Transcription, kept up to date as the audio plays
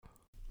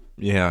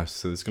Yeah,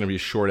 so it's going to be a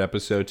short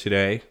episode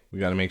today. We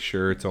got to make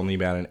sure it's only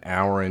about an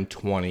hour and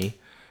 20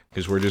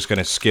 because we're just going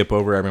to skip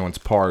over everyone's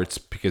parts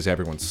because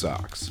everyone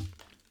sucks.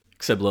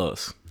 Except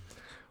Lois.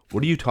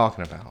 What are you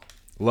talking about?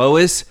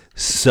 Lois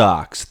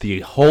sucks the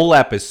whole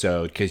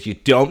episode because you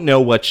don't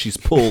know what she's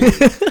pulling.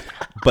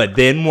 But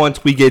then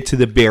once we get to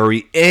the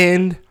very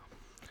end,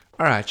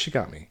 all right, she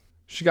got me.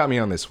 She got me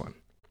on this one.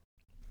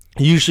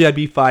 Usually I'd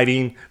be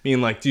fighting,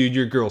 being like, dude,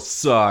 your girl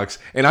sucks.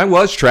 And I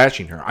was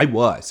trashing her. I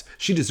was.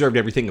 She deserved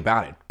everything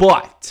about it.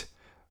 But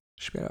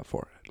she made up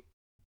for it.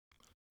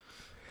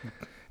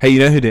 Hey, you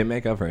know who didn't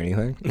make up for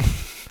anything?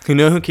 You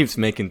know who keeps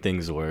making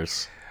things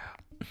worse?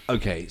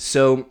 Okay,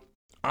 so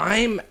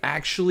I'm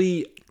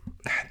actually...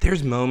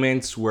 There's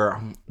moments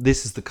where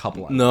this is the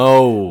couple.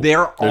 No.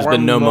 There's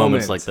been no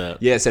moments like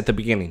that. Yes, at the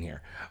beginning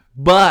here.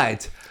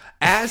 But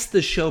as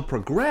the show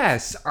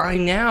progresses, I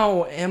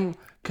now am...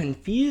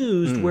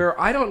 confused where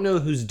I don't know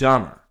who's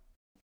dumber,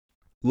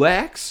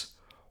 Lex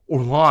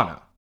or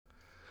Lana.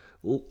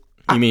 You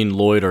mean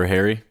Lloyd or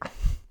Harry?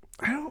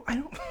 I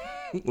don't.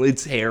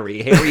 It's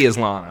Harry. Harry is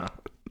Lana.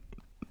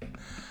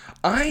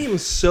 I am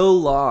so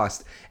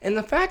lost, and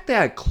the fact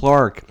that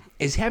Clark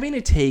is having to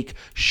take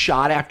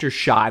shot after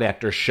shot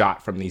after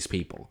shot from these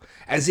people,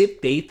 as if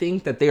they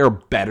think that they are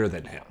better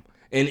than him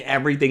in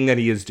everything that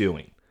he is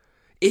doing.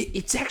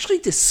 It's actually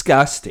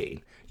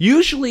disgusting.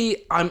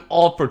 Usually, I'm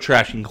all for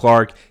trashing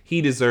Clark.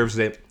 He deserves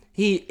it.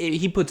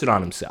 He puts it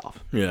on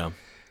himself. Yeah.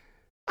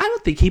 I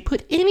don't think he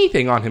put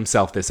anything on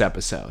himself this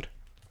episode.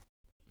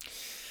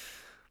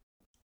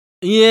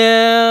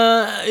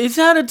 Yeah, he's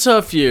had a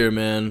tough year,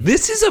 man.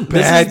 This is a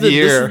bad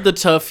year. This is the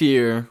tough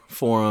year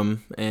for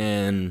him,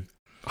 and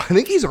I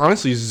think he's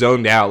honestly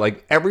zoned out.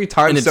 Like, every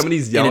time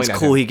somebody's yelling at him. And it's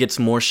cool he gets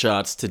more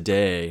shots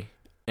today,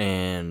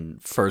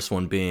 and first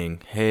one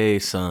being, hey,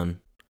 son.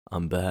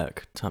 I'm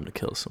back. Time to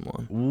kill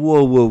someone.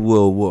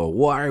 Whoa.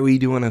 Why are we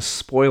doing a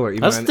spoiler?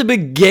 That's the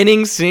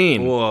beginning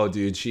scene. Whoa,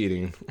 dude,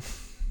 cheating.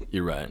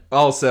 You're right.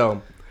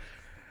 Also,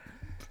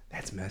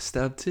 that's messed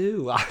up,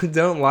 too. I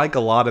don't like a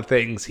lot of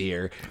things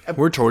here.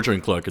 We're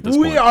torturing Clark at this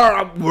point.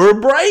 We're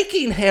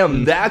breaking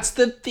him. That's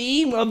the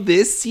theme of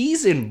this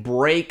season.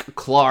 Break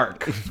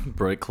Clark.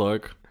 Break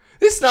Clark.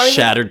 It's not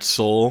Shattered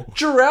soul.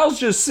 Jarrell's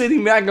just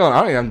sitting back going,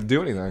 I don't even have to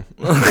do anything.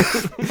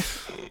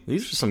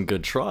 These are some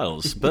good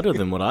trials. Better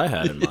than what I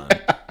had in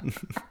mind.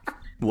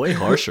 Way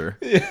harsher.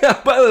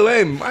 Yeah, by the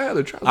way, my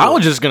other trials. I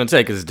was just going to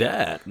take his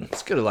dad.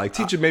 It's going to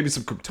teach him maybe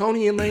some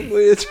Kryptonian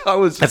language.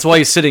 That's why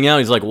he's sitting out.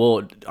 He's like,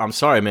 well, I'm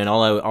sorry, man.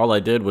 All I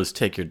did was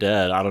take your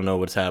dad. I don't know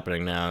what's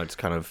happening now. It's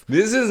kind of...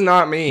 This is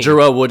not me.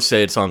 Jarrell would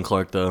say it's on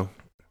Clark, though.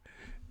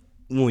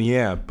 Well,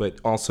 yeah, but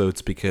also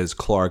it's because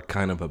Clark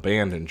kind of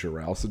abandoned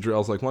Jarrell. So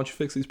Jarrell's like, why don't you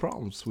fix these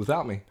problems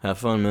without me? Have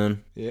fun,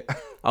 man. Yeah.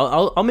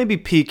 I'll maybe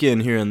peek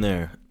in here and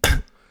there.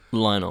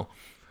 Lionel.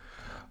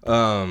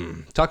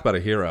 Talk about a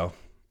hero.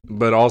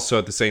 But also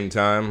at the same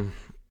time,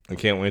 I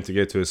can't wait to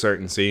get to a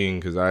certain scene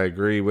because I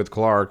agree with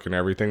Clark and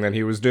everything that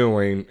he was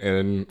doing.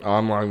 And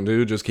I'm like,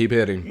 dude, just keep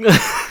hitting.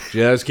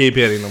 Just keep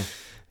hitting him.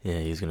 Yeah,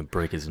 he's going to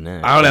break his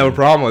neck. I don't have a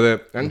problem with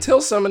it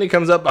until somebody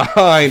comes up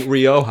behind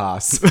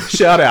Riojas.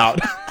 Shout out.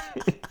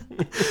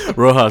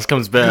 Rojas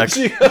comes back.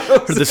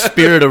 For the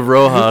spirit of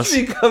Rojas.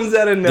 She comes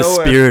out of nowhere.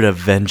 The spirit of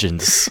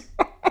vengeance.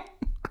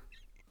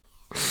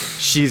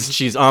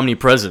 She's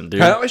omnipresent,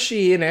 dude. How is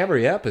she in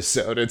every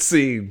episode, it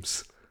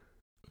seems?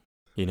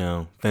 You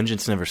know,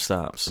 vengeance never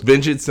stops.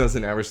 Vengeance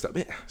doesn't ever stop.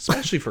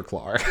 Especially for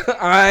Clark.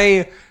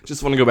 I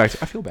just want to go back to...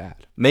 I feel bad.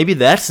 Maybe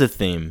that's the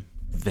theme.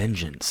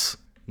 Vengeance.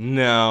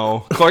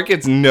 No. Clark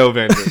gets no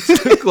vengeance.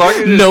 Clark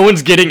is just, no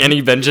one's getting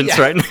any vengeance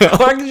right now.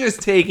 Clark is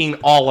just taking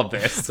all of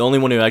this. The only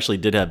one who actually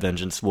did have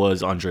vengeance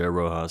was Andrea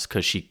Rojas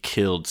because she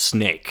killed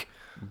Snake.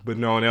 But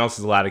no one else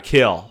is allowed to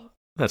kill.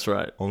 That's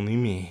right. Only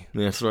me.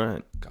 That's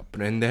right.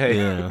 Comprende.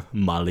 Yeah.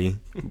 Molly.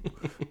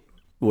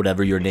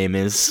 Whatever your name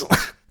is.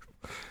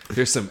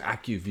 There's some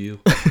AccuView.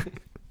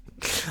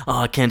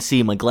 Oh, I can't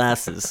see my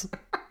glasses.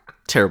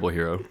 Terrible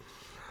hero.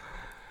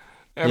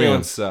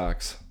 Everyone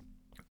sucks.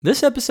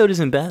 This episode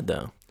isn't bad,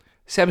 though.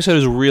 This episode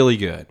is really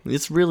good.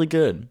 It's really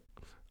good.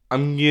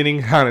 I'm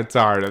getting kind of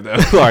tired of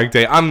the Clark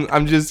Day. I'm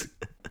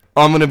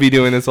going to be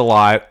doing this a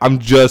lot. I'm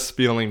just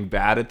feeling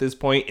bad at this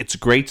point. It's a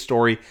great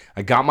story.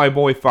 I got my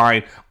boy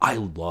Fine. I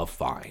love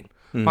Fine.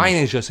 Fine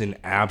is just an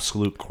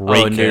absolute great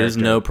character. There's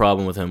no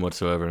problem with him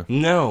whatsoever.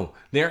 No,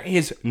 there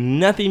is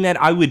nothing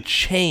that I would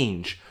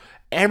change.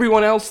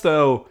 Everyone else,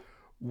 though,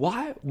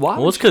 why?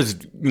 Well, it's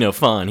because,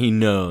 Fine, he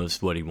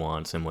knows what he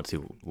wants and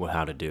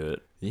how to do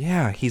it.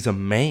 Yeah, he's a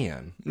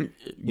man.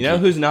 You know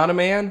who's not a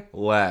man?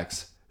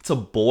 Lex. It's a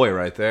boy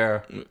right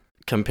there.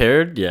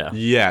 Compared? Yeah.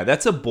 Yeah,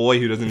 that's a boy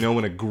who doesn't know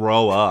when to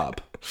grow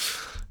up.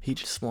 He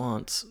just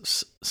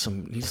wants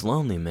he's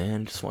lonely,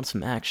 man. Just wants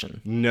some action.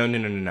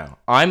 No.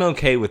 I'm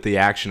okay with the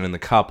action in the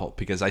couple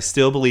because I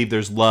still believe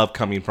there's love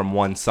coming from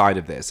one side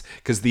of this.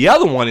 Because the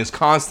other one is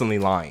constantly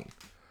lying.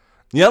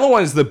 The other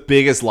one is the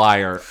biggest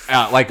liar,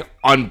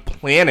 on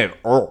planet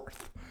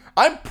Earth.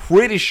 I'm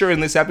pretty sure in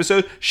this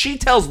episode, she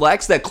tells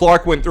Lex that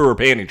Clark went through her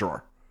panty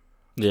drawer.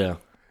 Yeah.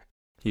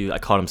 I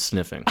caught him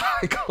sniffing.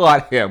 I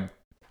caught him.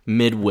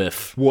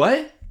 Mid-whiff.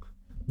 What?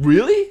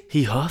 Really?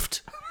 He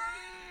huffed?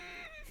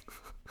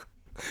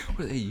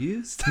 Were they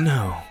used?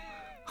 No.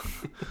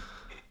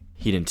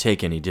 He didn't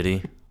take any, did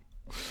he?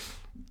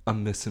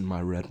 I'm missing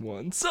my red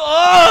ones.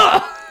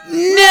 Oh!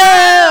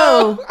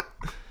 No!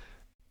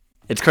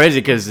 It's crazy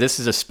because this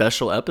is a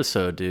special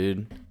episode,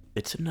 dude.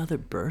 It's another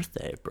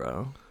birthday,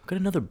 bro. We've got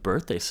another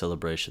birthday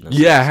celebration.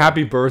 Yeah,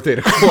 happy birthday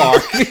to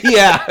Clark.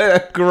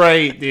 Yeah,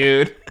 great,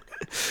 dude.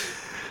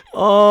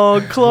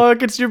 Oh,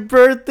 Clark, it's your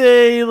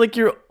birthday. Like,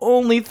 you're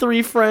only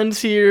 3 friends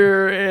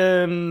here,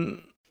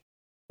 and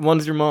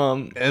one's your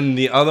mom. And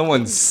the other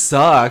one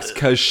sucks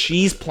because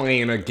she's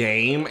playing a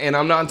game, and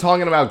I'm not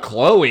talking about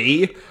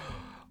Chloe.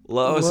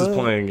 Lois is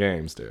playing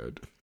games, dude.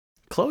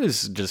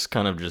 Chloe's just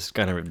kind of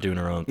doing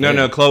her own thing.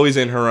 No, Chloe's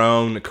in her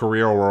own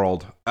career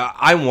world.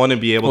 I want to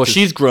be able to... Well,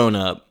 she's grown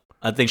up.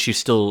 I think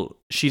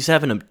she's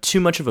having too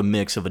much of a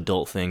mix of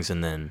adult things,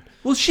 and then...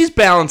 Well, she's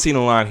balancing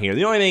a lot here.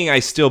 The only thing I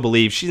still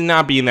believe, she's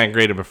not being that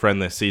great of a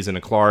friend this season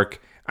to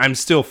Clark. I'm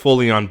still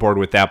fully on board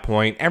with that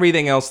point.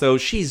 Everything else, though,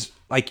 she's,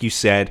 like you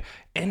said,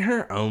 in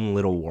her own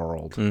little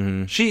world.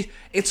 Mm-hmm.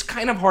 It's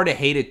kind of hard to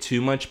hate it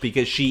too much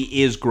because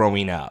she is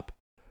growing up.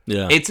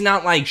 Yeah. It's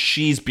not like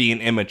she's being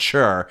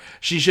immature.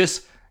 She's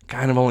just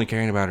kind of only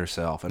caring about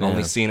herself and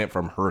only seeing it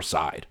from her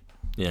side.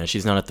 Yeah,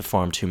 she's not at the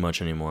farm too much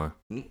anymore.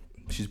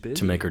 She's busy.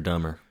 To make her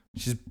dumber.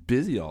 She's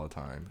busy all the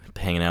time.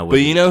 Hanging out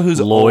with you know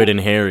who's Lloyd and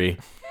Harry.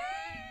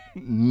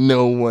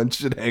 No one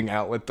should hang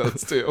out with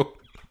those two.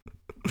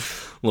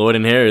 Lloyd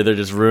and Harry, they're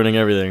just ruining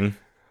everything.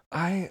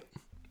 And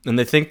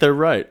they think they're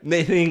right.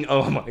 They think,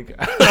 oh my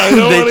God.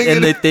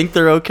 They think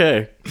they're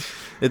okay.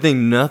 They think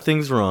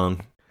nothing's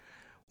wrong.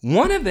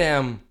 One of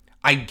them,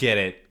 I get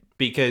it,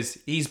 because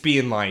he's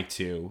being lied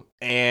to,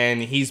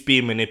 and he's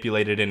being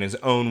manipulated in his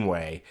own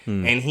way,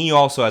 and he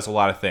also has a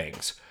lot of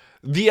things.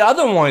 The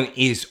other one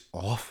is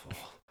awful.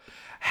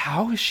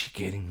 How is she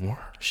getting worse?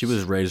 She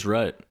was raised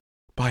right.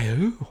 By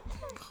who?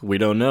 We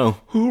don't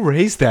know. Who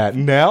raised that?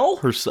 Nell?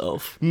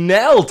 Herself.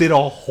 Nell did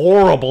a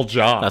horrible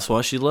job. That's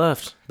why she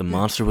left. The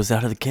monster was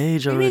out of the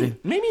cage already.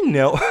 Maybe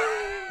Nell.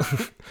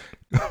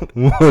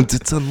 Once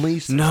it's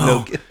unleashed,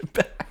 no, get it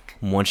back.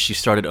 Once she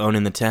started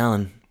owning the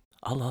town,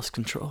 I lost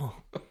control.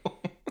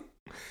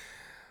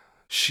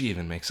 She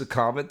even makes a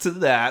comment to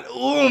that.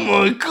 Oh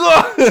my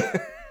God.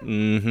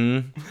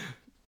 Mm-hmm.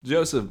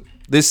 Joseph,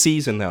 this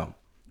season though,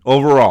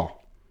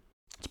 overall,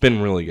 it's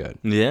been really good.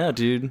 Yeah,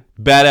 dude.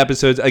 Bad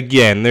episodes.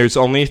 Again, there's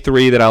only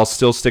 3 that I'll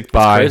still stick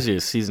by. It's crazy.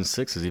 Season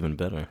 6 is even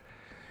better.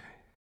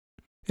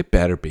 It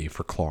better be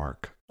for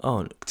Clark.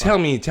 Oh, tell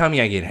me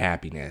I get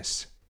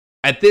happiness.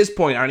 At this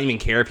point, I don't even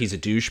care if he's a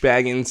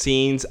douchebag in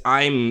scenes.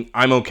 I'm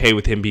okay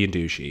with him being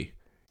douchey.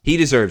 He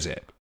deserves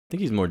it. I think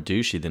he's more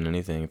douchey than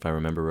anything, if I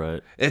remember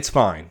right. It's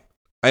fine.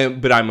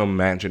 But I'm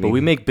imagining. But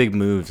we make big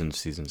moves in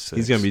season 6.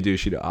 He's going to be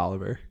douchey to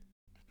Oliver.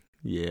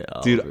 Yeah.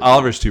 Dude,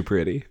 Oliver's too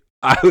pretty.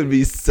 I would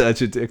be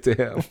such a dick to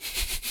him.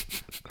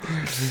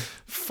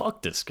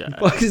 Fuck this guy.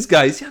 Fuck this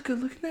guy. He's got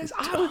good looking eyes.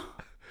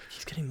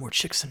 He's getting more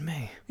chicks than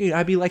me. Dude,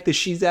 I'd be like the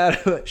she's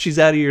out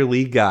of your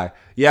league guy.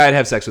 Yeah, I'd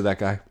have sex with that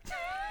guy.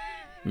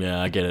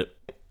 Yeah, I get it.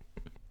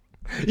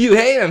 You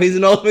hate him. He's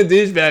an ultimate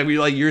douchebag. But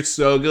you're like, you're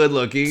so good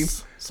looking.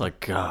 It's like,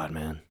 God,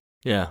 man.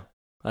 Yeah,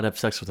 I'd have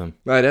sex with him.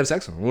 I'd have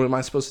sex with him. What am I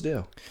supposed to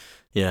do?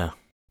 Yeah.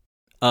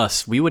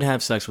 We would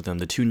have sex with him.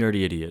 The 2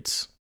 nerdy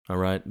idiots. All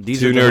right? These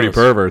 2 are nerdy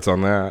perverts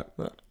on that.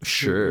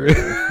 Sure.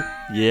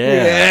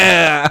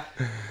 Yeah.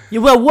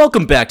 Well,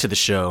 welcome back to the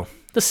show,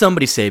 the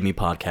Somebody Save Me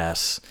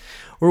podcast.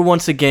 We're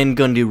once again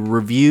going to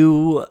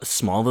review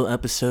Smallville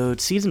episode,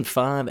 season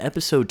 5,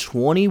 episode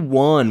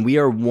 21. We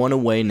are 1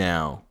 away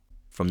now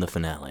from the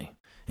finale.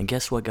 And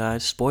guess what,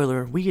 guys?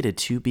 Spoiler, we get a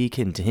to be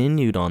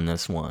continued on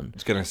this one. I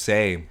was going to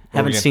say.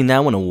 Haven't seen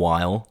that one in a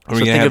while. So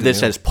think of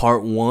this as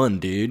part 1,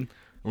 dude.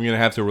 We're going to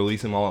have to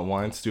release them all at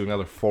once, do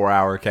another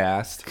 4-hour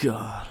cast.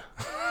 God.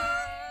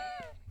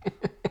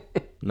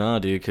 No,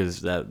 dude,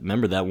 because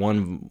remember that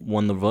one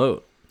won the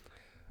vote.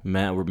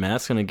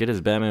 Matt's going to get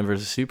his Batman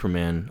vs.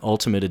 Superman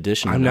Ultimate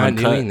Edition. I'm not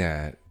doing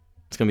that.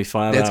 It's going to be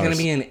 5 hours. That's going to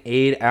be an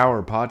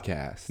 8-hour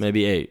podcast.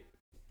 Maybe 8.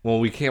 Well,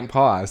 we can't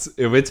pause.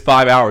 If it's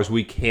 5 hours,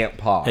 we can't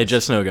pause. Hey,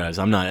 just know, guys,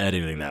 I'm not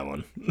editing that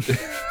one.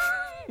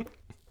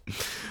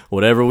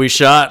 Whatever we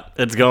shot,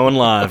 it's going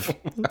live.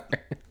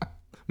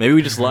 Maybe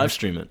we just live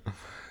stream it.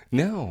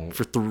 No.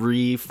 For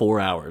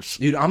 3-4 hours.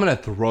 Dude, I'm going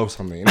to throw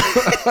something.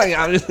 Like,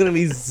 I'm just going to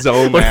be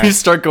so mad. When you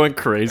start going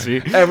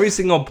crazy. Every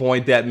single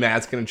point that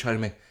Matt's going to try to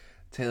make.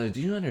 Taylor, do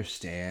you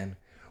understand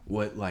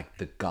what, like,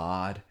 the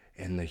God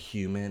and the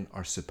human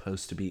are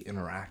supposed to be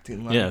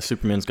interacting like? Yeah,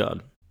 Superman's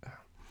God.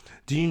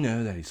 Do you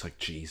know that he's like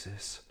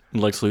Jesus?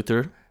 Lex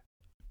Luthor?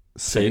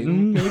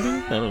 Satan, maybe?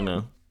 I don't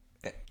know.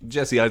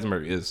 Jesse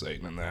Eisenberg is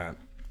Satan in that.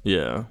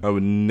 Yeah. I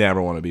would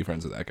never want to be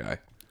friends with that guy.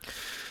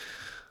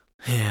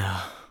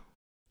 Yeah.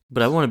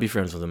 But I want to be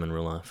friends with him in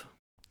real life.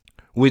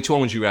 Which one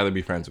would you rather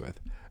be friends with?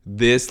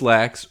 This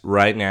Lex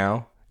right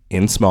now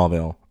in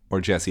Smallville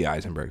or Jesse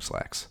Eisenberg's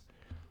Lex?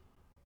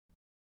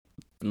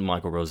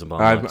 Michael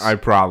Rosenbaum.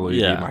 I'd probably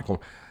be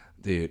Michael.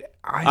 Dude,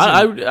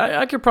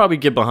 I could probably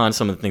get behind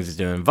some of the things he's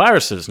doing.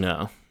 Viruses,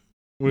 no.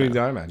 What are you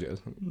talking about,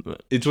 Joseph?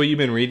 It's what you've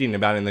been reading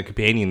about in the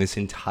companion this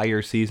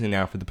entire season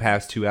now for the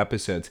past 2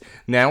 episodes.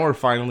 Now we're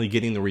finally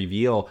getting the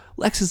reveal.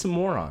 Lex is a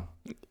moron.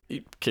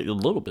 A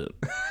little bit.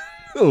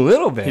 A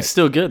little bit. He's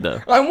still good,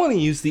 though. I want to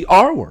use the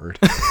R word.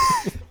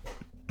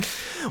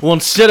 Well,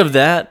 instead of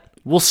that,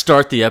 we'll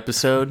start the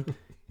episode.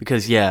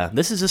 Because, yeah,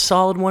 this is a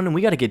solid one, and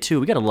we got to get to it.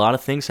 We got a lot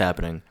of things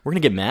happening. We're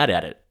going to get mad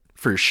at it,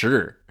 for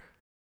sure.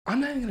 I'm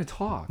not even going to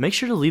talk. Make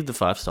sure to leave the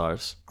 5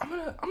 stars. I'm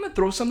gonna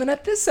throw something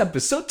at this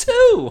episode,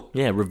 too.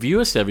 Yeah, review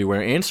us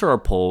everywhere. Answer our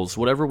polls,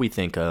 whatever we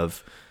think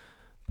of.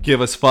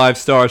 Give us 5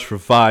 stars for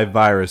 5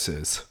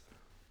 viruses.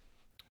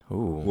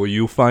 Ooh. Will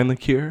you find the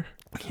cure?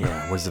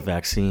 Yeah, what's the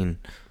vaccine?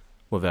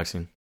 What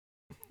vaccine?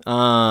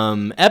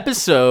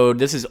 Episode,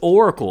 this is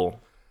Oracle.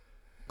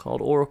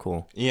 Called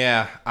Oracle.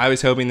 Yeah, I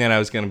was hoping that I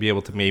was going to be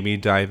able to maybe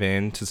dive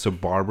into some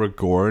Barbara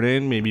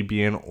Gordon, maybe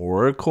be an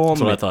Oracle.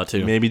 That's what I thought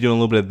too. Maybe doing a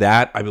little bit of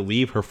that. I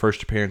believe her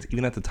first appearance,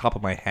 even at the top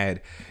of my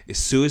head, is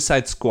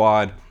Suicide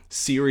Squad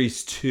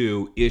Series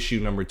 2,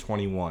 issue number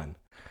 21.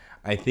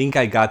 I think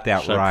I got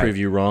that Should right. I prove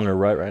you wrong or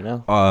right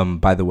now?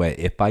 By the way,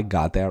 if I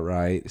got that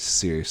right,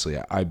 seriously,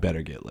 I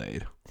better get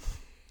laid.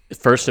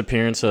 First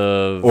appearance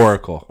of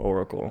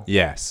Oracle.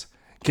 Yes.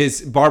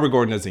 Because Barbara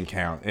Gordon doesn't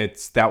count.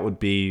 That would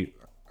be...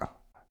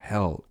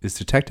 Hell, is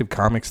Detective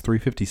Comics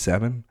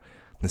 357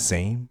 the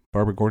same?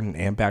 Barbara Gordon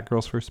and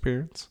Batgirl's first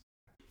appearance?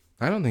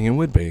 I don't think it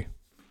would be.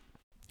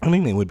 I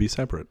think they would be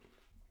separate.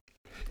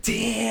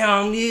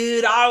 Damn,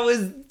 dude, I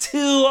was too...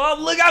 Oh,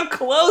 look how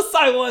close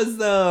I was,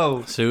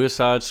 though.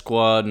 Suicide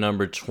Squad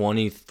number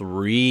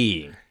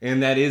 23.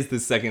 And that is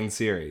the second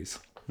series.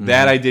 Mm-hmm.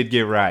 That I did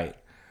get right.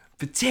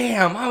 But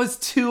damn, I was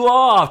 2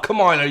 off. Come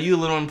on, are you a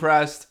little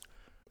impressed?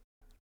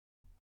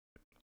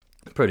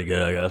 Pretty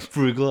good, I guess.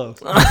 Pretty close.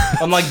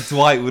 I'm like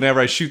Dwight whenever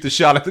I shoot the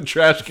shot at the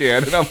trash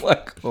can, and I'm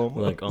like,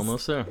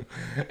 almost there.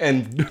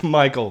 And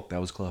Michael,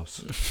 that was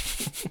close.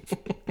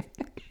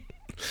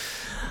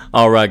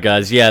 All right,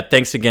 guys. Yeah,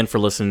 thanks again for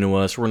listening to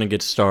us. We're going to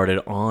get started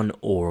on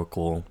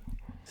Oracle,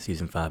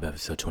 Season 5,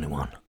 Episode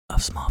 21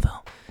 of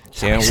Smallville.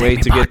 Can't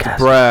wait to get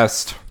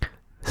depressed.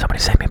 Somebody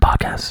Save Me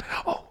podcast.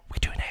 Oh, we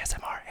do an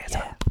ASMR.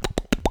 Yeah.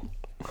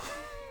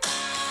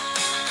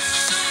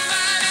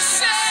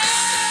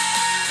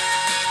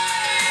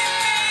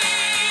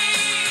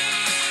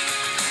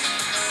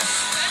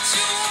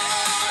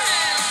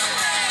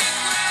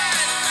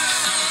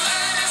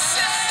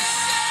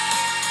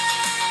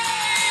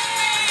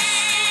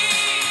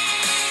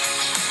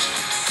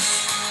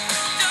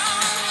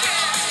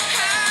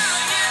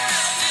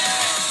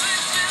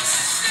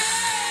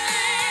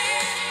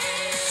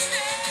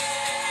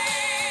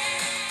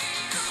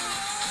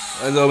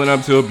 Let's open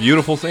up to a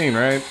beautiful scene,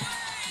 right?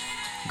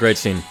 Great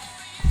scene.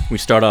 We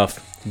start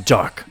off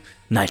dark,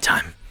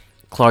 nighttime.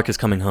 Clark is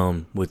coming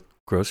home with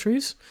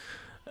groceries.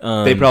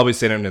 They probably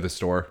sent him to the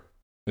store.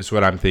 Is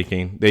what I'm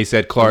thinking. They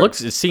said, Clark.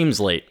 It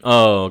seems late.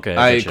 Oh,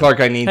 okay.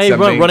 Clark, I need something.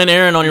 Hey, run an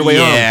errand on your way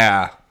home.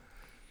 Yeah.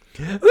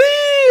 Woo!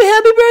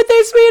 Happy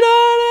birthday,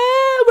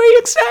 sweetheart! Were you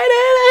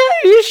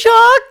excited? Are you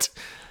shocked?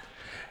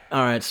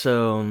 All right,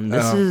 so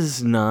this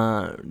is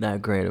not that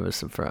great of a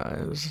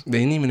surprise. They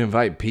didn't even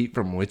invite Pete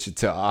from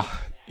Wichita.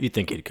 You'd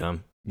think he'd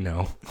come.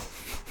 No.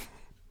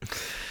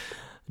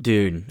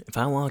 Dude, if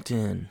I walked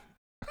in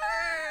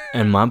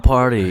and my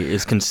party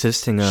is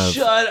consisting of...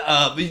 Shut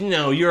up.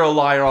 No, you're a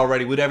liar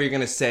already. Whatever you're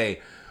going to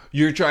say.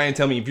 You're trying to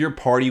tell me if your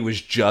party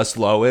was just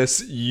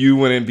Lois, you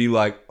wouldn't be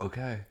like,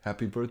 okay,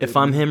 happy birthday. If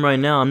I'm him right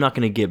now, I'm not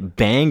going to get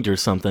banged or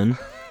something.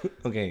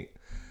 Okay.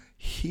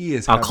 He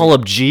is I'll call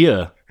up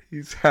Gia.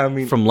 He's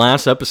having... From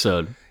last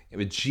episode. Yeah,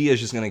 but Gia's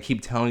just going to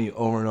keep telling you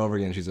over and over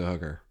again she's a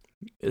hooker.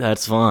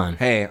 That's fine.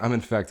 Hey, I'm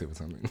infected with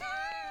something.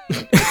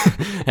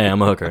 Hey,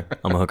 I'm a hooker.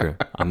 I'm a hooker.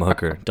 I'm a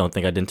hooker. Don't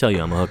think I didn't tell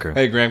you I'm a hooker.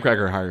 Hey, Graham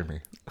Cracker hired me.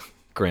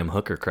 Graham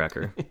Hooker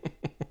Cracker.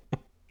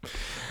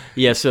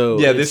 Yeah, so...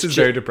 Yeah, this is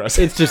very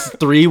depressing. It's just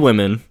 3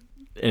 women,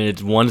 and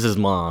one's his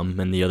mom,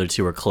 and the other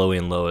 2 are Chloe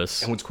and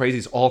Lois. And what's crazy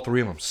is all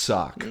 3 of them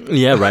suck.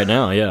 Yeah, right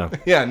now, yeah.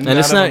 Yeah, and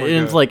it's not...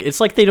 It's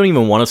like they don't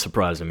even want to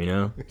surprise him, you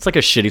know? It's like a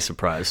shitty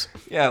surprise.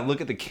 Yeah, look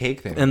at the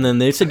cake thing. And then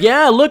they said,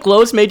 yeah, look,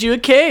 Lois made you a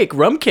cake,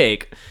 rum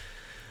cake.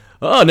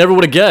 Oh, I never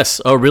would have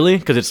guessed. Oh, really?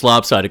 Because it's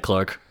lopsided,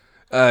 Clark.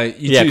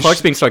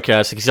 Clark's being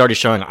sarcastic. He's already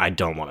showing, I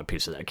don't want a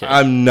piece of that cake.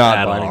 I'm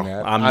not biting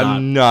that.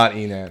 I'm not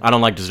eating it. I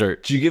don't like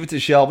dessert. Did you give it to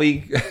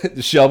Shelby?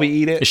 Did Shelby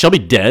eat it? Is Shelby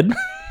dead?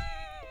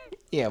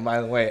 Yeah,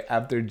 by the way,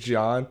 after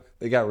John,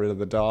 they got rid of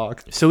the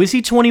dog. So is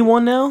he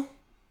 21 now?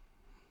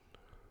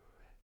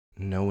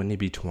 No, wouldn't he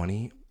be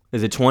 20?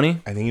 Is it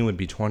 20? I think it would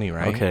be 20,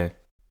 right? Okay.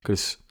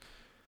 Because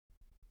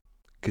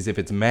if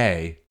it's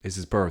May, it's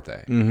his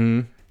birthday.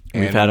 Mm-hmm.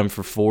 And we've had him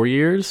for 4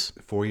 years?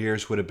 4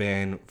 years would have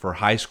been, for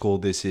high school,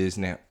 this is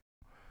now.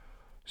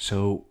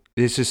 So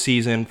this is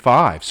season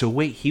 5. So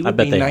wait, he would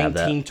be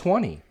 19,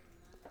 20.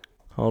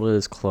 How old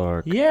is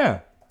Clark?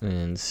 Yeah.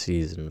 In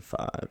season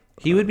 5.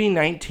 He would be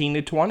 19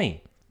 to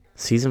 20.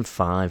 Season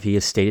 5, he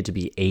is stated to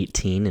be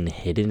 18 and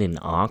hidden in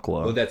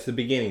Aqua. Well, that's the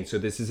beginning. So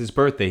this is his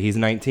birthday. He's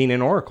 19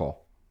 in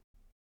Oracle.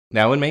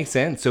 That would make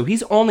sense. So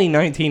he's only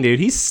 19, dude.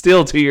 He's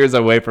still 2 years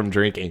away from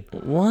drinking.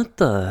 What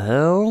the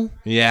hell?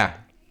 Yeah.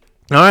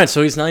 All right,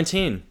 so he's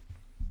 19.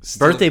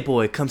 Birthday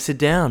boy, come sit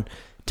down.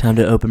 Time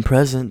to open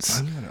presents.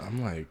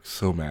 I'm like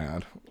so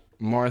mad.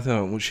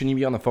 Martha, shouldn't you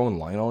be on the phone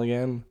with Lionel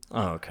again?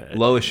 Oh, okay.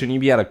 Lois, shouldn't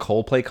you be at a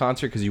Coldplay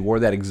concert because you wore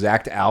that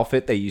exact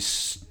outfit that you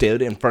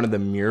stood in front of the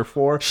mirror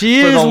for? She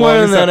is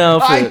wearing that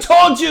outfit. I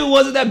told you it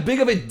wasn't that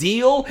big of a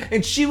deal,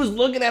 and she was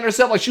looking at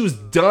herself like she was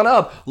done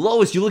up.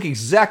 Lois, you look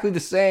exactly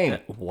the same.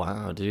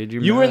 Wow, dude,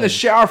 you were in the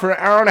shower for an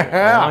hour and a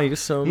half. Wow, you're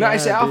so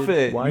nice mad,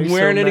 outfit. Dude. Why you are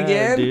wearing so it mad,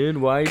 again, dude?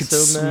 Why are you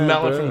so mad?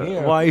 Smell bro? it from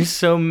here. Why are you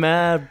so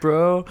mad,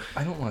 bro?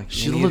 I don't like.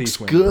 She any looks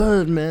of these women.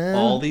 good, man.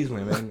 All these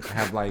women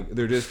have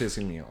they're just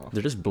pissing me off.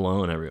 They're just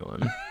blowing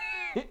everyone.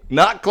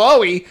 Not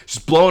Chloe.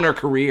 She's blowing her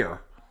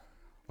career.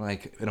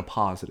 Like, in a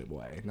positive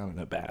way, not in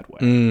a bad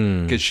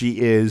way. Because she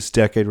is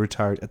decade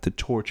retired at the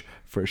Torch,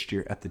 first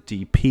year at the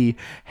DP,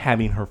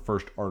 having her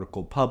first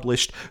article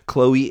published.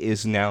 Chloe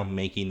is now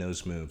making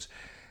those moves.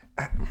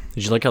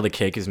 Did you like how the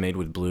cake is made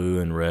with blue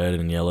and red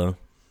and yellow?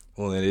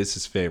 Well, it is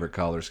his favorite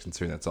colors,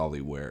 considering that's all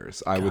he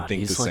wears. I would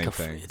think the same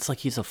thing. It's like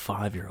he's a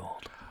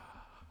 5-year-old.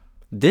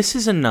 This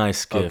is a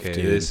nice gift, okay,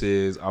 dude. This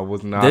is why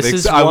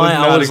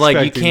I was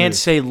like, you can't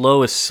say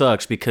Lois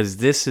sucks because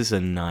this is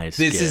a nice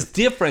gift. This is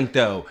different,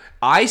 though.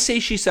 I say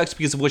she sucks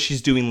because of what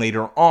she's doing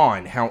later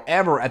on.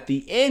 However, at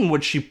the end,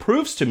 what she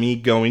proves to me,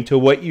 going to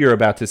what you're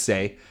about to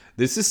say,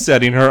 this is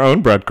setting her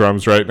own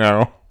breadcrumbs right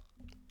now.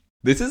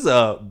 This is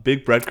a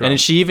big breadcrumb.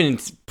 And she even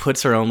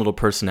puts her own little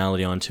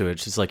personality onto it.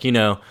 She's like, I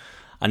know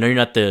you're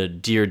not the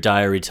Dear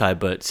Diary type,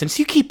 but since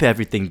you keep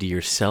everything to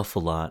yourself a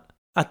lot,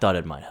 I thought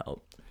it might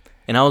help.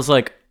 And I was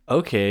like,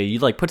 okay, you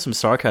put some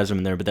sarcasm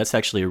in there, but that's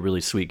actually a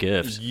really sweet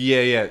gift.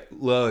 Yeah.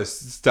 Lois,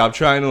 stop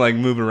trying to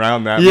move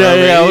around that.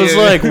 Yeah. I was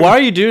like, why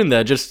are you doing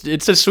that?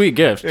 It's a sweet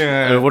gift.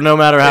 Yeah. Well, no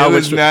matter how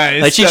much.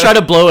 Nice. She tried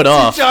to blow it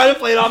off. She tried to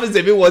play it off as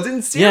if it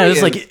wasn't serious. Yeah,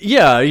 it's like,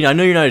 I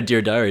know you're not a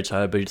Dear Diary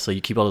type, but it's like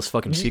you keep all those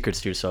fucking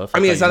secrets to yourself. I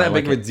mean, it's not that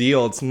big of a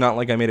deal. It's not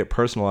like I made it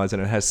personalized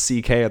and it has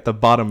CK at the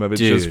bottom of it.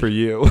 Dude, just for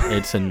you.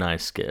 It's a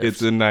nice gift.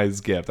 It's a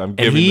nice gift. I'm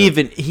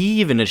giving. And he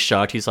even is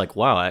shocked. He's like,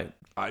 wow,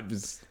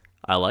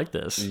 I like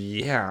this.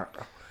 Yeah.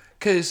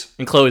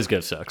 And Chloe's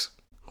gift sucks.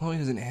 Chloe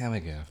doesn't have a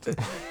gift.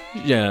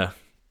 Yeah.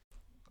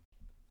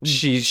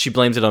 She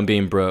blames it on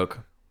being broke.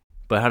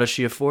 But how does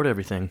she afford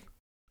everything?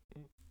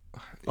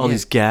 All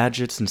these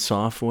gadgets and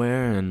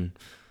software and...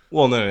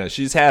 Well, no.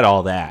 She's had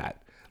all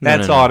that.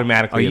 That's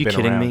automatically been around.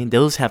 Are you kidding me?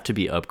 Those have to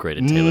be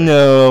upgraded, Taylor.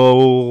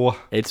 No.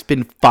 It's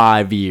been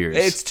 5 years.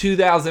 It's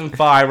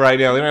 2005 right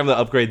now. They don't have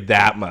to upgrade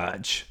that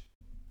much.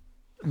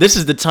 This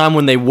is the time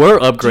when they were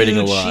upgrading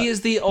a lot. She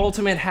is the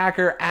ultimate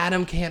hacker.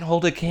 Adam can't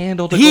hold a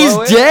candle to He's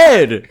Chloe.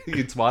 Dead.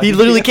 He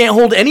literally can't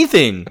hold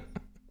anything.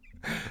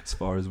 As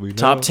far as we know.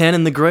 Top 10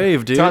 in the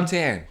grave, dude. Top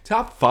 10.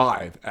 Top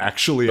 5,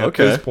 actually, at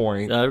this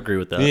point. I agree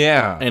with that.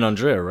 Yeah. And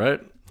Andrea, right?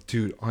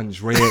 Dude,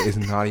 Andrea is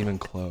not even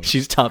close.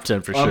 She's top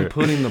 10 for sure. I'm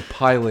putting the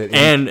pilot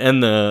in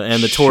and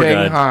the tour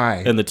Shanghai.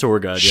 guide. And the tour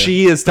guide, yeah.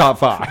 She is top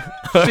 5.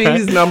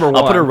 She's number 1.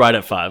 I'll put her right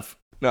at 5.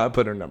 No, I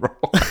put her number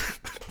 1.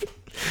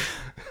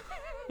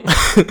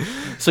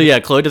 So yeah,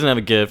 Chloe doesn't have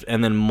a gift,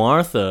 and then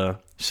Martha.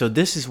 So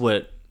this is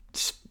what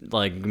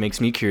makes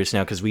me curious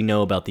now because we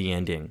know about the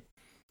ending,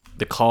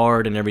 the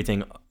card and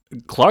everything.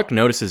 Clark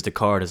notices the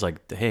card is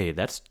like, hey,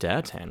 that's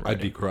Dad's handwriting.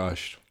 I'd be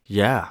crushed.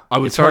 Yeah, I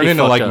would turn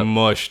into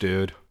mush,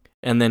 dude.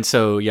 And then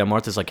so yeah,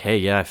 Martha's like, hey,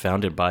 yeah, I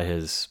found it by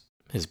his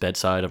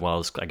bedside while I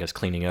was, I guess,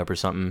 cleaning up or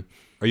something.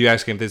 Are you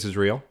asking if this is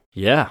real?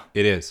 Yeah,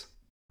 it is,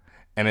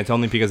 and it's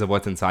only because of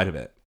what's inside of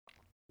it.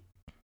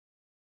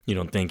 You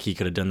don't think he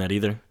could have done that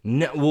either?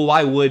 No, well,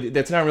 why would...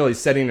 That's not really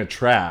setting a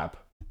trap.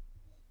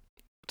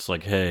 It's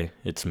like, hey,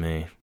 it's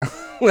me.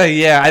 Well,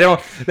 yeah, I don't...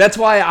 That's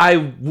why I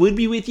would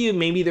be with you.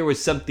 Maybe there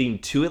was something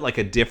to it, like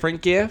a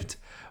different gift.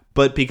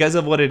 But because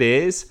of what it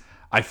is,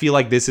 I feel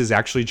like this is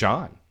actually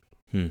John.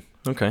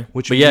 Okay.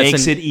 Which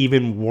makes it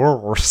even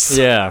worse.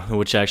 Yeah,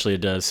 which actually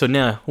it does. So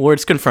now, where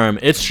it's confirmed,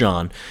 it's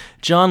John.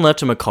 John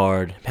left him a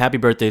card. Happy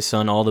birthday,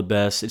 son. All the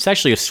best. It's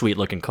actually a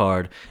sweet-looking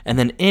card. And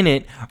then in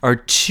it are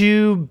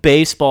 2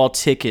 baseball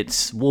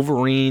tickets,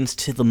 Wolverines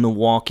to the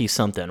Milwaukee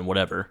something,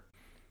 whatever.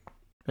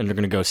 And they're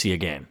going to go see a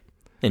game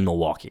in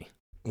Milwaukee.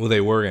 Well,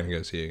 they were going to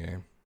go see a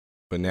game.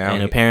 But now...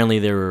 And apparently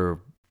there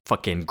were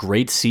fucking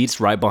great seats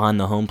right behind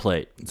the home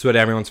plate. That's what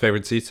everyone's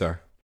favorite seats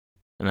are.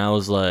 And I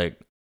was like,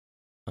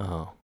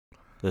 oh...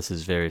 This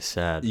is very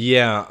sad.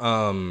 Yeah,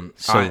 I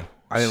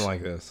didn't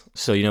like this.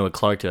 So you know what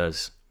Clark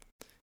does?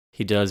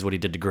 He does what he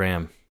did to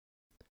Graham.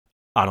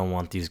 I don't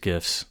want these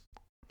gifts.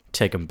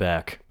 Take them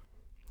back.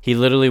 He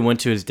literally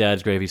went to his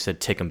dad's grave. He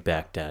said, take them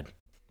back, Dad.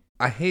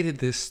 I hated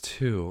this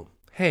too.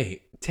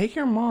 Hey, take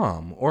your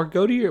mom or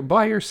go to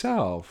by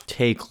yourself.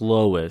 Take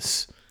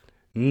Lois.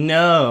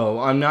 No,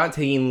 I'm not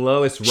taking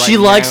Lois right now. She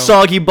likes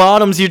soggy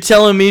bottoms. You're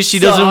telling me she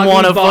doesn't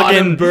want to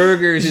fucking...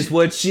 burgers is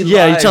what she likes.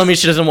 Yeah, you're telling me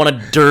she doesn't want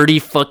a dirty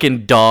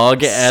fucking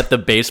dog at the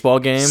baseball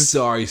game?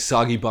 Sorry,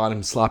 soggy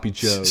bottom sloppy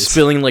joes.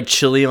 Spilling like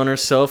chili on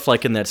herself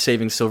like in that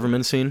Saving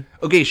Silverman scene?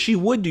 Okay, she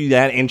would do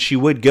that and she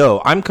would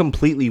go. I'm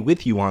completely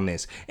with you on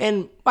this.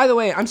 And by the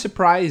way, I'm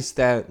surprised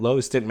that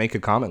Lois didn't make a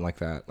comment like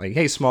that. Like,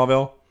 hey,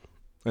 Smallville,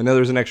 I know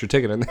there's an extra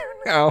ticket in there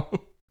now.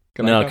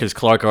 No, because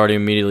Clark already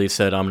immediately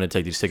said, I'm going to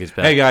take these tickets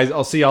back. Hey, guys,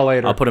 I'll see y'all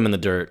later. I'll put them in the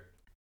dirt.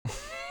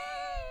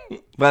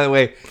 By the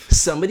way,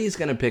 somebody's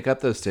going to pick up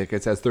those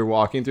tickets as they're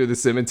walking through the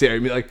cemetery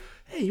and be like,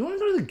 hey, you want to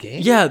go to the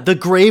game? Yeah, the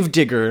grave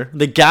digger,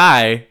 the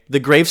guy, the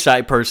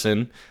gravesite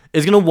person,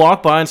 is going to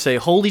walk by and say,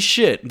 holy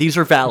shit, these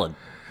are valid.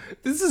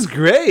 This is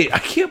great. I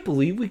can't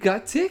believe we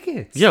got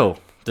tickets. Yo,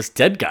 this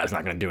dead guy's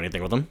not going to do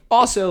anything with them.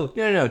 Also,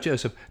 no,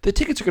 Joseph, the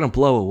tickets are going to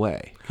blow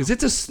away because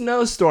it's a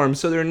snowstorm,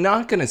 so they're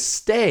not going to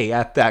stay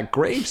at that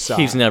gravesite.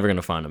 He's never going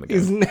to find them again.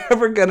 He's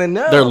never going to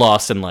know. They're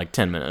lost in like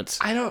 10 minutes.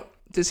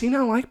 Does he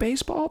not like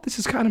baseball? This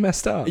is kind of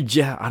messed up.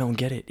 Yeah, I don't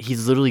get it.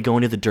 He's literally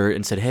going to the dirt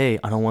and said, hey,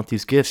 I don't want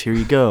these gifts. Here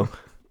you go.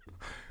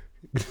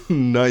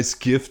 Nice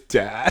gift,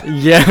 Dad.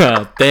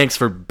 Yeah, thanks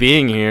for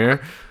being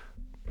here.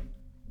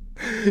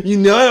 You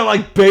know I don't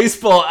like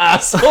baseball,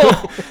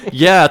 asshole.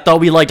 Yeah, I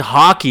thought we liked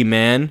hockey,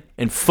 man,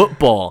 and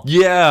football.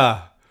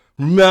 Yeah.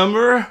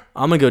 Remember?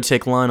 I'm going to go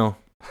take Lionel.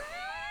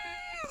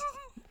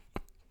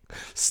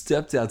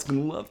 Stepdad's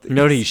going to love this. You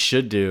know what he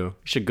should do?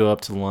 He should go up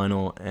to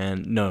Lionel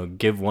and,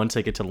 give one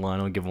ticket to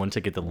Lionel, give one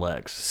ticket to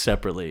Lex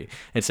separately,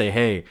 and say,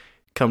 hey,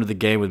 come to the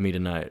game with me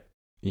tonight.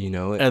 You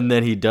know it. And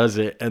then he does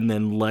it, and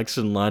then Lex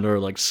and Lionel are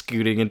like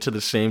scooting into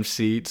the same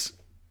seats.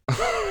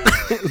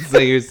 So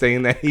you're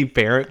saying that he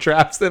parent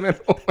traps them in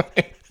a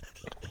way?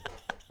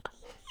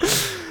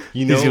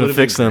 You know, he's gonna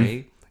fix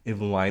them. If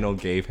Lionel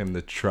gave him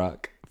the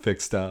truck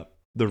fixed up,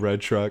 the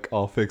red truck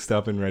all fixed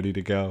up and ready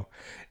to go.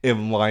 If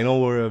Lionel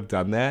would have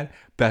done that,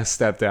 best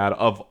stepdad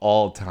of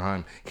all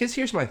time. Because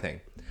here's my thing.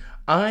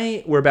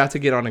 We're about to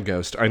get on a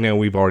ghost. I know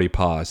we've already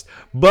paused,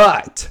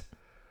 but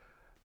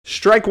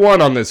strike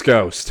one on this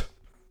ghost.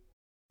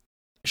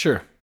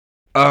 Sure.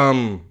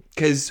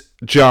 Because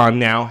John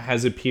now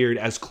has appeared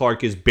as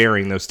Clark is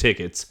bearing those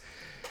tickets.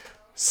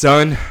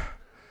 Son,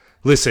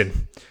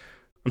 listen,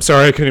 I'm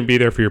sorry I couldn't be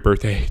there for your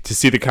birthday to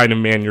see the kind of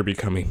man you're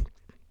becoming.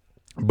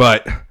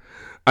 But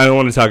I don't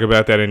want to talk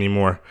about that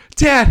anymore.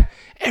 Dad,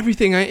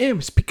 everything I am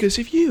is because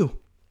of you.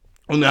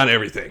 Well, not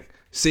everything.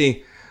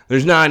 See,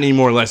 there's not any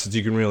more lessons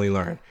you can really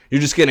learn.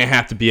 You're just going to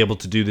have to be able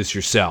to do this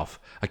yourself.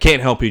 I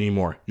can't help you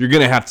anymore. You're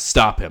going to have to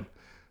stop him.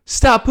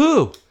 Stop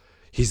who?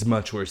 He's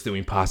much worse than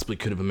we possibly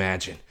could have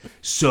imagined.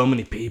 So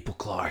many people,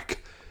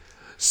 Clark.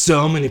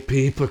 So many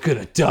people are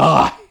gonna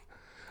die.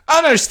 I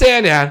don't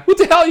understand, Dad. What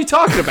the hell are you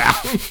talking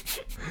about?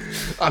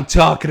 I'm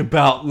talking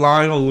about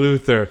Lionel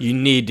Luthor. You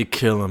need to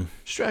kill him.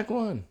 Strike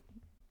one.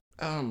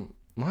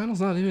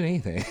 Lionel's not doing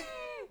anything.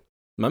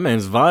 My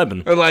man's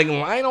vibing. Or like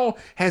Lionel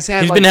has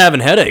had. He's been having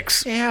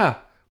headaches. Yeah,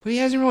 but he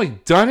hasn't really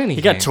done anything.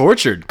 He got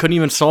tortured. Couldn't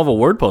even solve a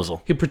word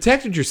puzzle. He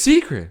protected your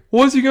secret.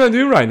 What's he gonna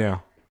do right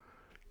now?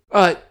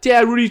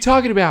 Dad, what are you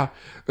talking about?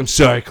 I'm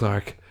sorry,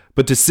 Clark,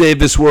 but to save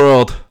this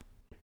world,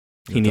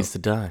 he needs to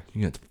die.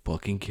 You have to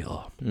fucking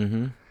kill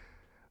him.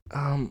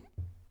 Mm-hmm.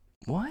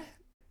 What?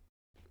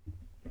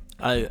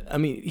 I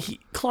mean,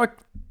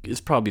 Clark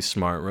is probably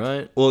smart,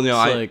 right? Well,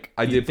 no, it's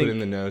I did put in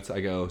the notes.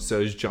 I go,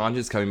 so is John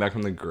just coming back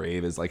from the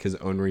grave as like his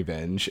own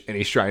revenge, and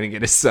he's trying to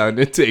get his son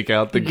to take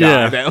out the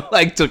guy that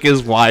like took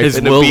his wife his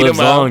and will to beat lives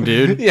him up. on,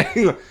 dude.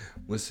 Yeah.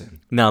 Listen.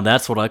 Now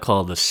that's what I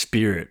call the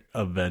spirit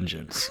of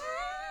vengeance.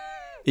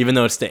 Even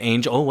though it's the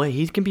angel. Oh, wait,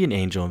 he can be an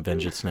angel of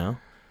vengeance now.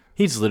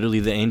 He's literally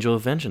the angel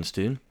of vengeance,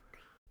 dude.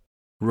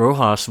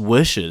 Rojas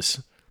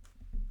wishes.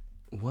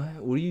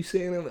 What? What are you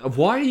saying?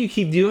 Why do you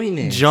keep doing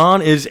this?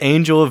 John is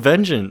angel of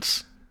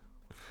vengeance.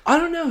 I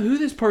don't know who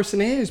this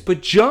person is,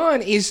 but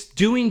John is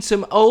doing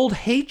some old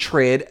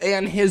hatred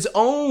and his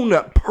own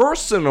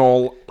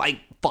personal,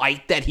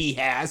 fight that he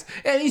has,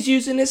 and he's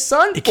using his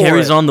son He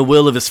carries on the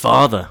will of his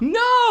father.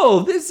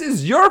 No, this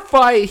is your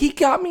fight. He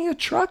got me a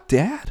truck,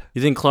 Dad.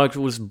 You think Clark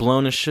was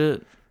blown as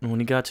shit when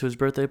he got to his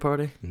birthday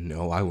party?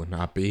 No, I would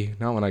not be.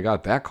 Not when I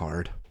got that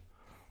card.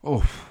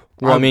 Oh.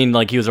 Well, I mean,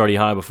 he was already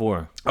high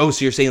before. Oh,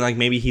 so you're saying,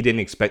 maybe he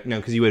didn't expect... No,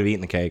 because he would have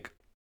eaten the cake.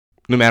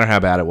 No matter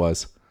how bad it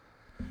was.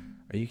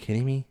 Are you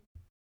kidding me?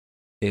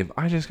 If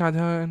I just got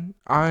done,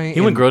 He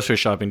went grocery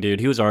shopping,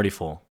 dude. He was already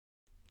full.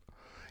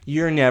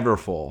 You're never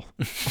full.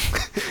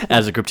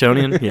 As a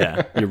Kryptonian?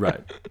 Yeah, you're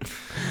right.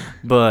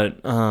 But,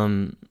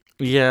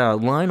 yeah,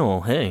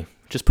 Lionel, hey,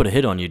 just put a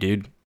hit on you,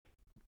 dude.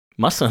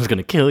 My son's going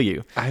to kill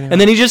you. I know.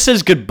 And then he just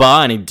says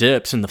goodbye and he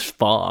dips in the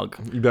fog.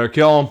 You better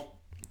kill him.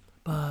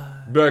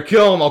 Bye. You better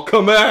kill him. I'll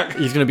come back.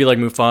 He's going to be like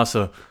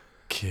Mufasa.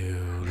 Kill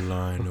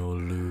Lionel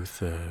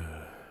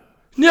Luthor.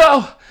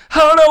 No, I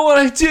don't know what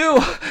I do.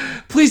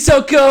 Please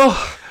don't go.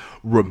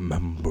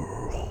 Remember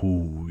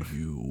who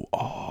you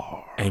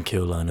are. And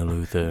kill Lionel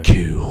Luthor.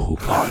 Kill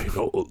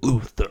Lionel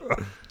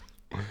Luthor.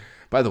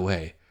 By the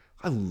way,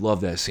 I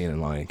love that scene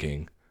in Lion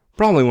King.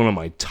 probably one of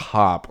my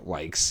top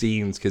like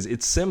scenes because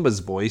it's Simba's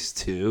voice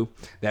too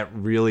that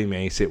really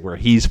makes it where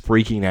he's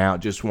freaking out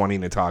just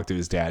wanting to talk to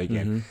his dad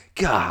again.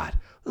 God,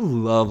 I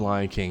love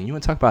Lion King. You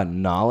want to talk about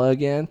Nala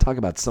again? Talk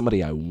about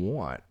somebody I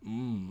want.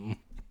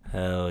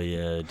 Hell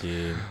yeah,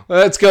 dude.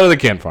 Let's go to the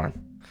Ken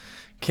farm.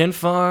 Ken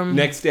farm.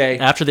 Next day.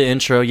 After the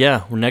intro,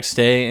 we're next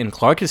day, and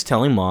Clark is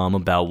telling Mom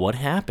about what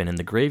happened in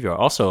the graveyard.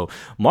 Also,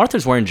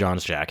 Martha's wearing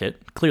John's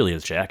jacket. Clearly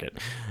his jacket.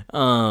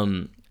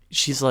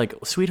 She's like,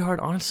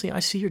 sweetheart, honestly, I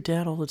see your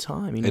dad all the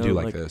time. You know, I do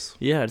like this.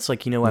 Yeah, it's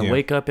like, I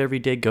wake up every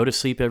day, go to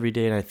sleep every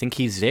day, and I think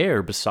he's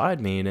there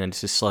beside me, and it's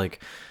just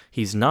like,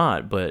 he's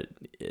not, but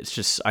it's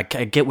just, I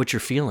get what you're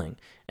feeling.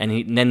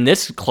 And then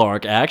this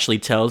Clark actually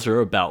tells her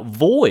about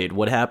Void,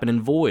 what happened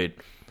in Void.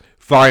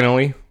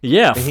 Finally.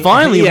 Yeah,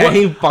 finally.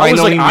 He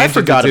finally I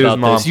forgot about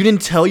mom. this. You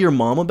didn't tell your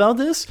mom about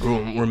this?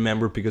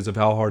 Remember, because of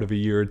how hard of a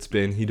year it's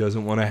been, he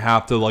doesn't want to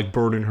have to like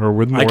burden her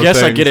with more I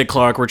guess things. I get it,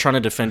 Clark. We're trying to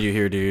defend you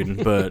here,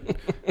 dude. But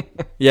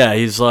yeah,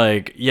 he's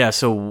like,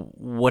 so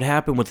what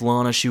happened with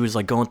Lana? She was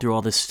like going through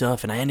all this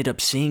stuff, and I ended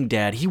up seeing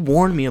Dad. He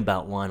warned me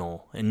about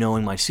Lionel and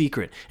knowing my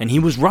secret, and he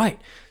was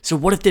right. So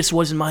what if this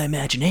wasn't my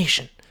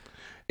imagination?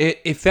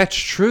 If that's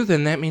true,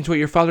 then that means what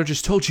your father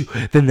just told you.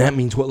 Then that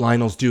means what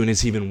Lionel's doing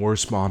is even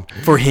worse, Mom.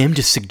 For him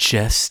to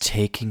suggest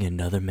taking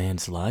another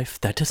man's life,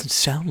 that doesn't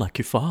sound like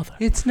your father.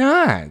 It's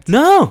not.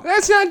 No.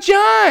 That's not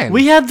John.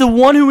 We had the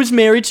one who was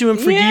married to him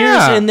for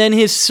years, and then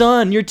his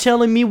son. You're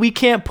telling me we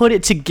can't put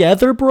it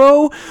together,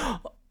 bro?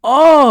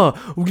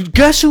 Oh,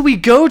 guess who we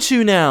go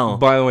to now?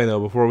 By the way, though,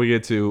 before we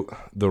get to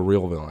the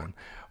real villain,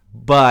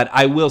 but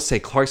I will say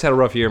Clark's had a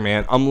rough year,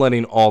 man. I'm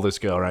letting all this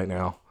go right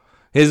now.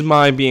 His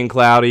mind being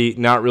cloudy,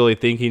 not really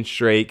thinking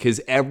straight, because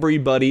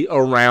everybody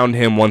around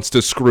him wants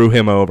to screw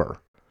him over.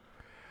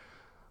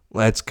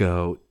 Let's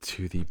go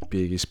to the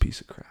biggest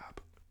piece of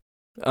crap.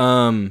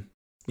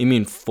 You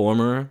mean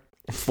former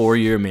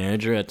 4-year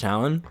manager at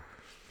Talon?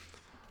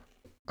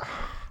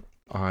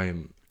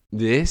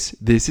 This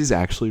is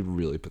actually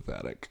really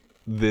pathetic.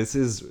 This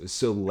is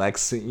so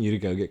Lex sent you to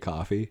go get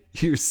coffee.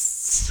 You're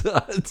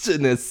such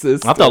an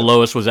assistant. I thought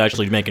Lois was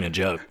actually making a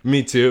joke.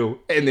 Me too.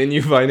 And then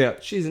you find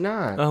out she's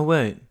not. Oh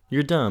wait,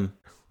 you're dumb.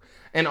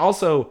 And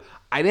also,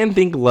 I didn't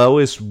think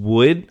Lois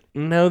would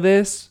know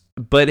this,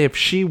 but if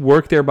she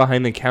worked there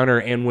behind the counter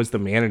and was the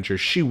manager,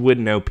 she would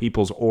know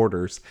people's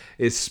orders,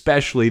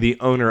 especially the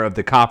owner of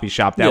the coffee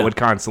shop that would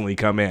constantly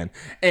come in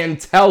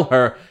and tell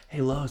her, hey,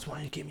 Lois, why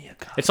don't you give me a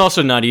coffee? It's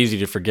also not easy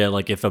to forget,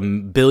 like, if a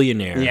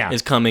billionaire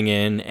is coming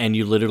in and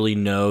you literally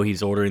know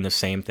he's ordering the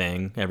same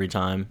thing every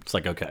time, it's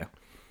like, okay.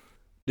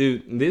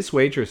 Dude, this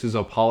waitress is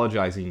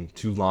apologizing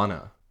to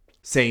Lana,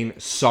 saying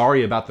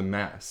sorry about the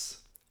mess.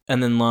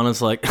 And then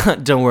Lana's like,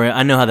 don't worry,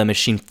 I know how that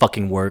machine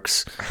fucking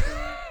works.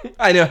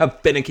 I know how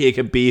finicky it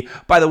could be.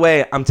 By the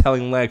way, I'm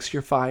telling Lex,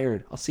 you're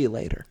fired. I'll see you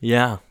later.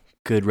 Yeah,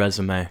 good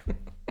resume.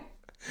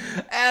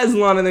 As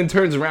Lana then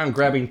turns around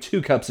grabbing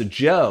 2 cups of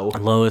Joe.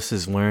 Lois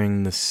is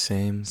wearing the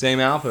same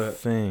outfit.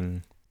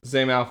 thing.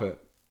 Same outfit.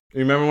 You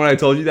remember when I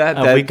told you that?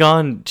 Have we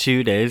gone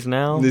 2 days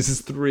now? This is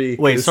 3.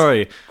 Wait,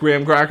 sorry.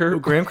 Graham Cracker?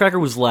 Graham Cracker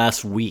was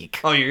last week.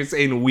 Oh, you're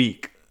saying a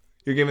week.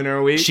 You're giving her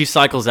a week? She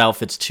cycles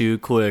outfits too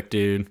quick,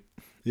 dude.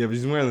 Yeah, but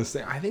she's wearing the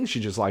same. I think she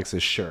just likes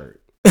his shirt.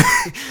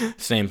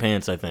 Same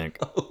pants, I think.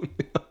 Oh,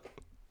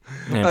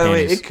 no. By the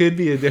way, it could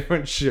be a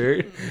different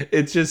shirt.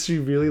 It's just she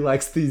really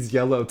likes these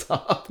yellow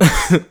tops.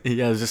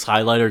 Yeah, is this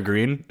highlighter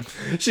green?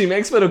 She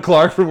makes fun of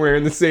Clark for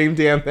wearing the same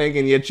damn thing,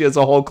 and yet she has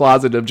a whole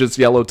closet of just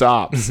yellow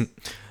tops.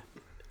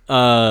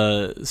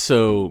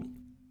 So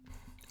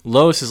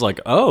Lois is like,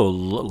 oh,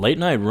 late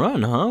night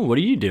run, huh? What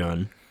are you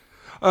doing?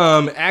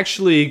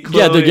 Actually,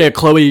 Chloe...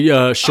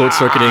 Chloe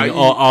short-circuiting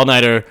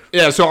all-nighter.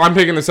 Yeah, so I'm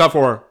picking this up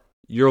for her.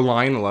 You're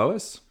lying to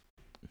Lois?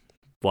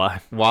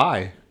 Why?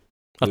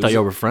 I thought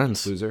y'all were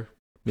friends. Loser.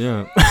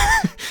 Yeah.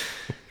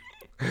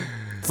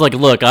 It's like,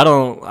 look, I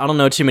don't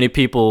know too many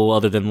people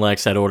other than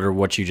Lex that order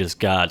what you just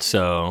got,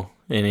 so...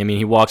 And I mean,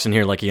 he walks in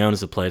here like he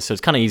owns the place, so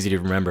it's kind of easy to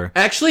remember.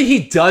 Actually,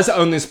 he does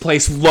own this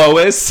place,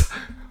 Lois.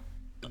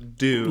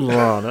 Dude.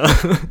 Lana.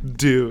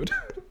 Dude.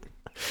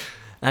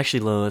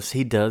 Actually, Lois,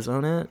 he does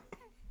own it.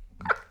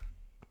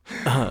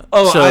 I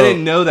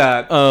didn't know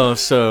that. Oh,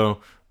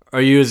 so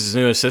are you his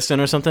new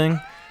assistant or something?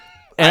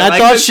 And I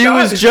thought she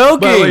was joking.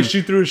 By the way,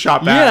 she threw a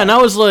shot back. Yeah, and I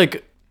was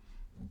like,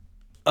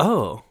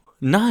 oh,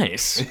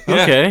 nice.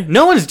 Yeah. Okay.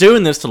 No one's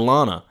doing this to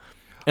Lana.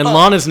 And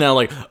Lana's now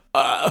like,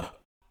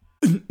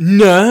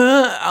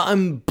 no,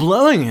 I'm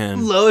blowing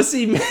him. Lois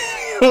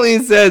immediately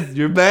says,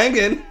 you're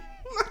banging.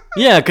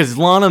 Yeah, because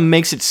Lana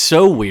makes it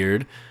so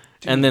weird.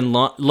 Dude, and then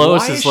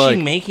Lois is like... Why is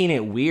she making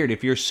it weird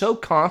if you're so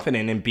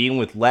confident in being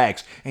with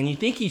Lex and you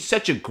think he's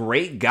such a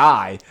great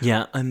guy?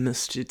 Yeah, I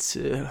missed you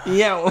too.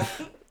 Yeah,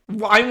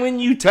 why wouldn't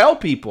you tell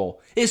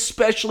people?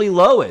 Especially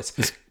Lois.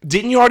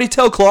 Didn't you already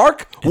tell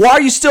Clark? Why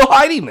are you still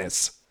hiding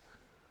this?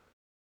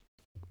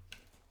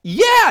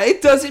 Yeah,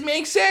 it doesn't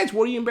make sense.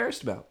 What are you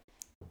embarrassed about?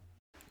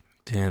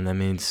 Damn, that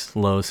means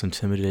Lois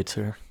intimidates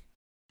her.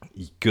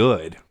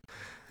 Good.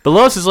 But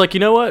Lois is like, you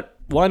know what?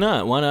 Why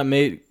not? Why not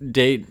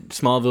date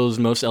Smallville's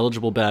most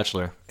eligible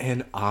bachelor?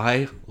 And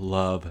I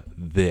love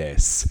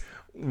this.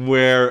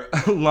 Where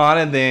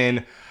Lana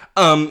then,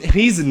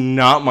 he's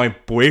not my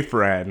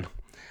boyfriend.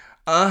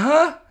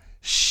 Uh-huh.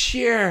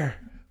 Sure.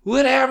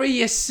 Whatever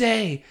you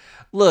say.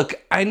 Look,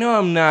 I know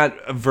I'm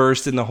not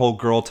versed in the whole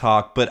girl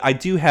talk, but I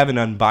do have an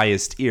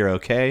unbiased ear,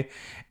 okay?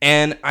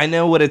 And I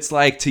know what it's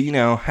like to,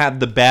 have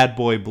the bad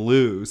boy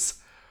blues.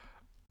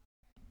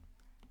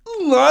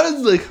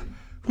 Lana's like,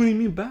 what do you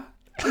mean bad?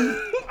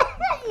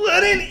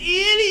 What an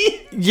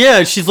idiot.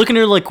 Yeah, she's looking at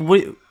her like,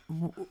 what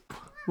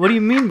do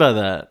you mean by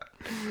that?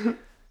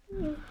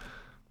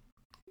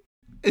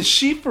 Is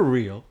she for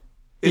real?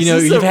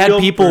 You've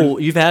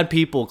had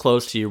people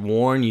close to you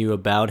warn you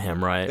about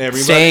him, right?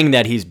 Everybody? Saying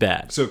that he's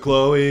bad. So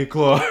Chloe,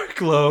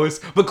 Clark, Lois.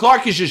 But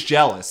Clark is just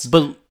jealous.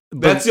 But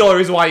that's the only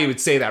reason why you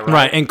would say that, right?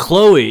 Right, and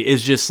Chloe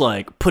is just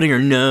like putting her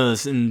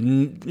nose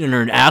in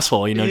her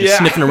asshole, just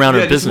sniffing around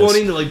her business.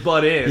 Just wanting to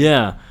butt in.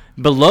 Yeah.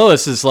 But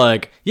Lois is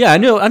like, I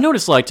know what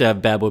it's like to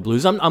have bad boy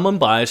blues. I'm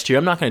unbiased here.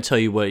 I'm not going to tell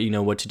you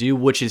what to do,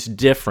 which is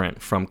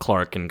different from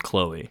Clark and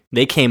Chloe.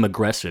 They came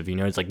aggressive,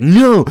 It's like,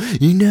 no,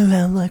 you know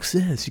how Lex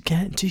is. You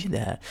can't do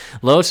that.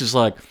 Lois is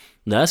like,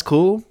 that's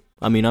cool.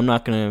 I mean, I'm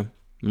not gonna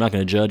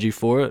judge you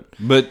for it.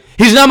 But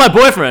he's not my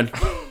boyfriend.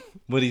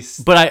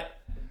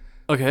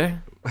 Okay.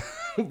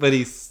 But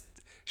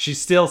she's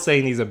still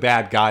saying he's a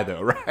bad guy,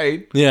 though,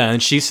 right? Yeah,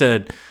 and she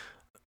said,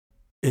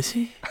 is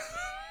he?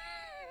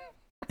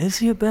 Is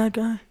he a bad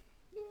guy?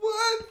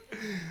 What?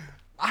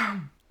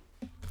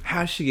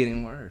 How is she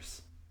getting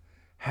worse?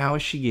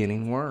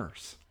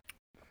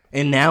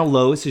 And now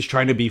Lois is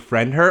trying to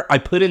befriend her? I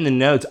put in the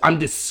notes, I'm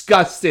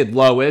disgusted,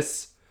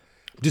 Lois.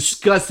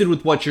 Disgusted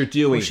with what you're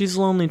doing. Well, she's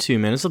lonely too,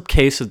 man. It's a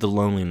case of the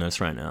loneliness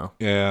right now.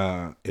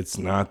 Yeah, it's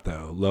not,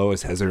 though.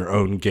 Lois has her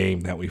own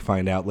game that we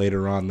find out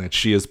later on that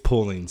she is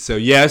pulling. So,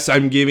 yes,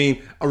 I'm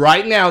giving...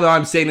 Right now, though,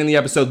 I'm saying in the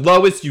episode,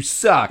 Lois, you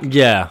suck.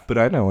 Yeah. But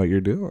I know what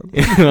you're doing.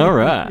 All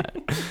right.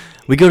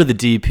 We go to the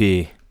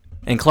DP,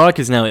 and Clark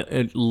is now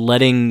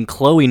letting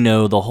Chloe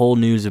know the whole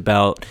news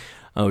about,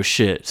 oh,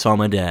 shit, saw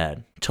my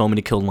dad. Told me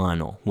to kill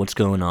Lionel. What's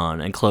going on?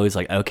 And Chloe's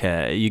like,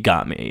 okay, you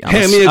got me.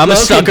 I'm a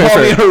sucker for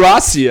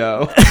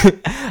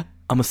Horacio.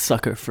 I'm a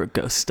sucker for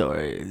ghost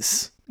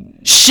stories.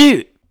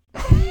 Shoot.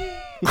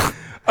 All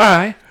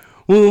right.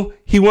 Well,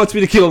 he wants me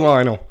to kill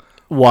Lionel.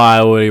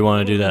 Why would he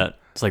want to do that?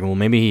 It's like, well,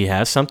 maybe he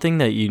has something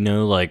that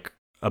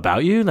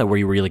about you, like where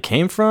you really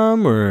came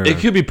from, or it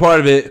could be part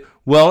of it.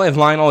 Well, if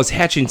Lionel is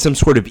hatching some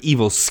sort of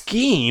evil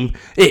scheme,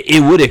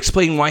 it would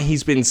explain why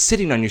he's been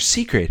sitting on your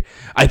secret.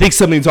 I think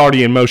something's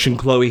already in motion,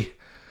 Chloe.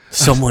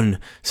 Someone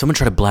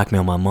tried to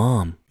blackmail my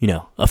mom,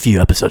 a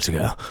few episodes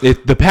ago.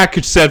 The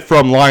package said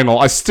from Lionel.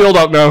 I still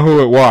don't know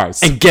who it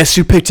was. And guess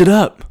who picked it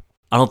up?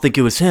 I don't think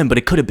it was him, but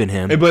it could have been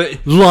him.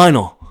 But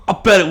Lionel. I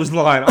bet it was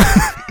Lionel.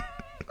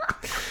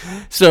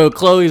 So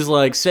Chloe's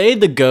like, say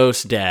the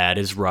ghost dad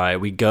is right.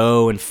 We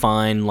go and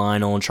find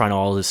Lionel and try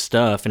all this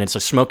stuff, and it's a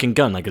smoking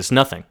gun. Like, it's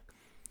nothing.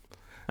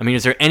 I mean,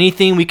 is there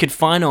anything we could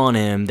find on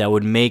him that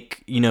would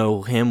make,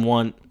 him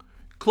want...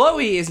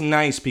 Chloe is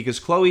nice because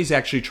Chloe's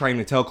actually trying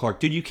to tell Clark,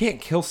 dude, you can't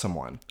kill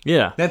someone.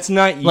 Yeah. That's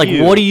not you. Like,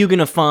 what are you going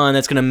to find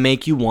that's going to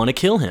make you want to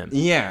kill him?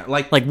 Yeah.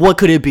 Like, what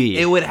could it be?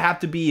 It would have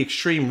to be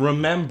extreme.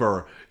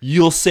 Remember,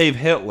 you'll save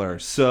Hitler,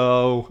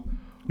 so...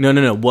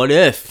 No. What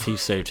if he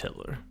saved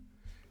Hitler?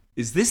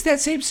 Is this that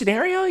same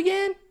scenario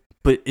again?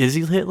 But is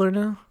he Hitler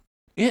now?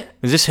 Yeah.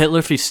 Is this Hitler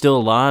if he's still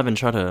alive and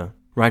try to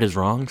right his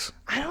wrongs?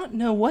 I don't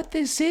know what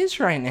this is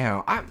right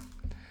now.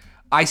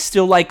 I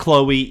still like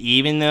Chloe,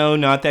 even though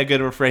not that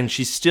good of a friend.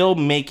 She's still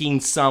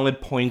making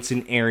solid points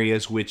in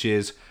areas, which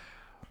is...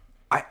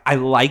 I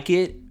like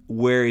it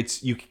where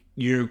it's...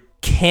 You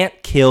can't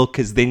kill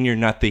because then you're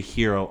not the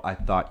hero I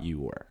thought you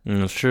were.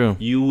 That's true.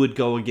 You would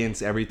go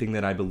against everything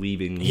that I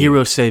believe in.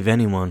 Heroes save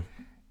anyone.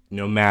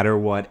 No matter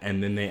what,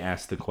 and then they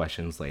ask the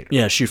questions later.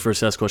 Yeah, shoot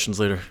first, ask questions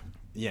later.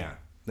 Yeah,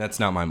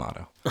 that's not my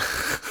motto.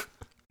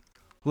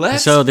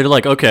 So they're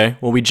like, okay,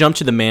 well, we jump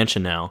to the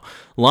mansion now.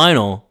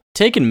 Lionel,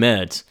 taking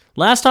meds.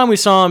 Last time we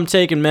saw him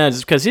taking meds is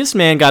because this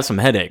man got some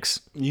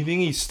headaches. You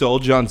think he stole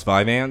John's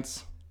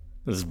Vyvanse?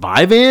 This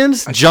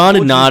Vyvanse? John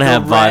did not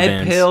have Vyvanse.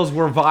 Red pills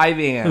were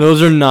Vyvanse.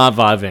 Those are not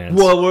Vyvanse.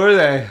 What were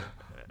they?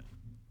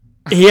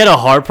 He had a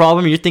heart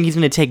problem. You think he's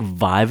going to take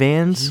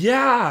Vyvanse?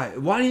 Yeah.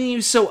 Why didn't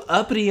he so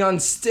uppity on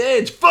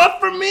stage? Fuck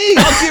for me.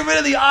 I'll get rid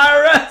of the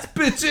IRS,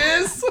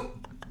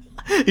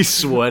 bitches. He's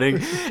sweating.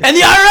 And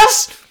the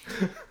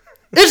IRS?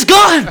 It's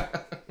gone.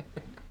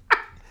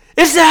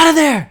 It's out of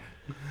there.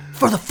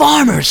 For the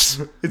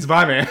farmers. It's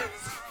Vyvanse.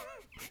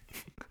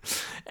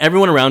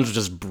 Everyone around is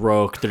just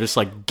broke. They're just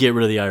like, get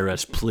rid of the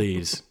IRS,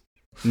 please.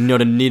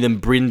 To need them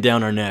breathing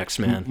down our necks,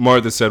 man.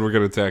 Martha said we're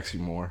going to tax you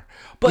more.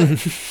 But,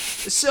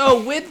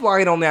 so with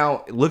Lionel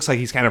now, it looks like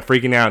he's kind of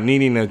freaking out,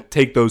 needing to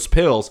take those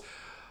pills.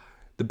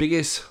 The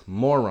biggest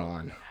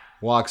moron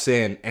walks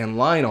in, and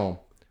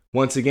Lionel,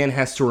 once again,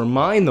 has to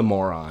remind the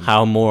moron.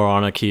 How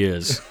moronic he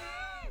is.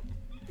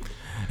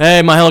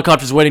 Hey, my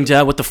helicopter's waiting,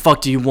 Dad. What the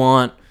fuck do you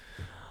want?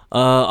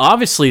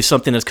 Obviously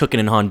something that's cooking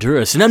in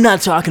Honduras, and I'm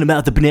not talking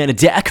about the banana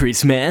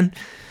daiquiris, man.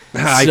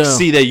 I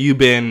see that you've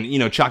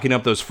been, chalking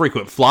up those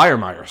frequent flyer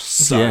miles,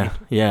 son.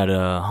 Yeah,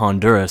 to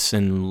Honduras,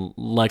 and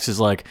Lex is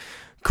like,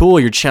 cool,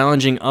 you're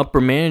challenging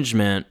upper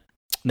management.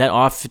 That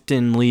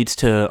often leads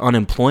to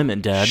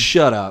unemployment, Dad.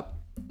 Shut up.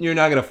 You're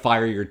not going to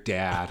fire your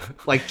dad.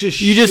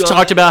 You just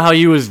talked about how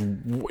he was,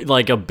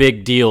 like, a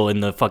big deal in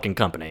the fucking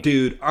company.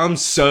 Dude, I'm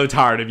so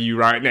tired of you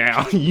right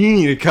now. You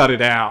need to cut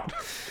it out.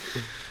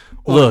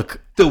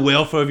 Look. The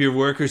welfare of your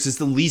workers is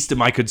the least of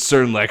my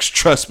concern, Lex.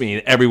 Trust me,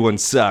 and everyone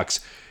sucks.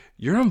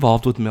 You're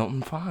involved with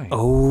Milton Fine.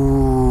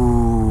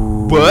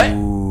 Oh. What?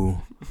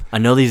 I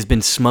know that he's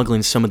been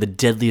smuggling some of the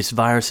deadliest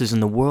viruses in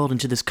the world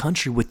into this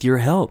country with your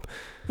help.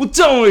 Well,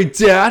 don't worry,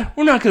 Dad.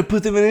 We're not going to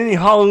put them in any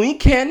Halloween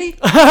candy.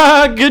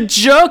 Good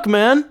joke,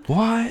 man.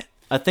 What?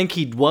 I think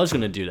he was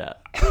going to do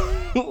that.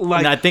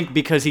 And I think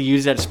because he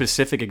used that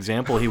specific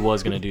example, he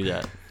was going to do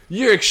that.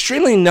 You're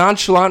extremely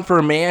nonchalant for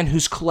a man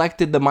who's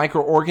collected the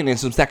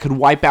microorganisms that could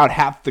wipe out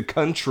half the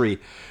country.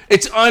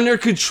 It's under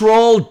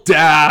control,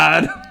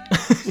 Dad.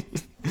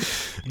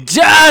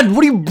 Dad,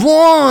 what do you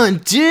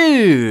want,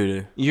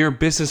 dude? Your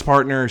business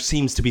partner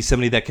seems to be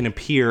somebody that can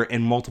appear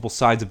in multiple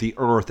sides of the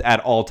earth at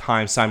all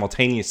times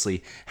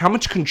simultaneously. How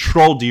much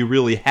control do you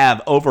really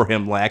have over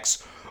him,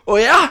 Lex? Oh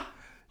yeah?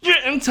 Your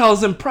intel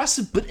is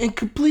impressive but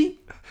incomplete.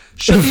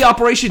 Shut the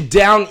operation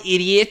down,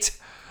 idiot.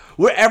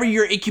 Wherever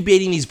you're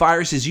incubating these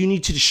viruses, you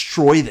need to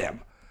destroy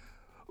them.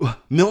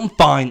 Milton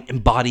Fine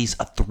embodies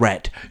a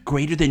threat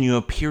greater than you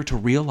appear to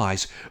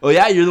realize. Oh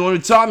yeah, you're the one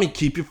who taught me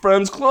keep your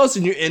friends close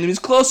and your enemies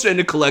closer and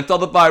to collect all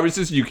the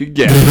viruses you can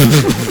get.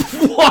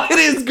 What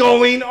is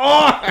going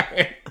on?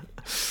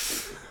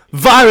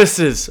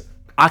 Viruses.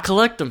 I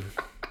collect them.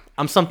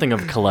 I'm something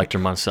of a collector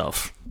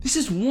myself. This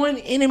is one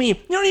enemy. You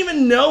don't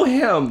even know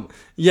him.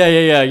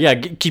 Yeah.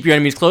 Keep your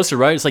enemies closer,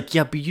 right? It's like,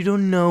 yeah, but you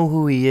don't know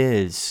who he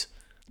is.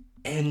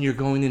 And you're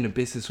going into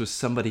business with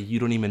somebody you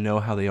don't even know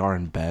how they are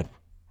in bed.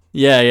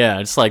 Yeah.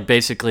 It's like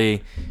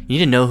basically, you need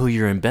to know who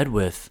you're in bed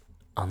with,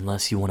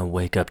 unless you want to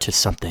wake up to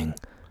something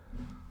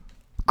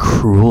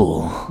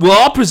cruel. Well,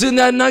 I'll present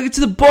that nugget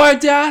to the boy,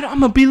 Dad. I'm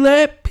gonna be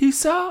late.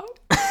 Peace out.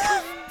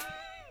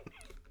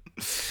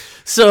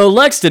 So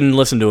Lex didn't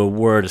listen to a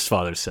word his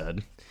father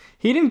said.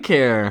 He didn't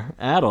care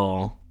at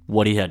all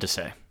what he had to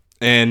say.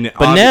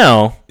 But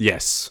now,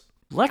 yes,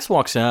 Lex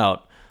walks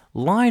out.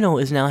 Lionel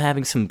is now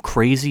having some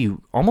crazy,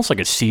 almost like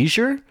a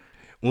seizure.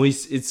 Well,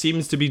 it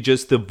seems to be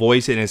just the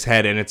voice in his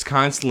head, and it's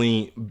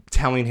constantly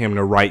telling him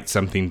to write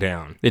something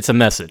down. It's a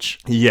message.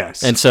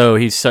 Yes. And so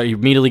he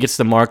immediately gets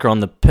the marker on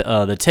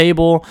the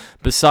table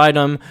beside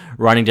him,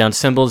 writing down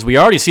symbols. We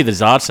already see the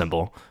Zod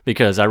symbol,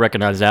 because I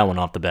recognize that one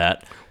off the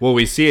bat. Well,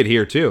 we see it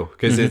here, too,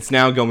 because it's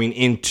now going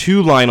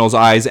into Lionel's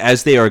eyes.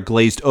 As they are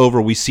glazed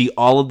over, we see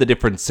all of the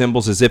different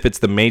symbols as if it's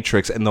the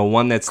Matrix, and the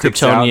one that sticks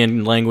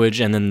Kryptonian language,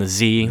 and then the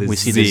Z. We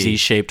see the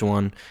Z-shaped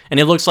one. And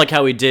it looks like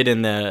how he did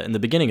in the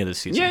beginning of the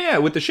season. Yeah,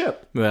 with the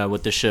ship. Yeah,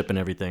 with the ship and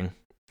everything.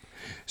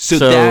 So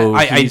that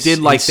I did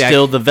like he's that.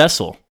 Still the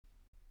vessel.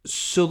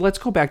 So let's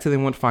go back to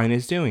what Fine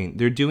is doing.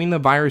 They're doing the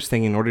virus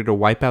thing in order to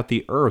wipe out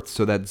the Earth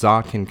so that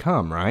Zod can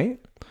come, right?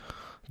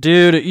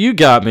 Dude, you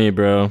got me,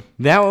 bro.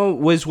 That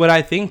was what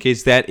I think,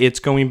 is that it's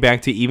going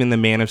back to even the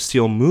Man of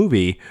Steel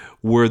movie,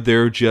 where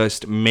they're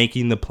just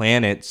making the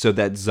planet so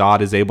that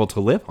Zod is able to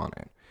live on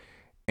it.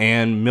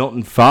 And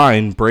Milton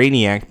Fine,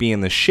 Brainiac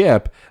being the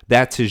ship,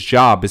 that's his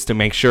job, is to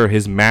make sure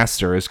his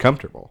master is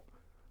comfortable.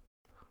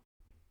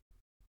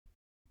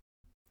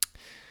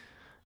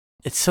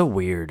 It's so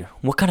weird.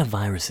 What kind of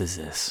virus is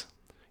this?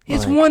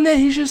 It's one that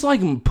he's just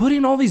like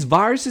putting all these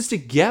viruses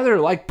together,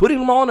 like putting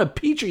them all in a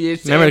petri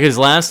dish. Remember, because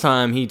last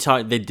time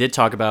they did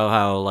talk about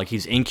how like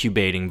he's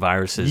incubating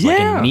viruses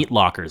like in meat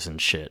lockers and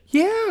shit.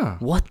 Yeah.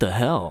 What the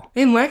hell?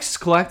 And Lex is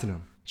collecting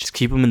them. Just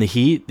keep them in the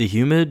heat, the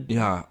humid.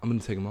 Yeah, I'm gonna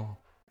take them all.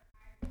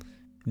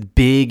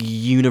 Big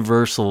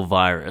universal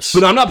virus.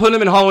 But I'm not putting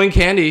them in Halloween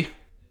candy.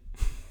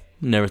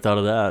 Never thought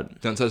of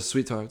that. Don't touch the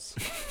sweet tarts.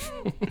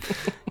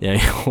 Yeah,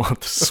 you want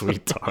the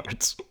sweet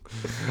tarts.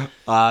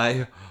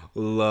 I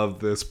love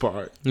this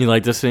part. You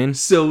like this scene?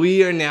 So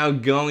we are now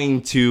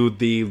going to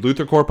the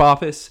Luthor Corp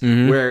office,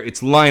 where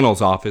it's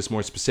Lionel's office,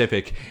 more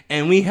specific,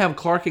 and we have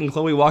Clark and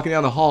Chloe walking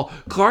down the hall.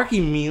 Clark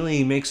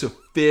immediately makes a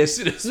fist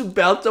and is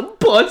about to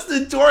punch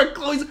the door.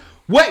 Chloe's,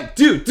 wait,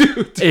 dude.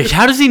 Hey,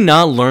 how does he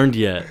not learned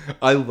yet?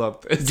 I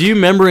love this. Do you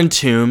remember in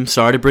Tomb?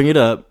 Sorry to bring it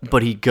up,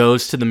 but he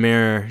goes to the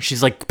mirror.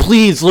 She's like,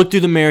 please look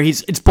through the mirror.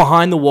 It's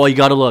behind the wall. You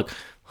gotta look.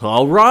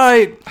 All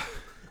right.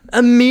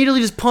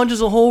 Immediately just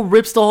punches a hole,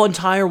 rips the whole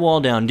entire wall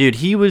down. Dude,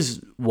 he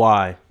was...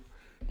 Why?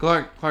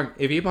 Clark,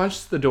 if he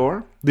punches the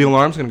door, the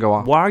alarm's gonna go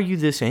off. Why are you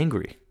this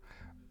angry?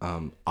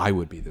 I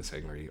would be this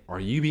angry. Are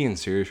you being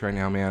serious right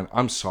now, man?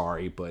 I'm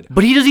sorry, but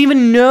he doesn't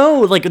even know.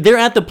 Like, they're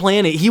at the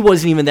planet. He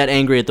wasn't even that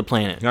angry at the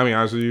planet. Can I be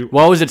honest with you?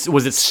 What was it?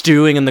 Was it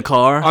stewing in the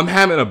car? I'm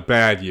having a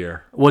bad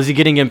year. Was he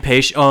getting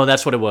impatient? Oh,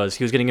 that's what it was.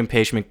 He was getting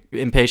impatient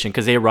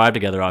because they arrived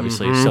together,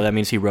 obviously. So that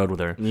means he rode with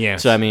her.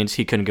 Yes. So that means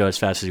he couldn't go as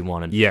fast as he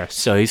wanted. Yes.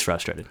 So he's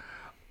frustrated.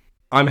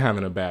 I'm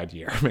having a bad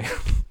year, man.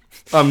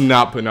 I'm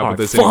not putting up with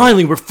this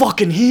Finally, we're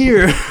fucking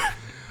here.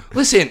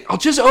 Listen, I'll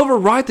just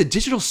override the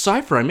digital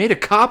cipher. I made a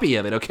copy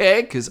of it,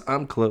 okay? Because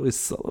I'm Chloe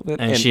Sullivan.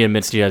 And she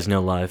admits she has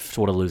no life.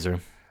 What a loser.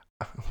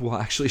 Well,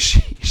 actually,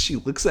 she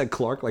looks at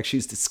Clark like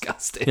she's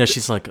disgusted. Yeah,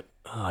 she's like,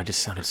 oh, I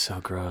just sounded so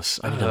gross.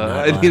 I need a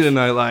I need a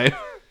nightlife.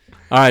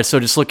 All right, so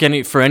just look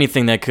for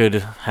anything that could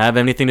have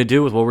anything to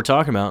do with what we're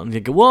talking about. And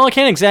you go, well, I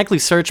can't exactly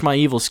search my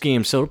evil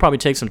scheme, so it'll probably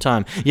take some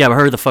time. Yeah, but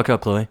hurry the fuck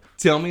up, Chloe.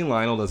 Tell me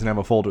Lionel doesn't have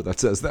a folder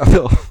that says that,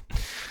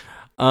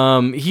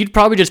 though. He'd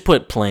probably just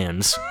put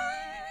plans.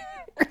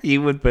 He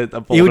would put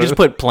a folder. He would just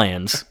put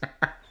plans.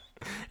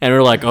 And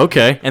we're like,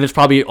 okay. And it's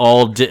probably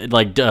all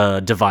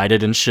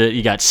divided and shit.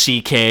 You got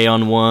CK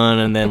on one,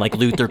 and then like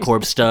Luthor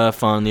Corp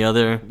stuff on the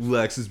other.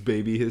 Lex's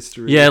baby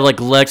history. Yeah,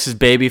 like Lex's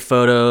baby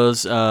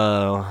photos.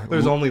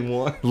 There's only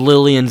one.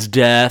 Lillian's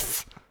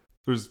death.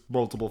 There's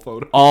multiple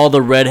photos. All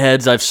the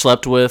redheads I've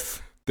slept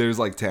with. There's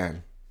like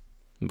 10.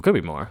 Could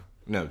be more.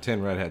 No,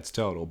 10 redheads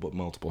total, but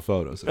multiple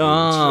photos.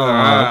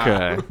 Oh,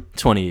 okay.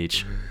 20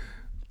 each.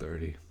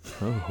 30.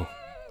 Oh,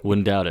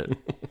 wouldn't doubt it.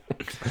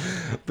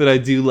 But I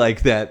do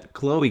like that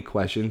Chloe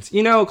questions.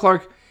 You know,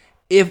 Clark,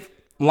 if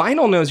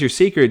Lionel knows your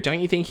secret, don't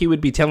you think he would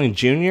be telling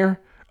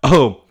Junior?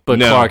 Oh, but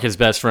no. Clark, his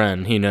best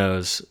friend, he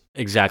knows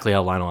exactly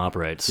how Lionel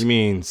operates. You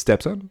mean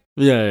stepson?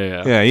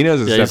 Yeah. Yeah, he knows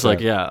his stepson.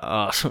 He's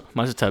like,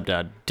 my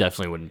stepdad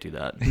definitely wouldn't do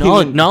that.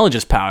 Knowledge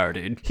is power,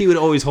 dude. He would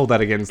always hold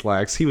that against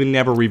Lex. He would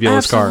never reveal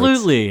his cards.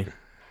 Absolutely.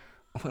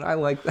 But I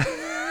like that.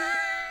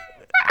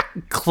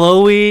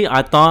 Chloe,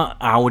 I thought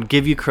I would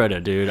give you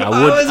credit, dude.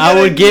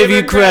 I would give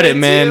you credit,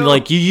 man. Too.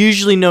 Like, you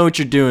usually know what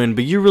you're doing,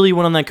 but you really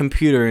went on that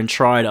computer and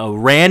tried a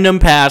random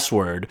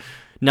password.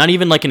 Not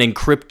even like an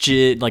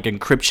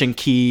encryption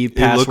key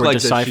password it looked like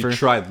decipher. That she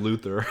tried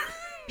Luthor.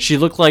 She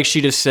looked like she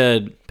just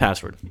said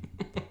password.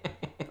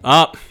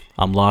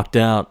 I'm locked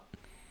out.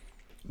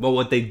 Well,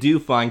 what they do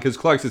find, because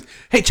Clark says,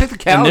 hey, check the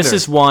calendar. And this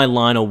is why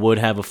Lionel would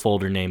have a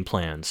folder named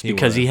Plans,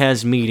 because he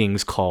has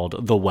meetings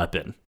called The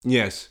Weapon.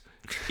 Yes.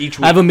 Each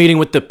week. I have a meeting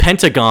with the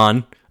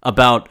Pentagon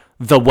about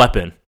the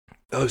weapon.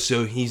 Oh,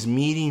 so he's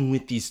meeting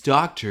with these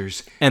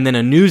doctors. And then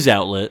a news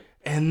outlet.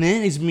 And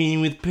then he's meeting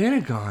with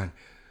Pentagon.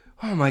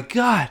 Oh, my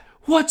God.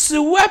 What's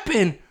the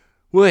weapon?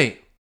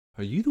 Wait,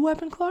 are you the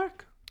weapon,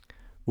 Clark?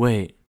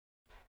 Wait,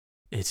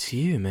 it's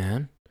you,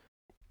 man.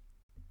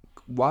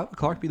 Why would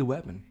Clark be the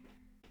weapon?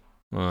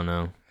 Oh,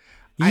 no.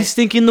 He's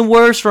thinking the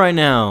worst right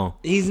now.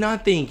 He's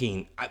not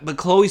thinking. But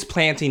Chloe's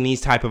planting these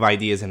type of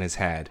ideas in his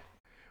head.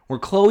 Where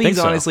Chloe's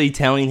honestly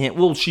telling him,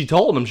 well, she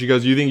told him, she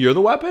goes, you think you're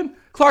the weapon?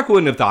 Clark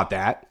wouldn't have thought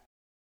that.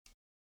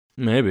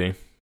 Maybe.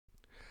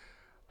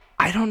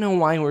 I don't know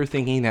why we're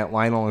thinking that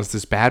Lionel is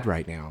this bad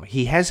right now.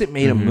 He hasn't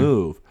made a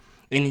move.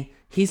 And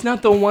he's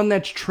not the one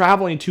that's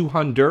traveling to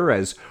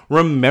Honduras.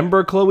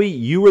 Remember, Chloe,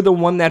 you were the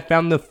one that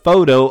found the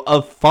photo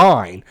of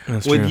Fine.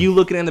 That's with true. You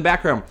looking in the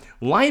background.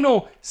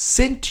 Lionel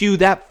sent you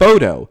that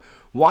photo.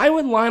 Why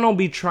would Lionel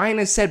be trying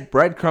to set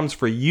breadcrumbs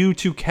for you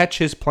to catch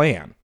his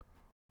plan?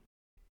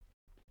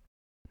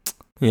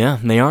 Yeah,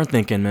 they are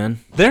thinking, man.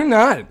 They're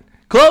not.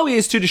 Chloe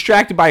is too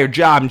distracted by her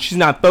job, and she's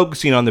not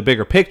focusing on the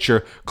bigger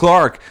picture.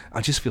 Clark,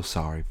 I just feel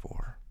sorry for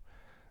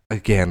her.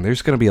 Again,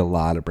 there's going to be a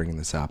lot of bringing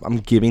this up. I'm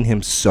giving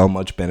him so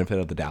much benefit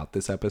of the doubt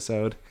this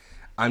episode.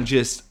 I'm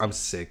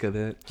sick of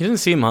it. He doesn't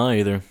seem high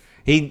either.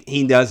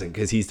 He doesn't,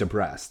 because he's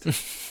depressed.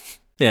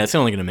 Yeah, it's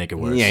only going to make it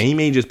worse. Yeah, he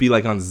may just be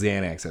like on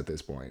Xanax at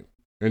this point,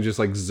 and just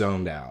like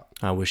zoned out.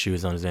 I wish he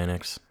was on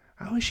Xanax.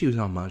 I wish he was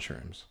on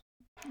mushrooms.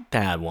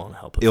 That won't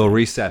help him. It'll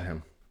reset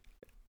him.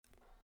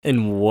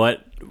 In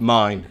what?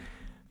 Mind.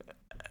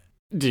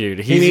 Dude,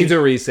 he needs a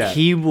reset.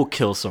 He will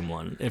kill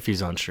someone if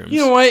he's on shrooms.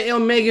 You know what?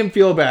 It'll make him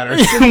feel better.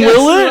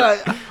 Will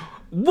it?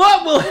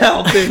 What will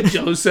help him,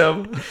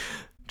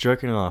 Joseph?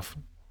 Jerking off.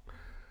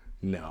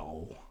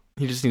 No.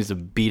 He just needs to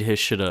beat his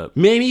shit up.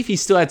 Maybe if he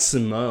still had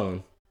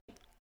Simone.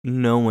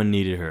 No one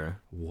needed her.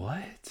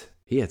 What?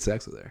 He had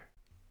sex with her.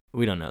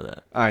 We don't know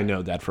that. I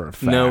know that for a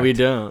fact. No, we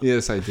don't.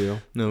 Yes, I do.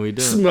 No, we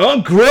don't.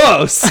 Simone,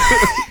 gross.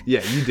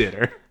 Yeah, you did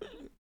her.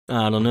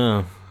 I don't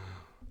know.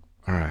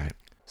 All right.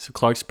 So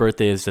Clark's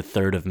birthday is the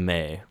 3rd of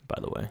May, by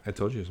the way. I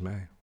told you it was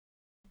May.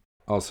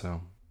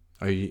 Also,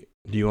 do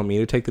you want me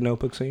to take the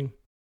notebook scene?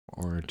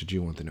 Or did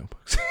you want the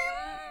notebook scene?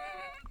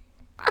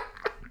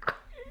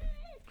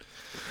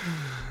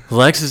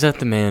 Lex is at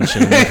the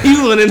mansion.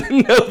 You wanted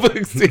the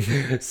notebook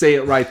scene. Say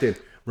it right then.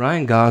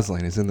 Ryan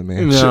Gosling is in the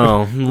mansion.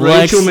 No.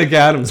 Rachel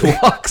McAdams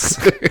walks.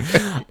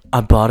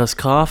 I bought us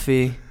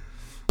coffee.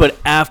 But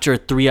after a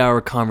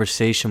 3-hour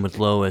conversation with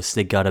Lois,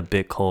 they got a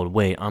bit cold.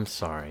 Wait, I'm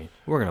sorry.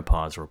 We're going to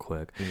pause real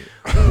quick.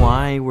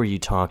 Why were you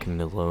talking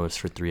to Lois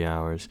for 3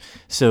 hours?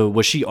 So,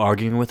 was she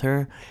arguing with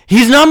her?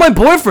 He's not my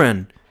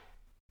boyfriend!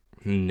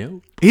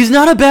 Nope. He's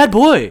not a bad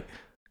boy!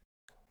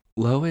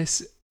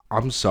 Lois,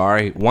 I'm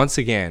sorry. Once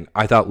again,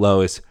 I thought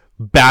Lois,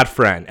 bad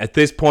friend. At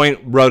this point,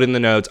 wrote in the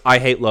notes, I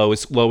hate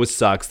Lois. Lois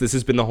sucks. This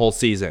has been the whole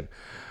season.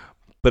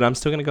 But I'm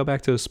still going to go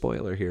back to a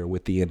spoiler here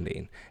with the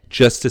ending.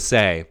 Just to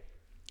say,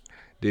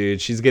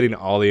 Dude, she's getting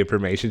all the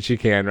information she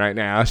can right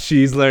now.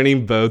 She's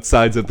learning both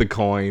sides of the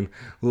coin.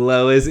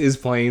 Lois is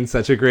playing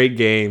such a great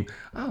game.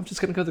 Oh, I'm just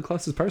going to go to the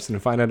closest person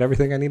and find out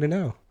everything I need to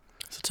know.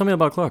 So tell me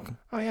about Clark.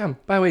 Oh, yeah.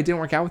 By the way, it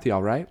didn't work out with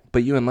y'all, right?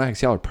 But you and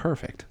Lex, y'all are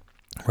perfect.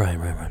 Right.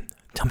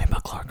 Tell me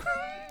about Clark.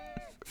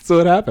 So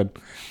what happened?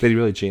 Did he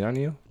really cheat on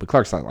you? But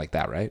Clark's not like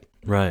that, right?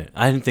 Right.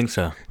 I didn't think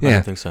so. Yeah. I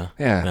didn't think so.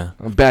 Yeah.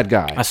 A bad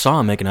guy. I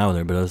saw him making out with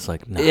her, but I was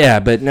like, no. Yeah,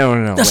 but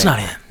no. That's not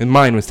him. And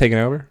mine was taken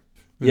over?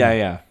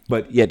 Yeah.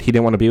 But yet he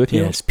didn't want to be with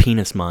you? Yeah, it's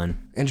penis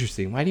mine.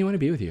 Interesting. Why do you want to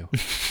be with you?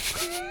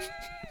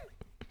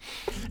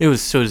 It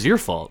was your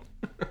fault.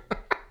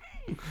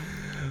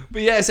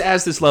 But yes,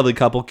 as this lovely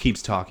couple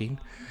keeps talking,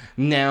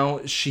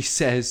 now she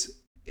says,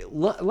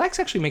 Lex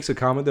actually makes a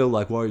comment though,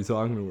 like, why are you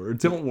talking to her?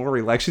 Don't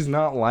worry, Lex, she's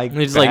not like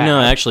He's that. like,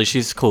 no, actually,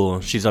 she's cool.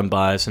 She's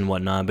unbiased and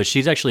whatnot, but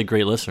she's actually a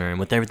great listener. And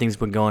with everything's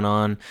been going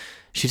on,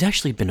 she's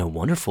actually been a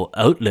wonderful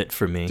outlet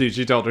for me. Dude,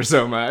 she told her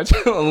so much.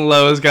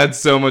 Lois got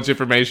so much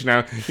information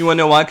now. You want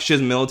to know why? Because she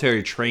has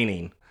military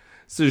training.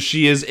 So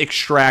she is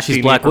extracting.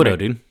 She's Black Widow,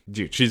 dude.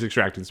 Dude, she's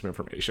extracting some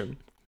information.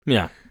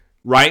 Yeah.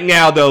 Right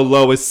now, though,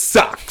 Lois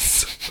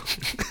sucks.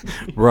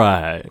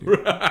 Right.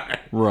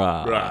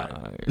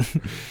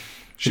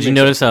 Did you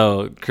notice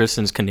how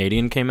Kristen's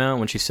Canadian came out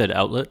when she said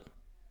outlet?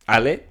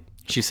 Outlet?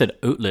 She said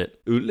outlet.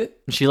 Outlet?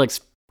 She like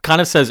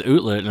kind of says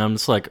outlet, and I'm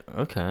just like,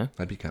 okay.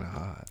 That'd be kind of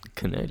hot.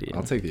 Canadian.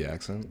 I'll take the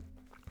accent.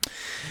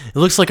 It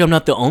looks like I'm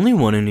not the only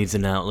one who needs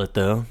an outlet,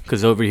 though,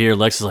 because over here,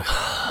 Lex is like,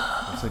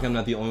 Looks like I'm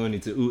not the only one who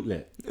needs an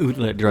outlet.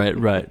 outlet,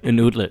 right, an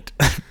outlet.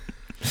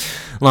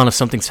 Lana,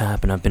 something's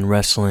happened. I've been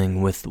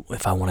wrestling with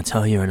if I want to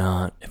tell you or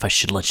not, if I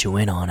should let you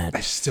in on it. I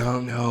just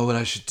don't know what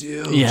I should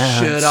do. Yeah,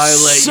 should I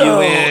let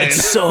you in?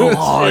 It's so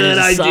hard. Should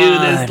I do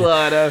this,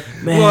 Lana?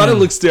 Man. Lana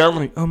looks down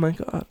like, oh my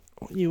god,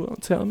 you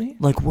won't tell me?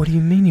 Like, what do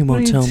you mean you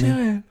won't tell me?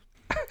 Doing?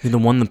 You're the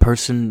one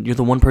person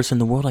in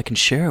the world I can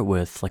share it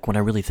with. Like, when I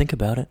really think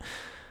about it,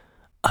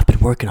 I've been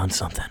working on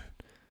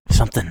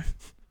something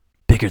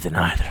bigger than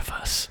either of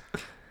us.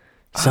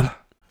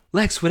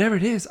 Lex, whatever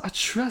it is, I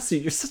trust you.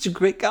 You're such a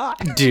great guy.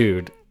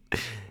 Dude,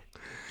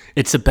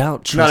 it's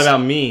about It's not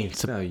about me.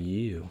 It's about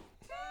you.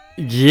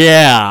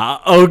 Yeah,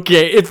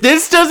 okay. If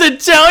this doesn't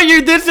tell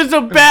you this is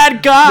a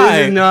bad guy.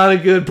 This is not a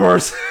good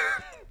person.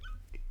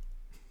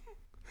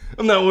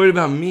 I'm not worried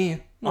about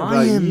me.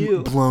 I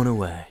am blown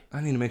away.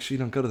 I need to make sure you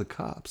don't go to the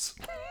cops.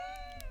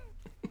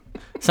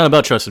 It's not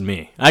about trusting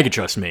me. I can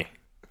trust me.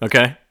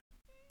 Okay?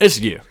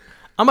 It's you.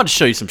 I'm about to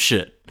show you some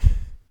shit.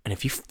 And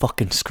if you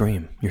fucking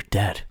scream, you're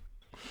dead.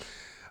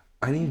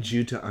 I need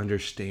you to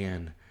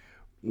understand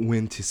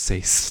when to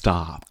say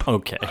stop.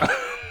 Okay.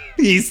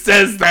 He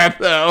says that,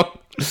 though.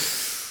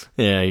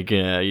 Yeah,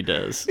 he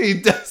does. He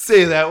does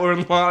say that, where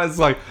Lana's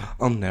like,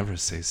 I'll never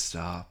say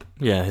stop.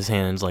 Yeah, his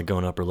hand's like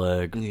going up her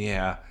leg.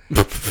 Yeah.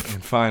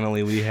 And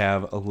finally, we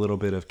have a little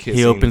bit of kissing.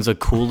 He opens a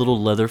cool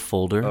little leather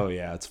folder. Oh,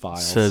 yeah, it's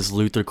files. Says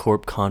Luthor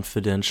Corp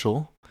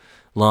Confidential.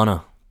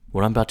 Lana,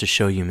 what I'm about to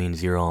show you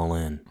means you're all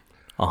in.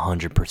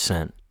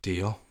 100%.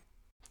 Deal?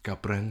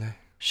 Comprende?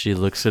 She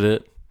looks at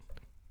it,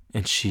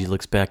 and she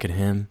looks back at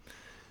him.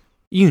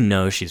 You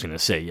know she's going to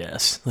say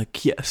yes.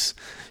 Like, yes,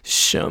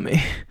 show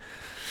me.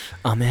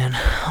 I'm in.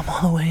 I'm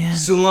all the way in.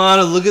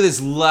 Solana, look at this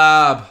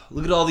lab.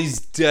 Look at all these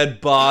dead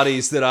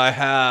bodies that I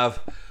have.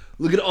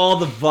 Look at all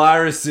the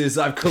viruses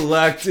I've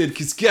collected.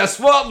 Because guess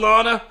what,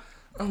 Lana?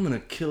 I'm going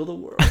to kill the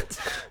world.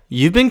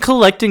 You've been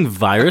collecting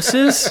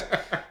viruses?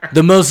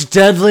 The most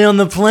deadly on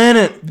the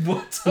planet.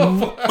 What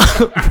the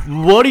fuck?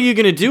 What are you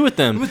going to do with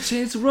them? I'm going to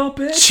change the world,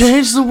 bitch.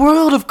 Change the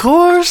world, of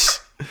course.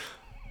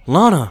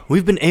 Lana,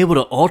 we've been able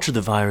to alter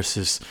the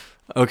viruses.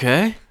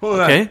 Okay? Hold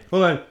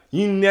on.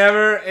 You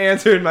never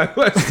answered my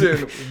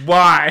question.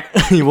 Why?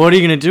 What are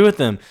you going to do with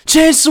them?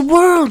 Change the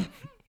world.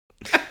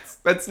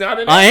 That's not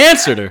an I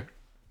answered her.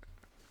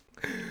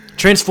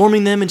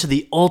 Transforming them into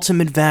the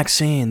ultimate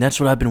vaccine. That's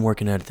what I've been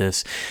working at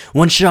this.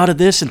 One shot of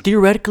this, and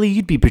theoretically,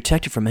 you'd be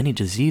protected from any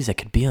disease that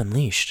could be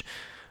unleashed.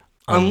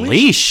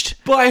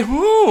 Unleashed? By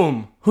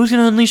whom? Who's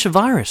going to unleash a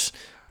virus?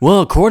 Well,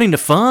 according to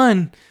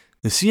Fine,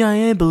 the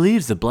CIA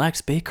believes the black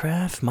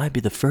spacecraft might be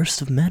the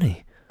first of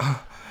many.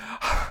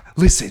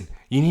 Listen,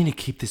 you need to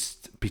keep this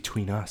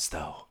between us,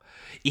 though.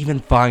 Even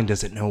Fine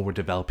doesn't know we're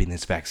developing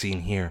this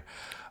vaccine here.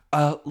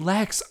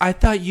 Lex, I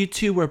thought you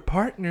two were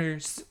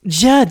partners.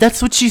 Yeah,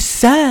 that's what you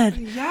said.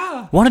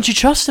 Yeah. Why don't you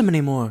trust him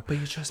anymore? But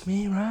you trust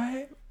me,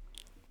 right?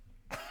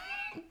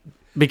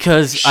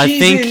 Because I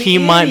think he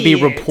might be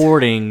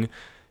reporting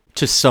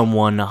to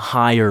someone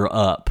higher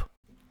up.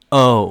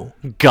 Oh,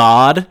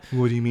 God?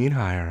 What do you mean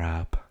higher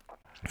up?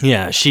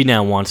 Yeah, she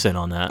now wants in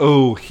on that.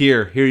 Oh,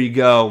 here you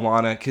go,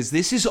 Lana, because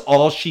this is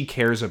all she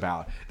cares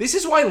about. This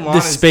is why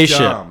Lana's spaceship.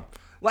 dumb.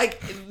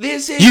 Like,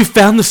 this is... You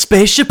found the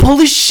spaceship?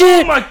 Holy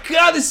shit! Oh my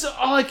god, this is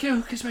all I care.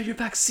 Who cares about your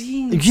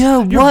vaccines?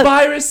 Yeah, your what?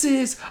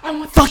 Viruses. I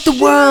want Fuck the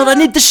world, I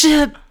need the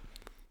ship!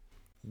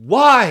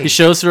 Why? He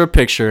shows her a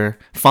picture,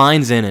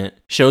 Fine's in it,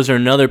 shows her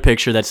another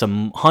picture that's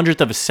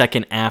 100th of a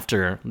second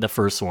after the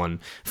first one.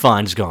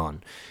 Fine's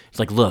gone. It's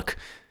like, look,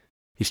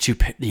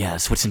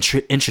 That's what's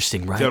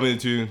interesting, right? Tell me the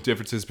two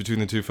differences between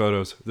the two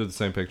photos. They're the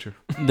same picture.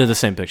 They're the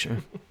same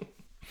picture.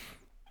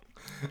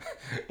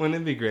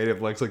 Wouldn't it be great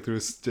if Lex threw a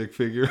stick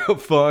figure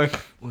of Fine?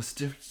 What's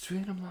the difference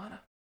between them,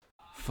 Lana?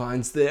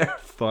 Fine's there.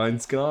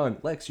 Fine's gone.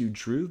 Lex, you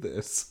drew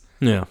this.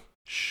 Yeah.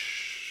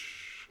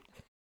 Shh.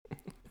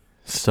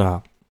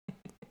 Stop.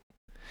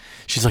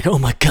 She's like, oh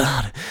my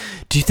God,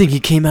 do you think he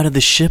came out of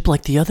the ship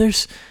like the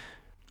others?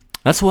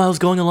 That's why I was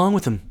going along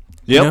with him.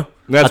 Yep. You know?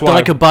 That's I thought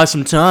I could buy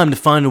some time to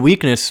find a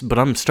weakness, but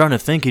I'm starting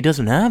to think he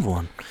doesn't have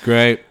one.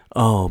 Great.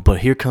 Oh,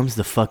 but here comes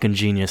the fucking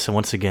genius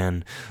once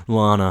again.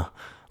 Lana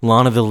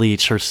the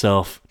leech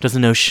herself.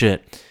 Doesn't know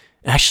shit.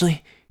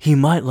 Actually, he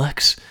might,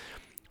 Lex.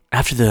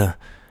 After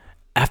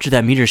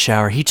that meteor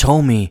shower, he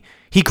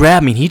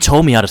grabbed me and he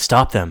told me how to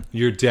stop them.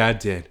 Your dad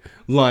did.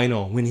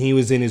 Lionel, when he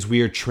was in his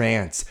weird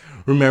trance.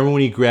 Remember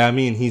when he grabbed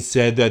me and he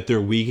said that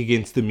they're weak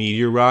against the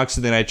meteor rocks,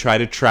 and then I tried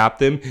to trap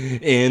them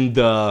in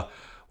the...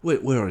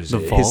 Where is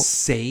it? Vault? His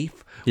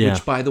safe? Yeah.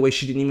 Which, by the way,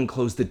 she didn't even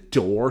close the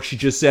door. She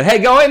just said, hey,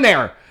 go in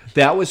there.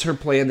 That was her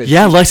plan.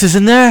 Lex is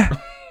in there.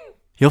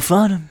 You'll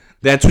find him.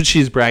 That's what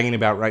she's bragging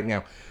about right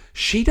now.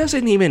 She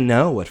doesn't even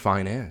know what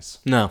Fine is.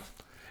 No.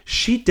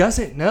 She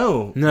doesn't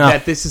know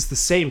that this is the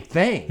same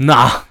thing.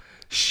 Nah.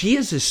 She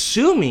is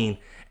assuming,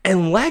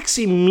 and Lex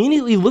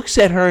immediately looks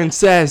at her and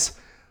says,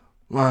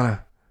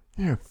 Lana,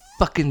 you're a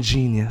fucking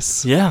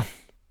genius. Yeah.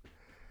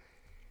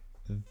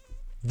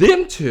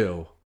 Them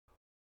two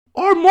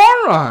are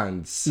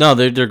morons. No,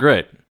 they're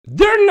great.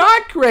 They're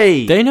not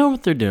great. They know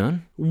what they're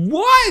doing.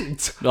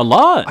 What? A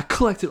lot. I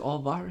collected all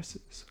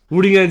viruses.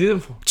 What are you going to do them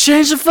for?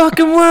 Change the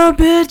fucking world,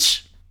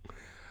 bitch.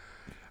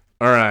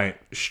 All right.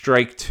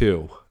 Strike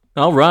two.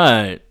 All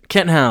right.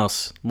 Kent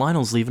House.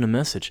 Lionel's leaving a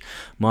message.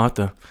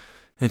 Martha,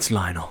 it's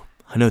Lionel.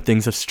 I know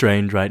things are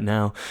strained right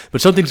now,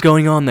 but something's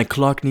going on that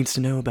Clark needs to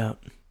know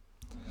about.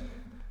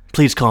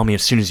 Please call me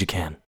as soon as you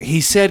can. He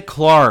said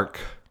Clark.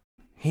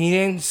 He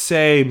didn't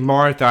say,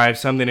 Martha, I have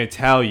something to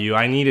tell you.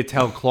 I need to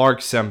tell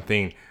Clark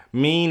something.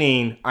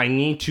 Meaning, I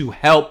need to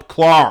help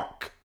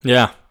Clark.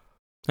 Yeah.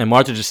 And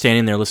Martha just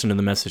standing there listening to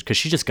the message because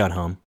she just got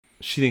home.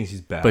 She thinks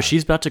he's bad. But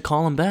she's about to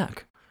call him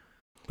back.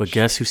 But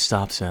guess who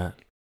stops that?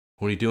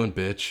 What are you doing,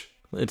 bitch?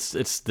 It's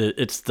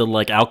the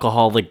like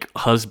alcoholic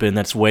husband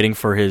that's waiting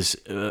for his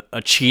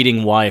a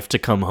cheating wife to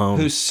come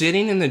home. Who's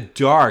sitting in the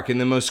dark in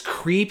the most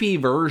creepy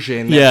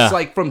version that's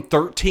like from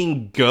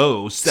 13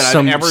 Ghosts that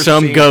I've ever seen.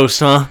 Some ghost,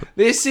 huh?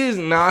 This is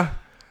not...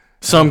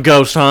 Some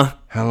ghost, huh?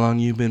 How long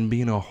you been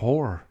being a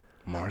whore,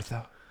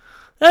 Martha?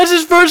 That's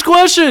his first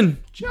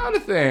question.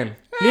 Jonathan.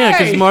 Hey. Yeah,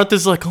 because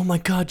Martha's like, oh my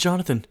God,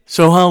 Jonathan.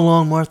 So how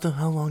long, Martha?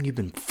 How long you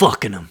been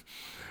fucking him?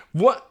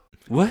 What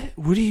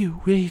are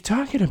you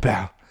talking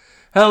about?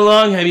 How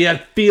long have you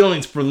had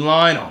feelings for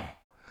Lionel?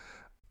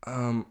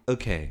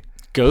 Okay.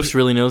 Ghost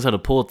really knows how to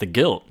pull at the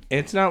guilt.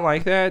 It's not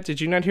like that. Did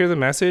you not hear the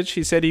message?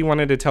 He said he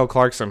wanted to tell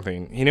Clark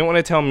something. He didn't want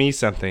to tell me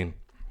something.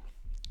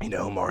 You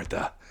know,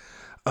 Martha,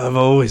 I've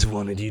always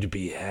wanted you to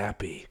be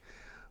happy,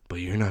 but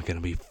you're not going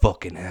to be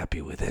fucking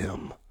happy with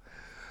him.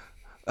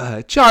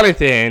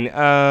 Jonathan,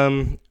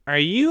 are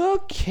you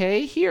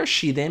okay here?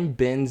 She then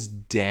bends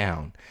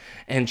down,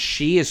 and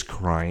she is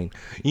crying.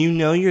 You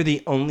know you're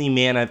the only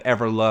man I've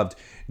ever loved.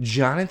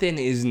 Jonathan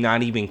is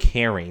not even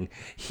caring.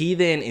 He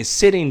then is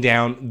sitting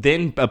down,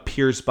 then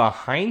appears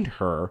behind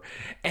her,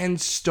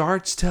 and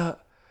starts to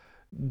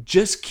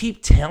just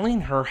keep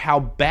telling her how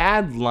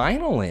bad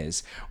Lionel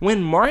is,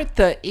 when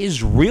Martha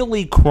is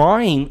really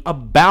crying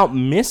about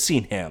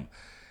missing him.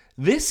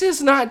 This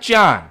is not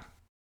John.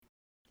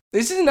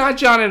 This is not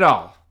John at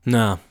all.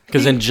 No,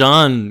 because then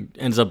John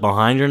ends up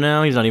behind her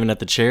now. He's not even at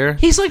the chair.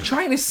 He's like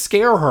trying to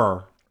scare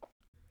her.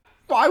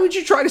 Why would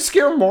you try to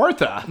scare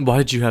Martha? Why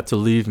did you have to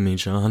leave me,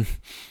 John?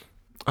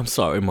 I'm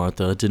sorry,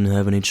 Martha. I didn't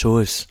have any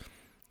choice.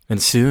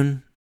 And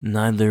soon,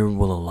 neither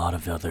will a lot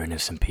of other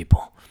innocent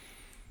people.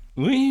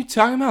 What are you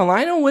talking about,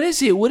 Lionel? What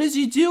is it? What is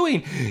he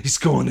doing? He's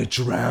going to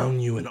drown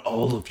you in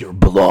all of your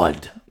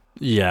blood.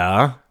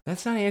 Yeah.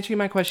 That's not answering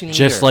my question either.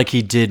 Just like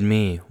he did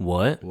me.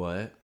 What?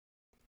 What?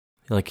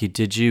 Like he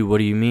did you? What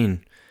do you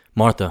mean?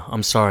 Martha,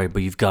 I'm sorry,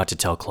 but you've got to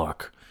tell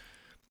Clark.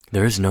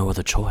 There is no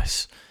other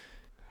choice.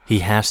 He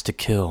has to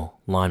kill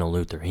Lionel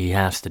Luthor. He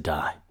has to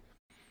die.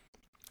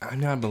 I'm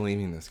not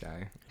believing this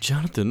guy.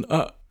 Jonathan,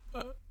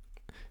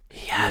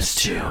 he has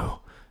to.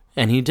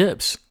 And he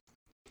dips.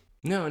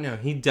 No,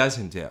 he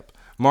doesn't dip.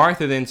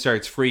 Martha then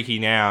starts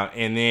freaking out,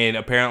 and then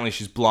apparently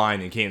she's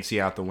blind and can't see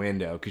out the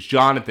window because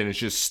Jonathan is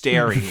just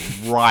staring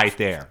right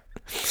there.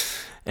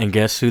 And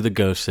guess who the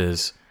ghost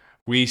is?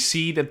 We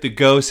see that the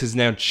ghost has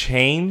now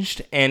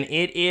changed, and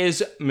it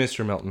is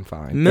Mr. Milton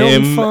Fine.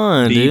 Milton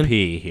Fine, dude.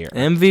 MVP here.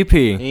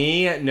 MVP.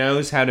 He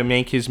knows how to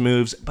make his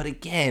moves, but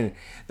again,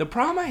 the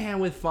problem I had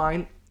with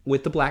Fine,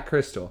 with the Black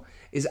Crystal,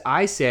 is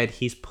I said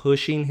he's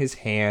pushing his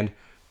hand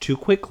too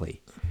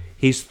quickly.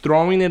 He's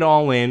throwing it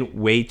all in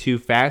way too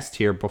fast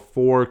here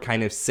before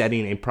kind of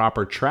setting a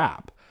proper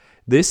trap.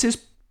 This is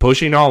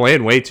pushing all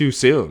in way too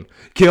soon.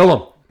 Kill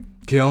him.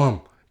 Kill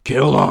him.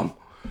 Kill him.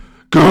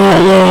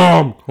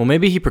 Kill him. Well,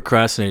 maybe he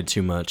procrastinated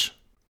too much.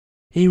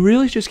 He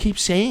really just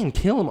keeps saying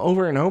kill him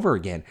over and over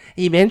again.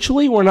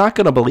 Eventually, we're not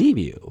going to believe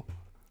you.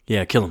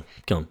 Yeah, kill him.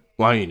 Kill him.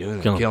 Why are you doing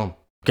that? Kill him.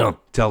 Kill him.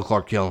 Tell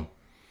Clark, kill him.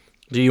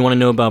 Do you want to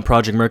know about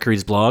Project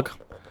Mercury's blog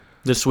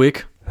this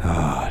week?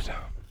 God.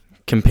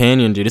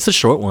 Companion, dude. It's a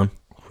short one.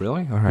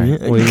 Really? All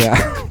right. What do you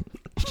got?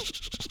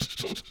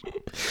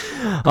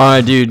 All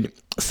right, dude.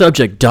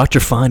 Subject, Dr.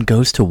 Fine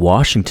goes to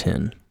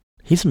Washington.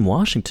 He's in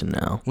Washington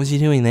now. What's he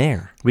doing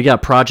there? We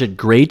got Project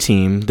Gray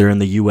Team. They're in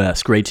the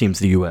U.S. Gray Team's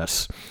the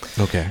U.S.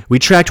 Okay. We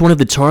tracked one of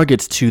the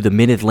targets to the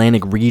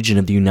mid-Atlantic region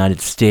of the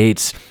United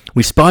States.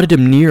 We spotted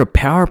him near a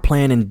power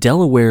plant in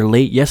Delaware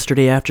late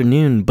yesterday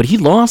afternoon, but he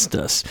lost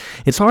us.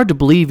 It's hard to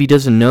believe he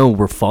doesn't know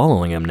we're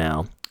following him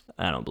now.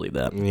 I don't believe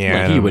that.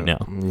 Yeah. Like, he would know.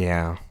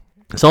 Yeah.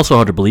 It's also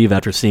hard to believe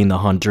after seeing the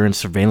Honduran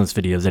surveillance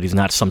videos that he's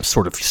not some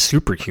sort of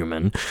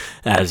superhuman,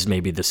 as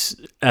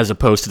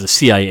opposed to the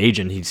CIA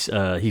agent he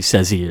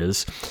says he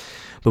is.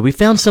 But we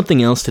found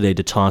something else today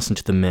to toss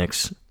into the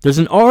mix. There's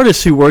an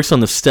artist who works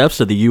on the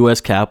steps of the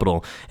U.S.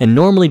 Capitol and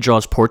normally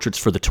draws portraits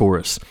for the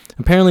tourists.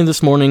 Apparently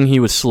this morning he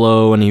was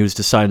slow and he was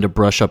deciding to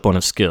brush up on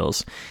his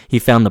skills. He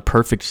found the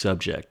perfect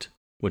subject,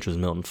 which was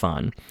Milton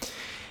Fine.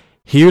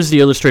 Here's the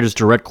illustrator's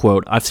direct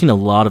quote. I've seen a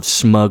lot of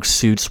smug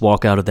suits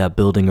walk out of that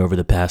building over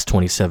the past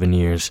 27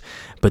 years,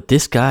 but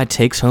this guy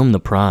takes home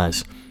the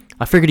prize.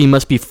 I figured he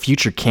must be a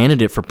future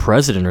candidate for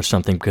president or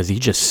something because he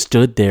just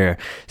stood there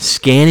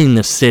scanning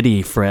the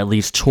city for at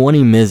least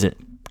 20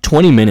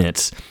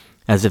 minutes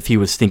as if he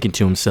was thinking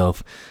to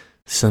himself,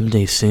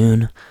 someday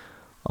soon,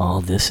 all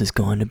this is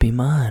going to be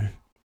mine.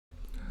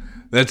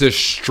 That's a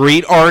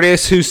street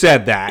artist who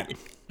said that.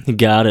 He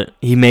got it.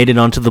 He made it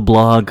onto the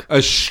blog.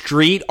 A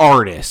street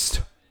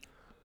artist.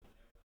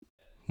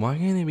 Why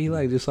can't he be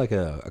just like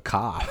a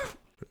cop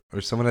or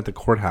someone at the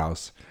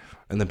courthouse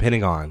and the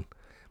Pentagon?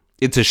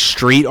 It's a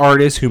street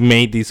artist who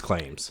made these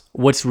claims.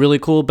 What's really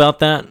cool about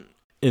that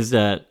is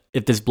that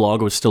if this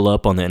blog was still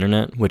up on the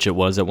internet, which it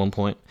was at one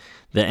point,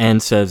 the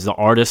end says, the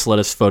artist let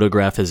us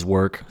photograph his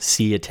work.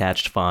 See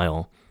attached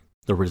file.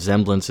 The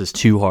resemblance is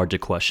too hard to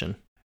question.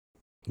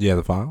 Yeah,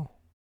 the file?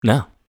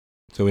 No.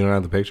 So we don't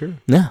have the picture?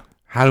 No.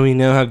 How do we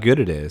know how good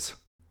it is?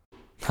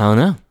 I don't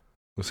know.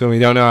 So we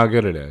don't know how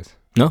good it is?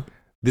 No.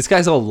 This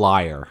guy's a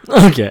liar.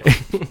 Okay.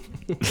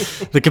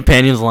 The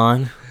companion's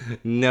line?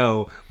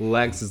 No,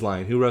 Lex is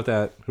lying. Who wrote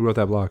that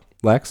blog?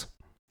 Lex?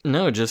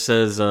 No, it just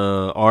says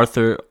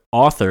author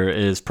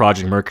is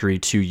Project Mercury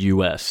to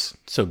US.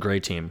 So Gray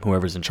Team,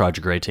 whoever's in charge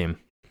of Gray Team.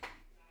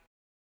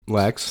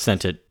 Lex?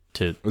 Sent it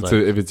to Lex.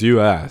 If it's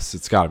US,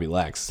 it's got to be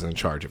Lex in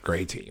charge of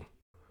Gray Team.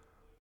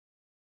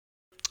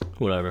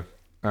 Whatever.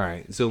 All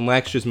right, so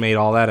Lex just made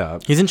all that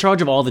up. He's in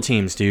charge of all the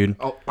teams, dude.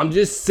 Oh, I'm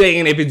just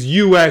saying, if it's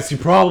US, he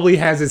probably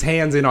has his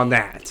hands in on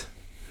that.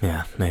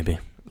 Yeah, maybe.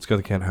 Let's go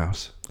to the Kent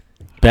house.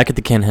 Back at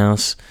the Kent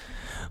house.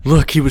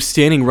 Look, he was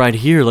standing right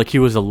here like he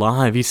was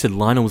alive. He said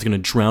Lionel was going to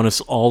drown us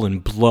all in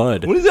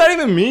blood. What does that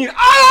even mean?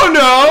 I don't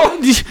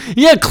know!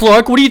 Yeah,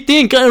 Clark, what do you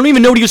think? I don't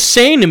even know what he was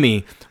saying to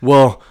me.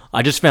 Well,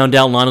 I just found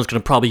out Lionel's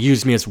going to probably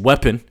use me as a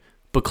weapon.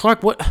 But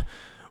Clark, what...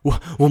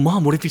 Well,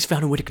 Mom, what if he's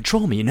found a way to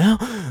control me, you know?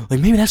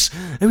 Like, maybe that's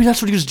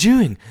what he was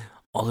doing.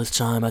 All this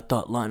time, I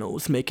thought Lionel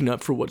was making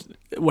up for what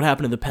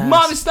happened in the past.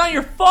 Mom, it's not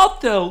your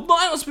fault, though.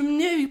 Lionel's been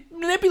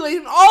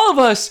manipulating all of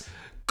us.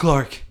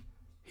 Clark,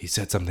 he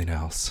said something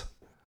else.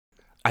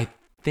 I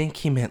think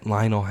he meant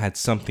Lionel had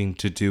something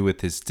to do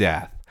with his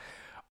death.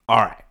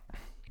 All right.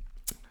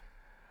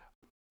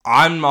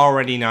 I'm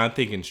already not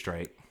thinking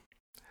straight.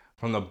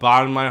 From the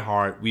bottom of my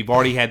heart, we've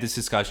already had this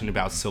discussion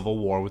about Civil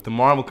War with the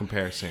Marvel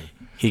comparison.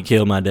 He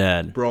killed my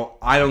dad. Bro,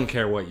 I don't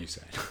care what you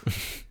said.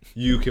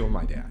 You killed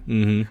my dad.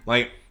 Mm-hmm.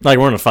 Like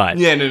we're in a fight.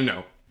 Yeah,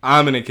 no.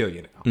 I'm going to kill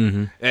you now.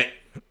 Mm-hmm.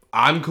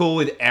 I'm cool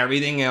with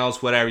everything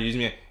else, whatever.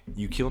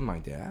 You killed my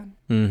dad?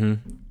 Mm-hmm.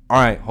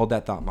 All right, hold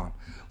that thought, Mom.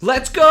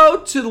 Let's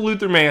go to the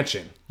Luthor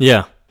Mansion.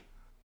 Yeah.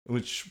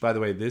 Which, by the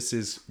way, this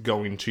is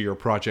going to your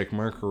Project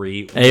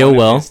Mercury. AOL.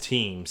 One of his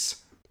teams.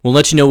 We'll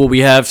let you know what we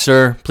have,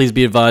 sir. Please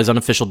be advised,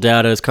 unofficial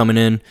data is coming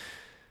in.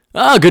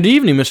 Good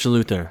evening, Mr.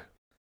 Luthor.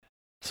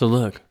 So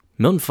look,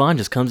 Milton Fine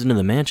just comes into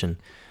the mansion.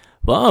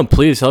 Well,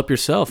 please help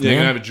yourself, man. You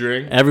gonna have a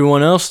drink?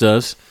 Everyone else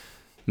does.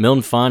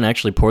 Milton Fine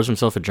actually pours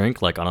himself a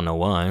drink, I don't know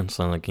why. It's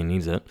not like he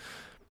needs it.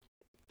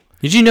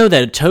 Did you know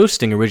that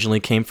toasting originally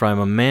came from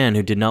a man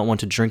who did not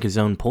want to drink his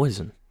own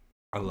poison?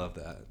 I love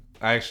that.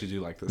 I actually do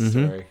like this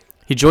story.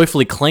 He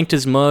joyfully clanked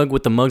his mug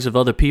with the mugs of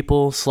other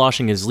people,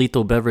 sloshing his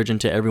lethal beverage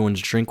into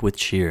everyone's drink with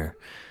cheer.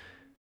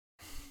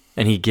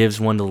 And he gives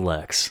one to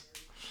Lex.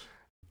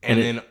 And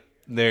then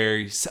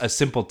there's a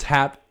simple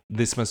tap.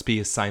 This must be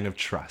a sign of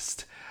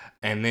trust.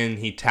 And then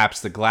he taps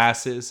the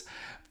glasses.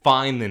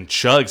 Fine then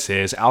chugs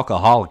his.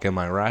 Alcoholic, am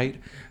I right?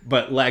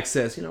 But Lex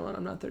says, you know what?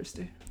 I'm not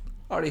thirsty.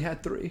 Already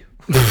had 3.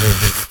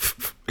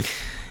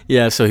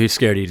 Yeah, so he's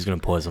scared he's going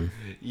to poison.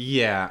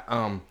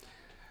 Yeah,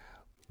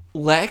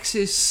 Lex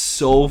is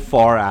so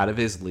far out of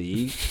his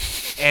league,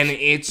 and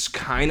it's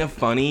kind of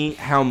funny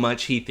how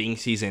much he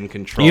thinks he's in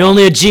control. You're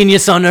only a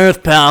genius on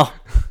Earth, pal.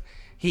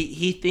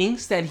 He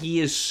thinks that he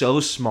is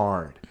so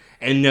smart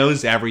and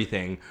knows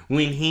everything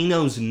when he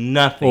knows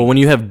nothing. Well, when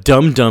you have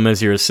Dum Dum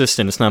as your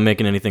assistant, it's not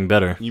making anything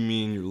better. You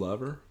mean your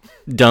lover?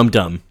 Dum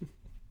Dum.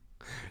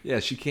 Yeah,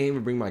 she can't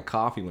even bring my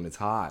coffee when it's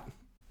hot.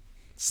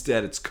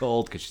 Instead, it's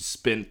cold because she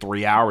spent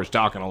 3 hours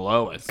talking to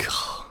Lois.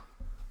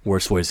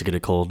 Worst ways to get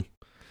it cold.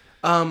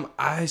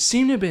 I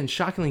seem to have been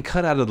shockingly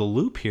cut out of the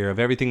loop here of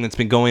everything that's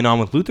been going on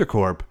with Luthor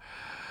Corp.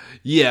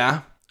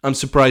 Yeah, I'm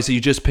surprised that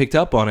you just picked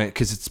up on it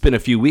because it's been a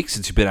few weeks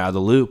since you've been out of the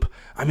loop.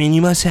 I mean,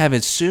 you must have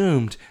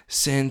assumed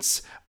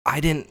since I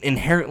didn't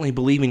inherently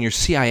believe in your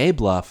CIA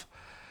bluff.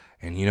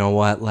 And you know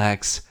what,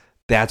 Lex?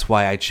 That's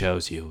why I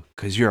chose you,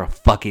 because you're a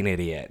fucking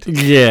idiot.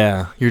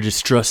 Yeah, your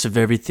distrust of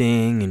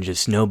everything and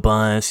just no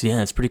bias.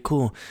 Yeah, it's pretty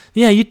cool.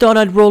 Yeah, you thought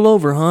I'd roll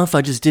over, huh, if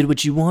I just did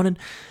what you wanted?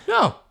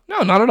 No,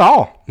 not at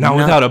all. Not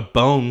without a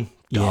bone,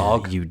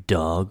 dog. Yeah, you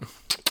dog.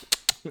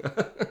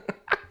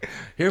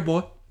 Here,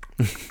 boy.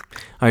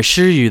 I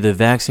assure you the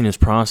vaccine is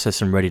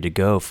processed and ready to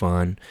go,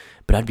 Fun,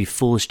 but I'd be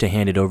foolish to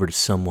hand it over to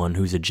someone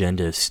whose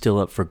agenda is still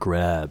up for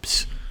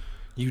grabs.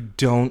 You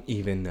don't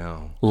even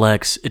know.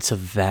 Lex, it's a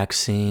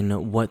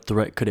vaccine. What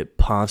threat could it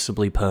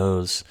possibly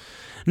pose?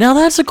 Now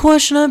that's a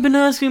question I've been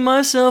asking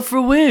myself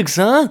for weeks,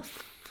 huh?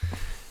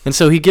 And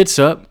so he gets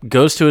up,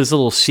 goes to his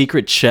little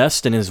secret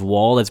chest in his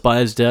wall that's by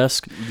his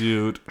desk.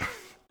 Dude,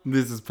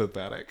 this is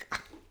pathetic.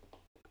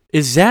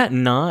 Is that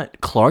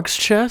not Clark's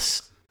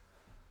chest?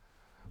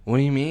 What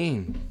do you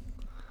mean?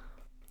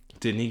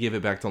 Didn't he give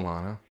it back to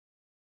Lana?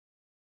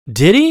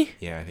 Did he?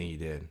 Yeah, I think he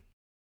did.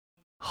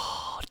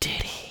 Oh,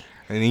 did he?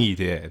 I think he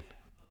did.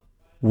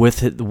 With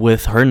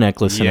her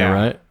necklace in it,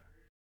 right?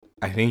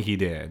 I think he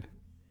did.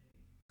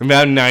 I'm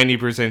about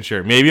 90%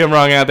 sure. Maybe I'm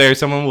wrong out there.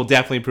 Someone will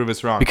definitely prove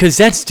us wrong. Because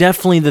that's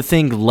definitely the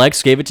thing.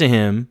 Lex gave it to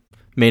him,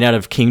 made out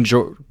of King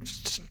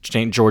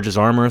St. George's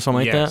armor or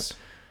something like that.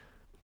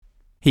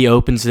 He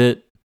opens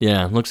it.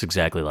 Yeah, looks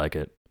exactly like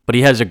it. But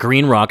he has a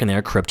green rock in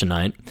there,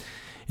 kryptonite.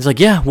 He's like,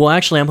 yeah, well,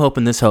 actually, I'm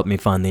hoping this helped me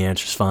find the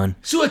answers, Fine.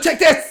 So take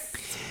this!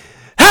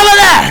 How about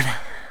that?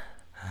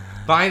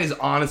 Fine is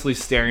honestly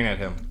staring at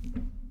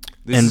him.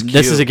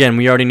 This is again,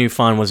 we already knew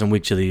Fine wasn't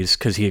weak to these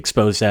because he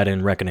exposed that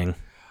in Reckoning.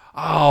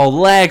 Oh,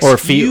 Lex.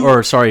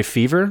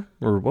 Fever?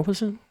 Or what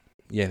was it?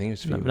 Yeah, I think it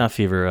was Fever. Not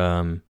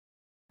Fever.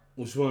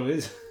 Which one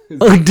is it?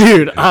 Oh,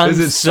 dude. Is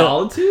it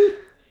Solitude?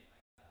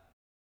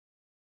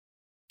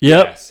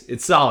 Yep. Yes,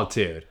 it's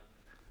Solitude.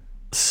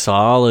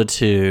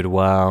 Solitude,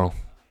 wow.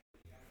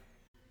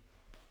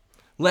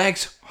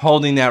 Lex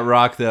holding that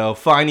rock, though.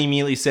 Fine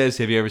immediately says,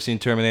 have you ever seen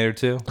Terminator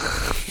 2?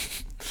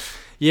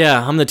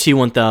 Yeah, I'm the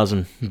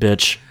T-1000,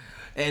 bitch.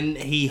 And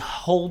he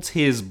holds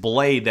his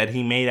blade that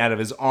he made out of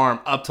his arm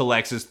up to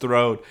Lex's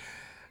throat.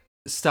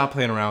 Stop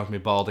playing around with me,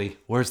 Baldy.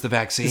 Where's the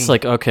vaccine? It's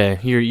like, okay,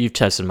 you've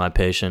tested my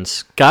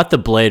patience. Got the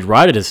blade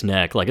right at his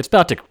neck. Like, it's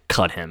about to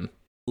cut him.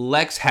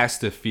 Lex has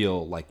to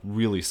feel, like,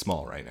 really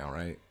small right now,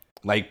 right?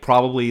 Like,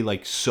 probably,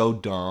 like, so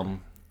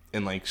dumb.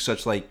 And, like,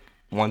 such, like,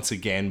 once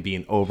again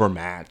being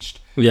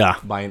overmatched. Yeah.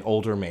 By an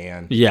older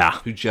man. Yeah.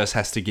 Who just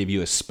has to give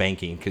you a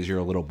spanking because you're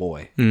a little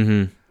boy.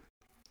 Mm-hmm.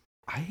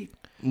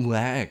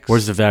 Lex.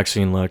 Where's the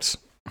vaccine, Lex?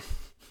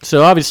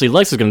 So obviously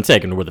Lex is going to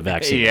take him to where the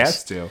vaccine is. He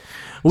has to.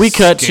 We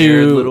cut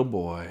to little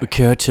boy. We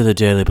cut to the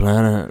Daily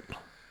Planet.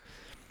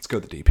 Let's go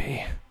to the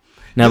DP.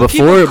 Now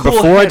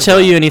before I tell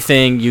you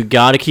anything, you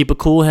got to keep a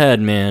cool head,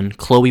 man.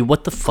 Chloe,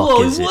 what the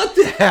fuck is it? What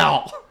the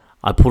hell?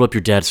 I pulled up your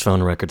dad's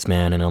phone records,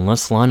 man, and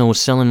unless Lionel was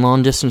selling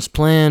long-distance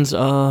plans,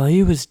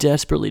 he was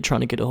desperately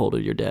trying to get a hold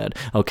of your dad.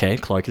 Okay,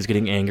 Clark is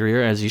getting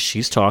angrier as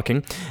she's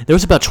talking. There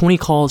was about 20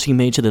 calls he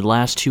made to the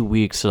last 2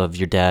 weeks of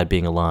your dad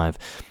being alive.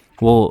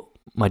 Well,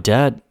 my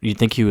dad, you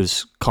think he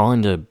was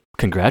calling to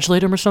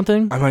congratulate him or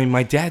something? I mean,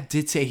 my dad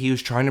did say he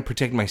was trying to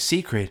protect my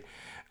secret.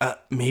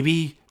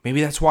 Maybe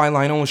that's why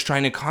Lionel was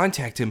trying to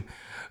contact him.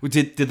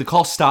 Did the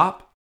call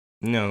stop?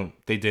 No,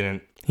 they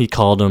didn't. He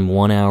called him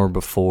 1 hour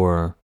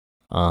before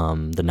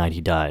the night he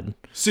died.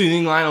 So you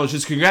think Lionel was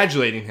just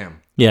congratulating him?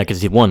 Yeah,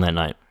 because he won that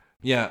night.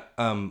 Yeah.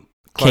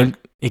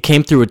 It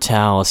came through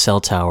a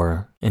cell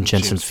tower in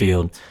Jensen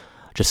Field,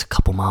 just a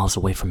couple miles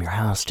away from your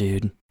house,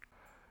 dude.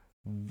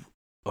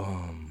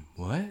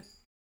 What?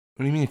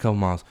 What do you mean a couple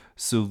miles?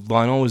 So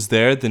Lionel was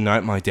there the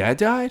night my dad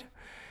died?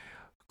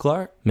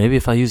 Clark? Maybe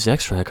if I used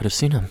X-ray, I could have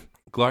seen him.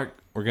 Clark,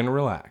 we're going to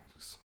relax.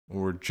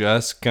 We're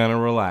just going to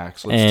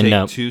relax. Let's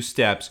take 2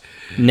 steps.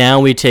 Now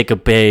we take a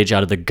page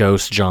out of the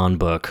Ghost John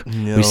book.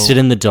 No, we sit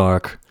in the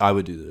dark. I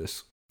would do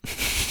this.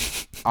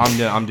 I'm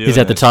doing He's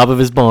at the top of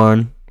his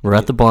barn. We're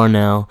at the barn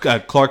now.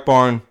 Clark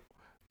barn.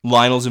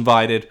 Lionel's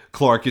invited.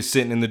 Clark is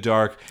sitting in the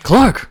dark.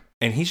 Clark!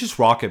 And he's just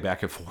rocking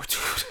back and forth,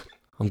 dude.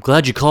 I'm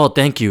glad you called.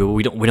 Thank you.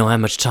 We don't have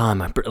much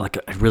time. I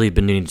really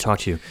been needing to talk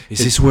to you. Is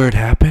this where it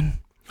happened?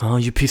 Oh,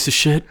 you piece of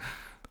shit.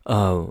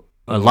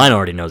 Lionel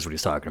already knows what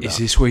he's talking about. Is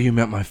this where you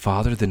met my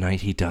father the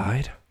night he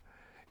died?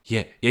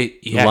 Yeah.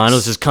 Yes.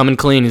 Lionel's just coming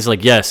clean. He's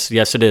like, yes,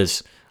 it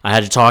is. I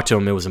had to talk to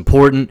him. It was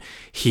important.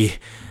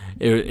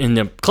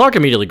 Clark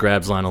immediately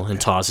grabs Lionel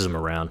and tosses him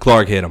around.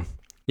 Clark hit him.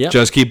 Yeah.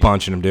 Just keep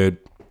punching him, dude.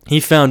 He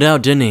found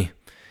out, didn't he?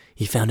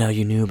 He found out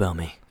you knew about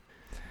me.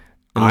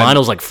 And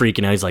Lionel's like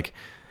freaking out.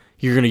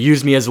 You're going to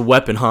use me as a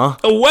weapon, huh?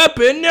 A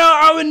weapon? No,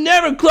 I would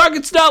never. Clark,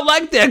 it's not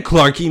like that.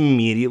 Clark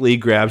immediately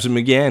grabs him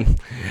again.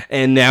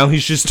 And now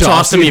he's just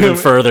tossing him even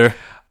further.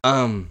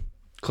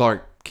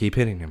 Clark, keep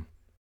hitting him.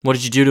 What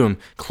did you do to him?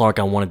 Clark,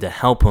 I wanted to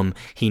help him.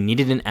 He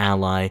needed an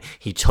ally.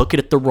 He took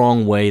it the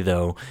wrong way,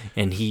 though,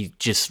 and he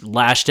just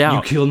lashed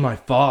out. You killed my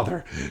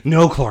father.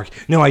 No, Clark.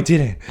 No, I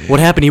didn't. What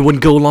happened? He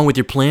wouldn't go along with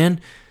your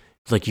plan?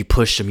 Like, you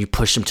pushed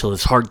him till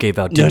his heart gave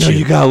out, didn't you? No,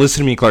 you gotta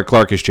listen to me, Clark.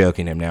 Clark is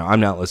joking him now. I'm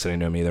not listening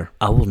to him either.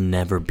 I will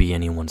never be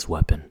anyone's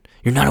weapon.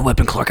 You're not a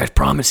weapon, Clark, I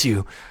promise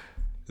you.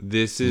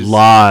 This is...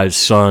 lies,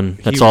 son.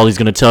 That's all he's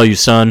gonna tell you,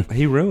 son.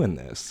 He ruined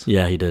this.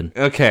 Yeah, he did.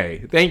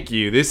 Okay, thank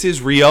you. This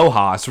is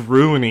Riojas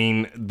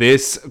ruining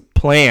this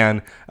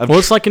plan. Well,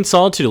 it's like in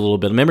Solitude a little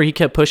bit. Remember, he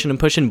kept pushing and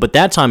pushing, but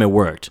that time it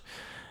worked.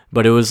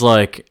 But it was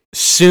like,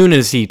 soon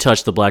as he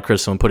touched the black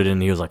crystal and put it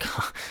in, he was like,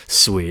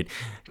 sweet,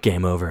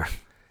 game over.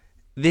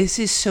 This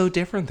is so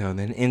different, though,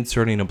 than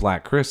inserting a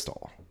black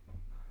crystal.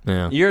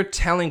 Yeah. You're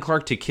telling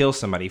Clark to kill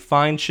somebody.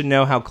 Fine should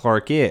know how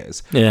Clark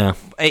is. Yeah.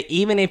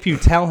 Even if you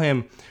tell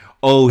him,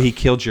 oh, he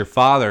killed your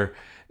father,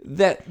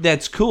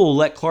 that's cool.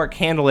 Let Clark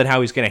handle it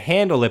how he's going to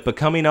handle it. But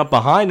coming up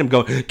behind him,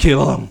 going,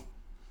 kill him.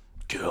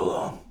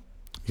 Kill him.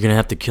 You're going to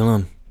have to kill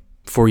him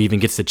before he even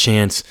gets the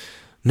chance.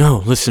 No,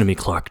 listen to me,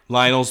 Clark.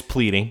 Lionel's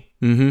pleading.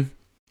 Mm-hmm.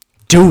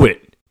 Do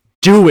it.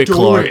 Do it,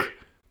 Clark.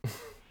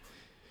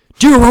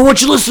 Dude, why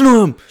won't you listen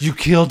to him? You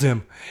killed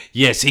him.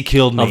 Yes, he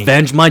killed me.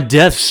 Avenge my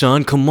death,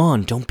 son. Come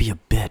on, don't be a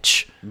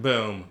bitch.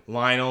 Boom.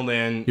 Lionel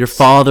then... Your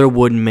father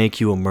wouldn't make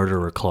you a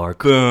murderer,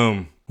 Clark.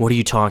 Boom. What are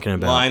you talking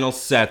about? Lionel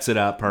sets it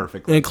up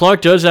perfectly. And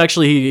Clark does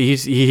actually,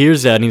 he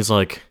hears that and he's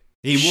like...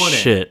 He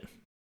wouldn't. Shit.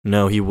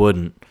 No, he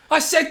wouldn't. I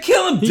said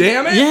kill him,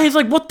 damn it! Yeah, he's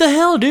like, what the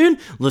hell, dude?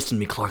 Listen to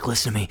me, Clark,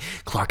 listen to me.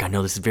 Clark, I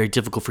know this is very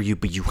difficult for you,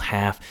 but you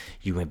have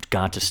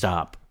got to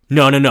stop.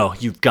 No,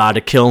 you've got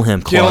to kill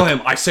him, Clark. Kill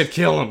him. I said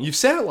kill him. You've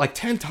said it like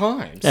 10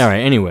 times. All right,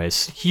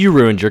 anyways, you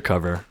ruined your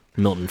cover,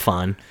 Milton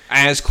Fine.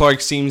 As Clark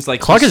seems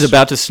like... Clark is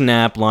about to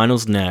snap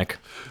Lionel's neck.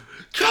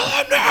 Kill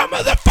him now,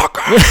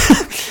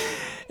 motherfucker!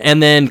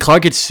 And then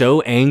Clark gets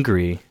so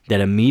angry that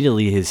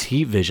immediately his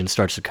heat vision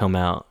starts to come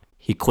out.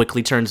 He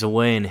quickly turns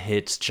away and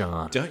hits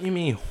John. Don't you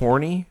mean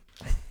horny?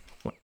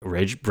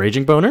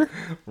 Raging boner?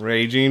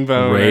 Raging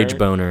boner. Rage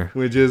boner.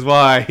 Which is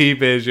why heat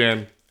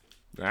vision.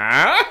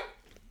 Ah?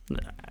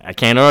 I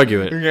can't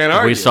argue it. You can't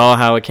argue. We saw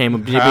how it came to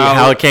be.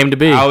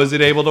 How was it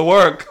able to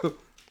work?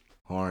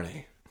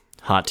 Horny.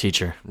 Hot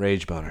teacher.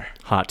 Rage boner.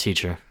 Hot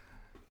teacher.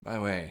 By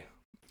the way,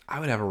 I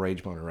would have a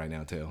rage boner right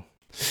now, too.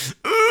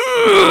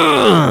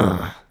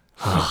 I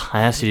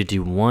asked you to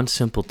do one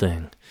simple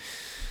thing.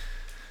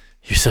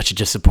 You're such a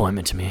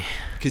disappointment to me.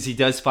 Because he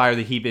does fire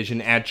the heat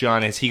vision at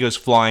John as he goes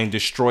flying,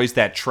 destroys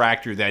that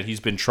tractor that he's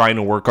been trying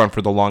to work on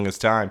for the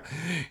longest time.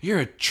 You're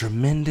a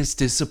tremendous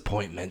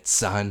disappointment,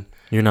 son.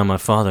 You're not my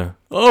father.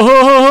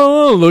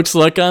 Oh, looks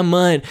like I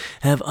might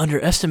have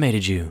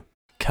underestimated you,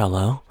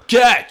 Kal-El.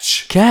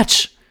 Catch!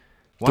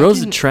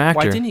 Throws the tractor.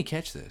 Why didn't he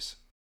catch this?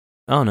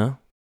 Oh, no.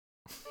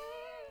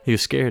 He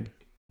was scared.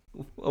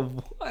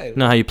 Of what?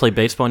 Know how you play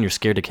baseball and you're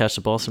scared to catch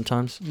the ball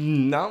sometimes?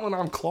 Not when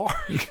I'm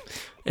Clark.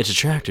 It's a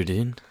tractor,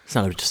 dude. It's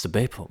not just a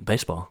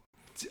baseball.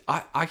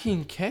 I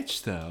can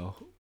catch, though.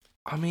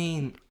 I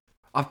mean,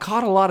 I've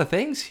caught a lot of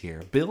things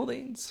here.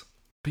 Buildings,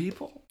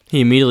 people.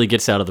 He immediately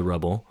gets out of the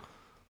rubble.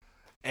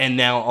 And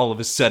now, all of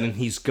a sudden,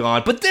 he's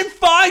gone. But then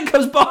Fine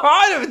comes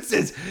behind him and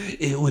says,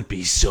 it would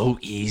be so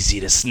easy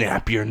to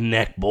snap your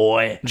neck,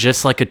 boy.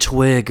 Just like a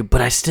twig,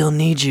 but I still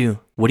need you.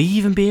 Would he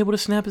even be able to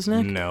snap his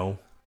neck? No.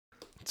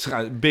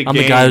 I'm the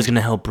guy who's going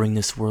to help bring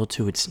this world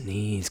to its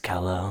knees,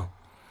 Kal-El.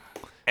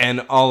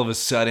 And all of a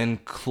sudden,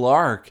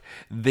 Clark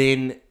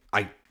then,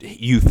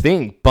 you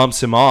think,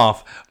 bumps him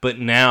off. But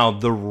now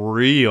the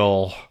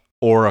real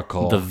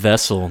Oracle. The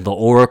vessel, the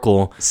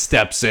Oracle.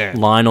 Steps in.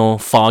 Lionel,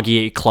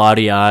 foggy,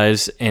 cloudy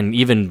eyes, and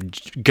even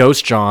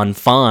Ghost John,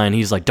 Fine.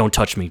 He's like, don't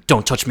touch me,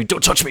 don't touch me,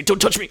 don't touch me, don't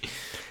touch me.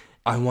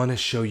 I want to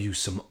show you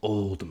some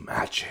old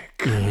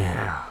magic.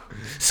 Yeah.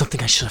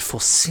 Something I should have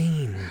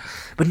foreseen.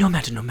 But no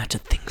matter,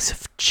 things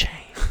have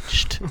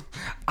changed.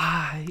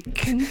 I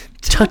can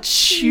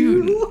touch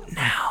you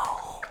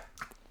now.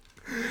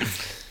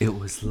 It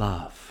was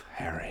love,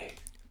 Harry.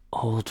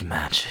 Old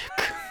magic.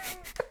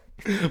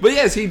 But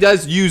yes, he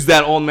does use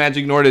that old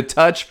magic in order to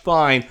touch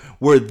Fine,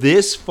 where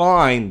this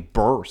Fine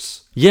bursts.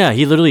 Yeah,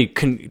 he literally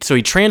so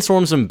he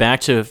transforms him back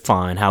to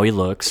Fine, how he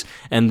looks,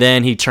 and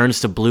then he turns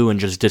to blue and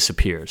just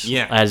disappears.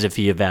 Yeah. As if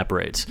he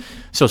evaporates.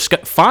 So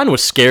Fine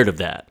was scared of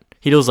that.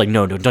 He was like,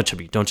 no, don't touch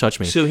me, don't touch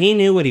me. So he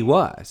knew what he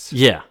was.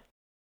 Yeah.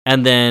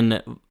 And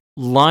then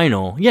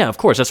Lionel, yeah, of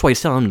course, that's why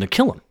he's telling him to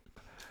kill him.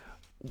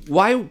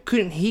 Why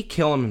couldn't he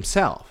kill him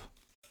himself?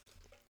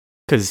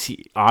 Because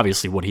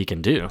obviously what he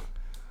can do.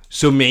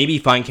 So maybe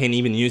Fine can't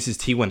even use his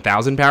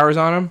T-1000 powers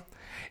on him?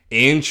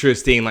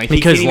 Interesting. Like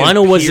because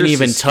Lionel wasn't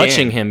even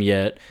touching him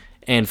yet,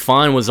 and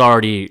Fine was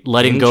already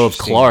letting go of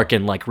Clark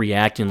and like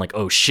reacting like,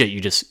 oh shit,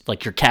 you just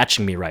like you're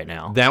catching me right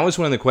now. That was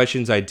one of the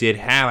questions I did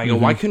have. I go,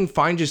 why couldn't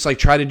Fine just like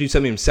try to do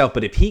something himself?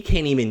 But if he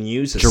can't even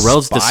use a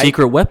Jarrell's spike, the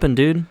secret weapon,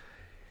 dude.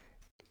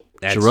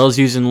 Jor-El's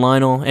using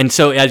Lionel. And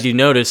so, as you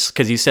notice,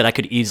 because he said, I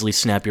could easily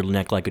snap your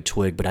neck like a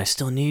twig, but I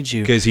still need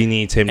you. Because he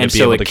needs him to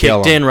be able to kill him.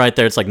 And so it kicked in right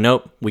there. It's like,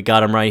 nope, we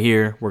got him right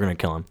here. We're going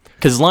to kill him.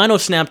 Because Lionel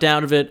snapped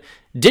out of it,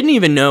 didn't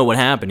even know what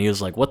happened. He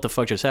was like, what the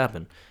fuck just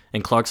happened?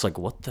 And Clark's like,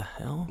 what the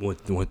hell?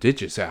 What did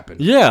just happen?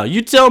 Yeah,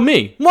 you tell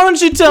me. Why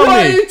don't you tell me?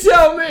 Why don't you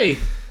tell me?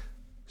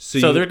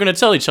 So they're going to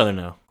tell each other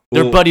now.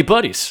 They're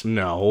buddies.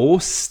 No,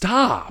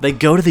 stop. They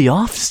go to the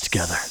office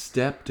together.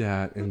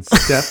 Stepdad and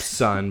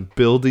stepson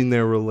building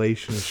their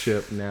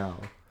relationship now.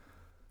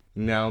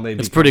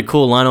 It's pretty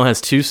cool. Lionel has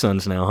 2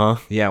 sons now, huh?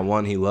 Yeah,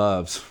 one he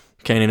loves.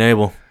 Cain and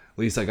Abel. At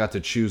least I got to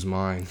choose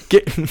mine.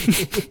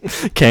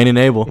 Cain and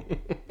Abel.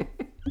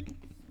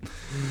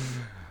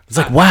 It's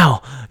like,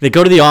 wow. They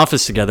go to the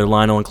office together,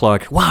 Lionel and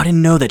Clark. Wow, I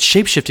didn't know that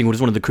shapeshifting was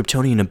one of the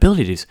Kryptonian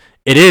abilities.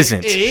 It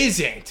isn't. It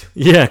isn't.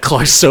 Yeah,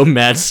 Clark's so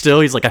mad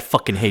still. He's like, I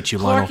fucking hate you,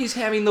 Lionel. Clark is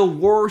having the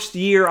worst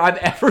year I've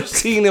ever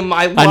seen in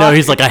my life. I know,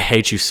 he's like, I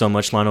hate you so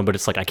much, Lionel, but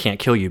it's like, I can't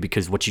kill you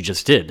because what you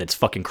just did, that's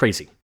fucking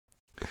crazy.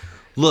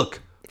 Look,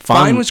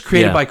 Fine was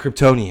created by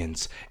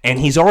Kryptonians, and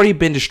he's already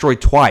been destroyed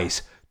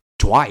twice.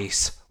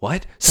 Twice?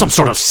 What? Some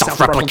sort of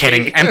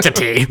self-replicating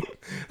entity.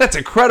 That's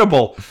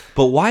incredible.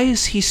 But why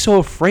is he so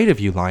afraid of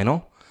you,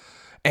 Lionel?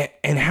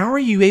 And how are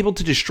you able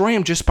to destroy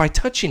him just by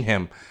touching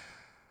him?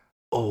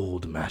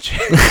 Old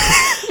magic.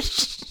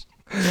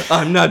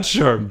 I'm not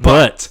sure,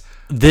 but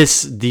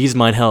these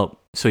might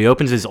help. So he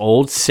opens his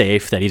old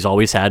safe that he's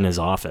always had in his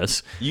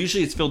office.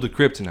 Usually it's filled with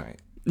kryptonite.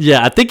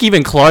 Yeah, I think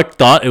even Clark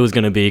thought it was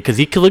going to be because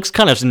he looks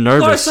kind of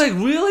nervous. Clark's like,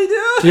 really,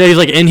 dude? Yeah, he's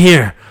like, in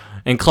here.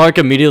 And Clark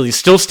immediately,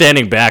 still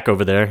standing back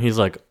over there, he's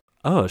like,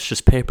 oh, it's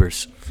just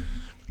papers.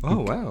 Oh,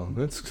 wow.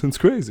 That's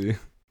crazy.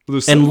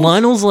 And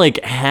Lionel's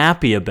like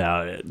happy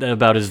about it,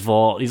 about his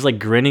vault. He's like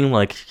grinning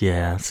like,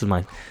 yeah, this is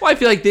my... Well, I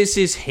feel like this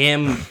is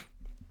him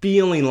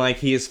feeling like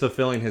he is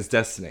fulfilling his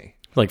destiny.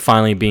 Like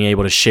finally being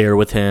able to share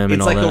with him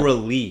and all that. It's like a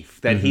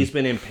relief that he's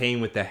been in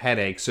pain with the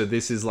headache. So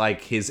this is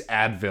like his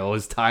Advil,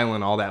 his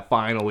Tylenol that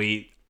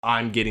finally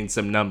I'm getting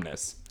some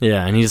numbness.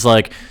 Yeah, and he's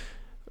like...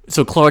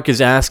 So Clark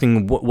is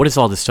asking, what is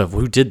all this stuff?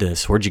 Who did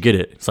this? Where'd you get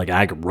it? It's like,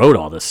 I wrote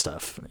all this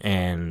stuff.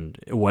 And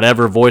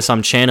whatever voice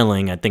I'm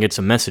channeling, I think it's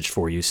a message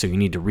for you, so you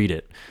need to read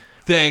it.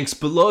 Thanks,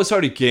 but Lois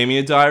already gave me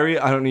a diary.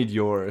 I don't need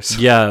yours.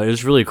 Yeah, it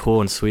was really cool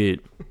and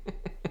sweet.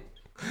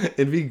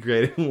 It'd be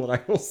great if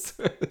Lionel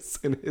says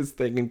in his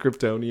thing in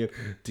Kryptonian,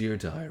 Dear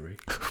Diary.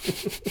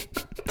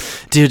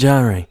 Dear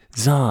Diary,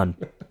 Zod.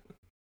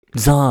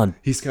 Zod.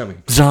 He's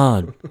coming.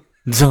 Zod.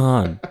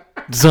 Zod.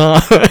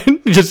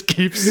 Zod. Just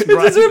keeps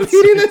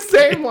repeating the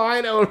same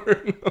line over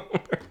and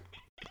over.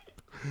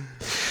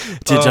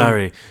 Dear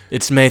Diary,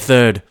 it's May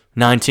 3rd,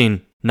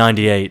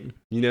 1998.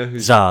 You know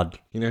who's Zod.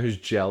 You know who's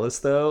jealous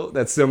though?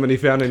 That somebody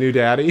found a new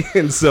daddy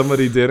and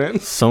somebody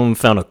didn't. Someone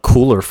found a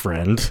cooler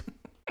friend.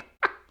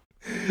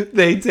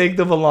 They take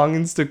the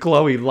belongings to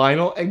Chloe,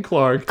 Lionel, and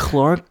Clark.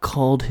 Clark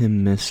called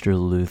him Mr.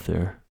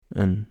 Luthor,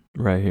 and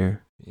right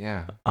here.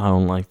 Yeah. I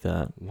don't like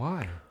that.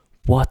 Why?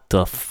 What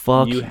the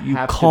fuck? You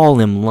call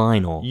him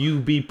Lionel. You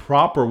be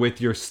proper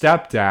with your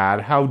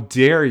stepdad. How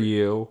dare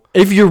you?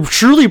 If you're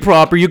truly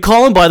proper, you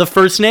call him by the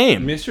first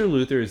name. Mr.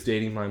 Luthor is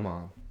dating my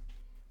mom.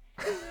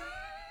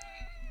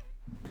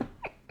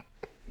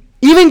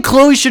 Even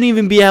Chloe shouldn't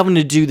even be having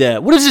to do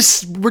that. What is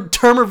this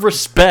term of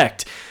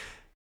respect?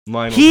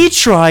 He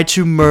tried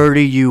to murder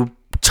you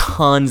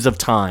tons of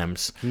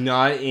times.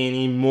 Not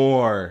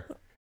anymore.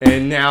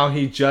 And now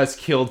he just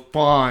killed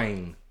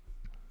Fine.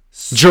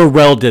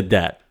 Jor-El did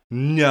that.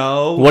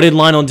 No. What did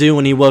Lionel do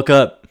when he woke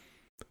up?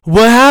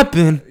 What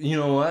happened? You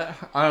know what?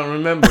 I don't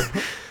remember.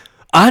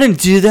 I didn't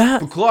do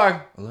that. But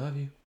Clark, I love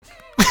you.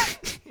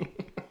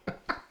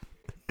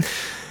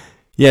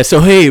 Yeah,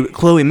 so hey,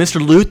 Chloe, Mr.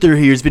 Luthor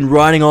here has been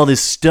writing all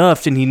this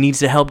stuff and he needs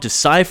to help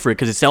decipher it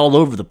because it's all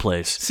over the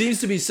place.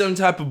 Seems to be some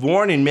type of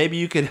warning. Maybe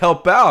you could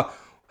help out.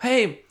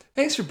 Hey,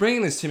 thanks for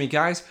bringing this to me,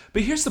 guys.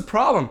 But here's the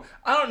problem.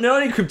 I don't know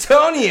any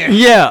Kryptonian.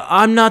 Yeah,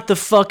 I'm not the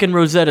fucking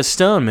Rosetta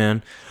Stone,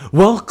 man.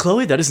 Well,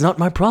 Chloe, that is not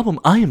my problem.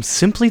 I am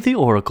simply the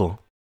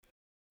Oracle.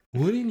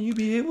 Wouldn't you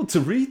be able to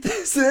read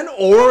this then,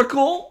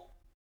 Oracle?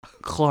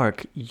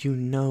 Clark, you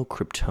know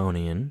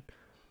Kryptonian.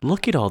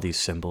 Look at all these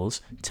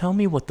symbols. Tell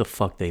me what the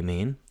fuck they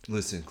mean.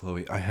 Listen,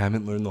 Chloe, I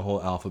haven't learned the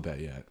whole alphabet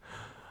yet.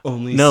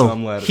 Only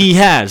some letters. He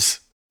has.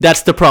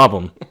 That's the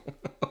problem.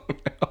 Oh,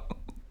 no.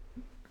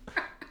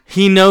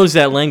 He knows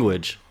that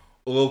language.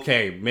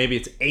 Okay, maybe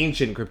it's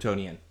ancient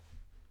Kryptonian.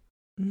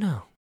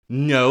 No.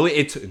 No,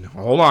 it's...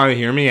 Hold on,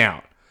 hear me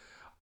out.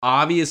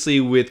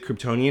 Obviously, with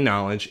Kryptonian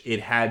knowledge,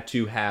 it had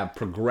to have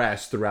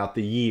progressed throughout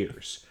the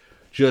years.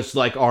 Just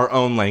like our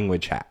own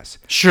language has.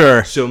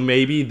 Sure. So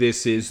maybe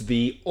this is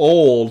the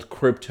old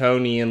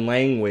Kryptonian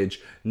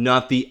language,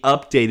 not the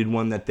updated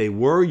one that they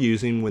were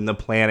using when the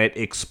planet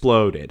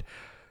exploded.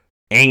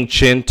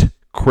 Ancient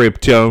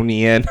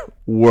Kryptonian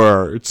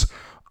words.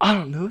 I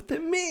don't know what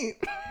that means.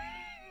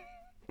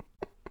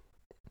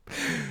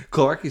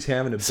 Clark is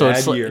having a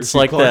bad year. It's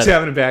like Clark's that,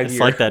 having a bad it's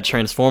year. like that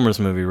Transformers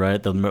movie,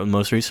 right? The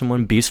most recent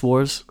one, Beast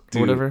Wars,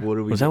 or whatever. What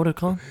are we Was that what it's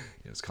called?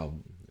 Yeah, it's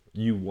called...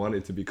 You want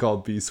it to be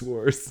called Beast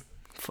Wars.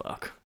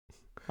 Fuck.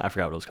 I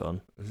forgot what it was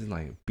called. Is it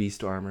like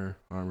Beast Armor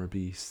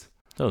Beast?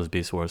 That was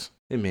Beast Wars.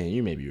 You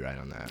may be right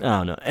on that. I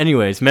don't know.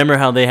 Anyways, remember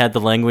how they had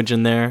the language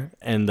in there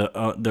and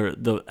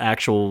the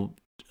actual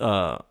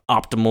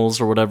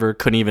optimals or whatever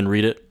couldn't even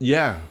read it?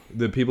 Yeah,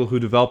 the people who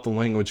developed the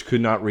language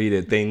could not read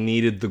it. They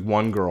needed the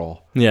one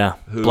girl. Yeah,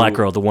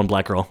 the one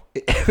black girl.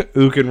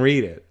 Who can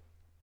read it.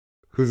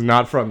 Who's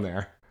not from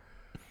there.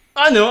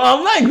 I know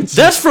all languages.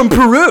 That's from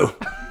Peru.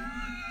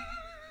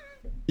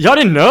 Y'all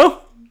didn't know?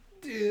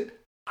 Dude,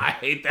 I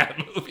hate that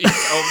movie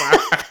so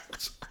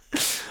much.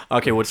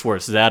 Okay, what's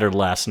worse, that or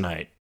Last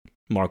Night?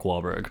 Mark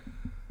Wahlberg.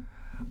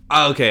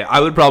 Okay, I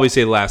would probably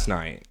say Last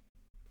Night.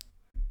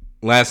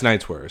 Last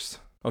Night's worst.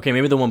 Okay,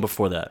 maybe the one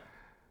before that.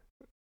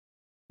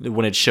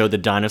 When it showed the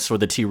dinosaur,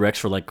 the T-Rex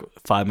for like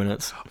 5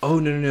 minutes. Oh,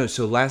 no.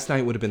 So Last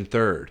Night would have been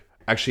third.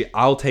 Actually,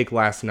 I'll take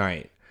Last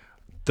Night.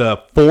 The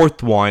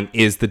fourth one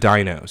is the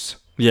dinos.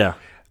 Yeah.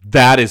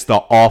 That is the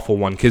awful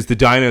one because the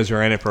dinos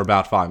are in it for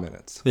about 5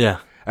 minutes. Yeah.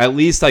 At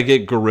least I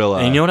get Gorilla.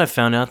 And you know what I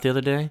found out the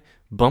other day?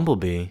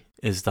 Bumblebee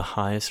is the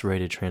highest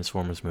rated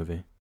Transformers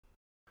movie.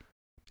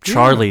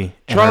 Charlie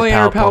and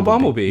her pal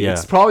Bumblebee. Yeah.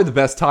 It's probably the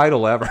best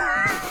title ever.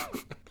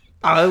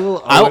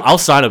 I'll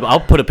sign up.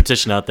 I'll put a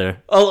petition out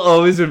there. I'll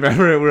always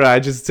remember it where I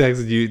just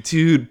texted you,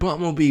 dude,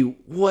 Bumblebee,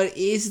 what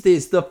is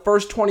this? The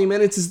first 20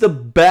 minutes is the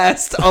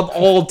best of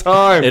all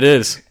time. It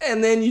is.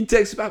 And then you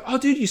text back, oh,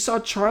 dude, you saw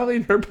Charlie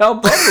and her pal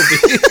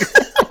Bumblebee.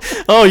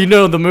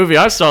 Oh, the movie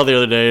I saw the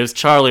other day is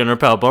Charlie and her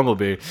pal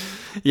Bumblebee.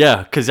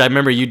 Yeah, because I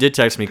remember you did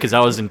text me because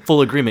I was in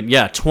full agreement.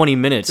 Yeah, 20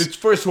 minutes. Its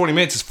first 20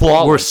 minutes is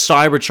flawless. We're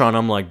Cybertron.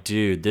 I'm like,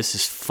 dude, this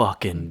is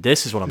what I'm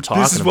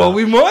talking about. This is what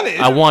we wanted.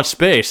 I want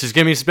space. Just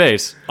give me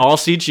space. All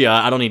CGI.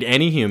 I don't need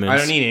any humans. I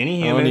don't need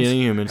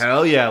any humans.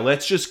 Hell yeah,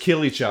 let's just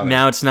kill each other.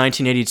 Now it's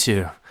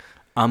 1982.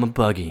 I'm a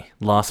buggy.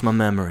 Lost my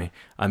memory.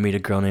 I meet a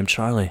girl named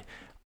Charlie.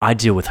 I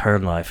deal with her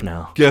life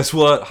now. Guess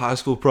what? High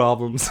school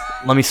problems.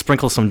 Let me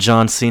sprinkle some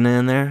John Cena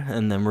in there,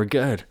 and then we're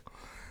good.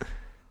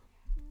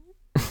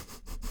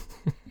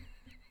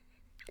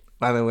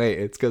 By the way,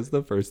 it's because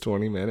the first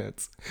 20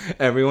 minutes,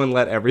 everyone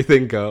let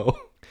everything go.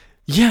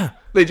 Yeah.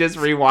 They just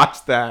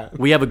rewatched that.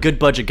 We have a good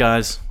budget,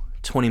 guys.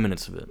 20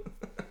 minutes of it.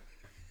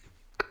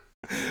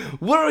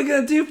 What are we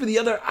going to do for the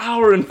other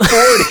hour and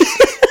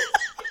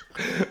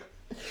 40?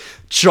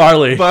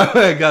 Charlie. By the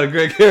way, I got a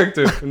great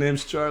character. Her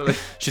name's Charlie.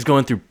 She's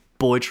going through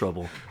boy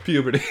trouble.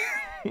 Puberty.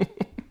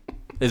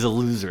 Is a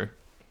loser.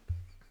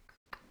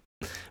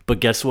 But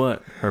guess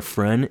what? Her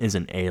friend is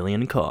an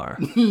alien car.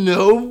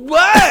 No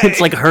way! It's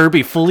like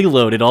Herbie fully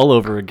loaded all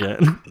over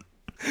again.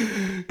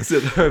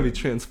 Except Herbie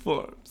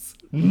transforms.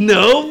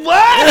 No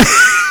way!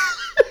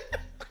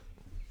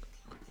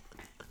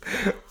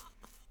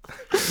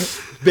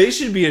 They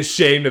should be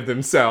ashamed of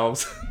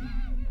themselves.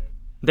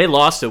 They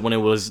lost it when it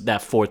was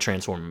that fourth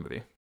Transformer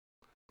movie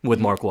with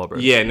Mark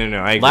Wahlberg. Yeah, no,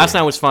 I agree. Last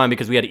night was fine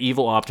because we had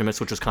Evil Optimus,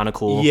 which was kind of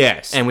cool.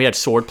 Yes. And we had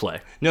swordplay.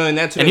 No, and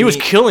that's what and he was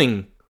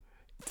killing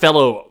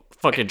fellow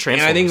fucking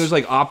Transformers. And I think it was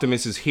like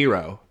Optimus's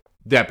hero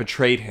that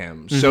betrayed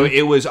him. Mm-hmm. So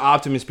it was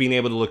Optimus being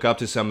able to look up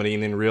to somebody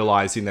and then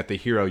realizing that the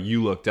hero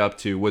you looked up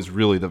to was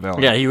really the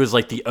villain. Yeah, he was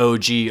like the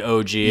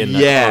OG, and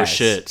oh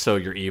shit, so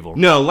you're evil.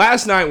 No,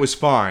 Last Night was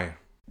fine.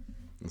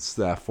 It's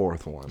that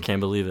fourth one. Can't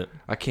believe it.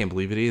 I can't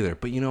believe it either.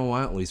 But you know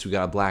what? At least we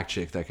got a black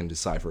chick that can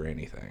decipher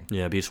anything.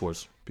 Yeah, Beast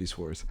Wars. Beast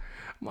Wars.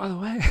 By the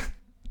way,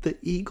 the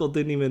Eagle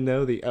didn't even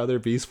know the other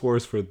Beast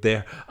Wars were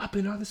there. I've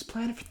been on this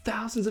planet for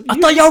thousands of years. I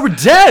thought y'all were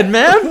dead,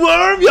 man.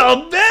 Where have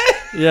y'all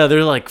been? Yeah,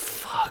 they're like,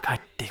 fuck,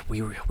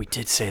 we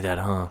did say that,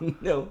 huh?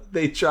 No,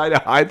 they try to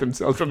hide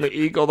themselves from the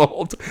Eagle the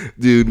whole time.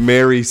 Dude,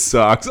 Mary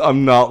sucks.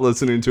 I'm not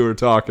listening to her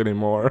talk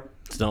anymore.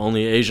 It's the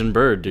only Asian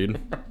bird, dude.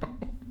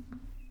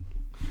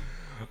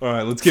 All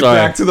right, let's get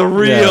back to the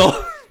real.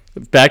 Yeah.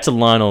 Back to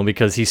Lionel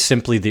because he's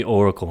simply the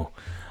Oracle.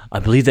 I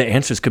believe the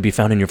answers could be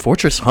found in your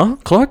fortress, huh,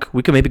 Clark?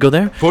 We could maybe go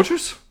there?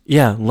 Fortress?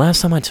 Yeah,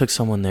 last time I took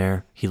someone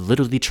there, he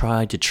literally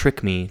tried to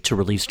trick me to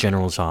release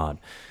General Zod.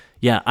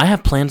 Yeah, I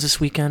have plans this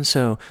weekend,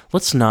 so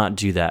let's not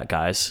do that,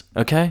 guys.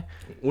 Okay?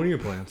 What are your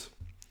plans?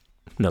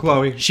 No.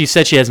 Chloe. She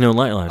said she has no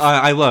nightlife.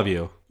 I love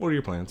you. What are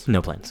your plans?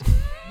 No plans.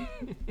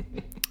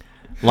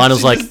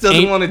 Lionel's she just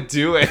doesn't want to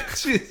do it.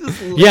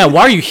 Yeah,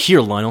 why are you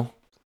here, Lionel?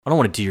 I don't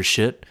want to do your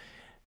shit.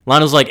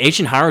 Lionel's like,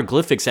 ancient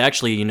hieroglyphics,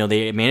 actually,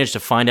 they managed to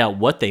find out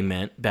what they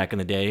meant back in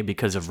the day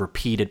because of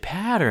repeated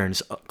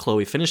patterns.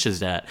 Chloe finishes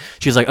that.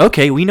 She's like,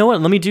 okay, well, you know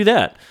what? Let me do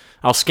that.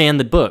 I'll scan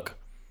the book.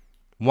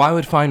 Why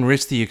would Fine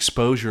risk the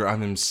exposure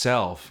on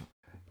himself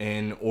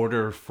in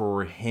order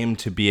for him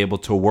to be able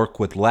to work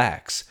with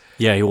Lex?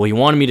 Yeah, well, he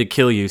wanted me to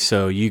kill you,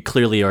 so you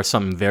clearly are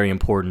something very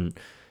important.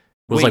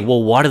 It was like,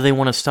 well, why do they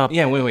want to stop?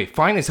 Yeah, wait.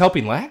 Fine is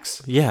helping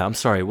Lex? Yeah, I'm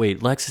sorry.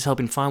 Wait, Lex is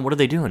helping Fine? What are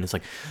they doing? It's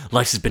like,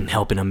 Lex has been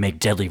helping them make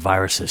deadly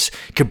viruses.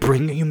 Could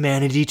bring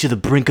humanity to the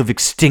brink of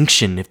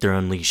extinction if they're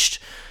unleashed.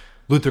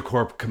 Luthor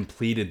Corp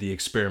completed the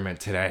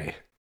experiment today.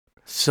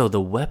 So the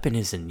weapon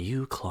isn't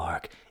you,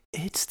 Clark.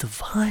 It's the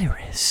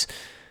virus.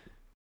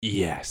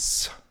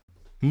 Yes.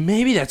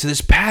 Maybe that's what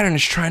this pattern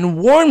is trying to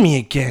warn me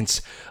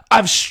against.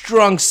 I've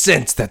strong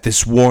sense that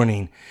this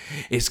warning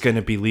is going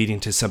to be leading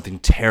to something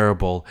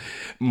terrible,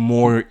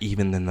 more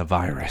even than the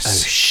virus.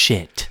 Oh,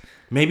 shit.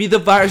 Maybe the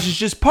virus is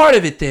just part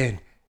of it then.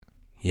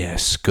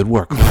 Yes, good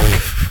work, Chloe.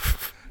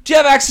 Do you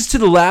have access to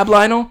the lab,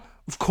 Lionel?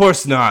 Of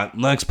course not.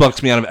 Lex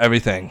blocks me out of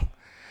everything.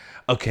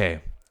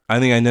 Okay, I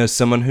think I know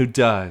someone who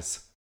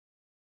does.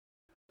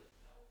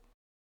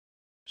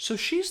 So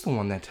she's the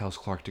one that tells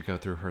Clark to go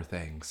through her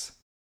things.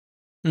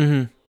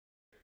 Mm-hmm.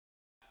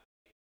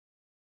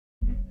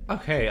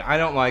 Okay, I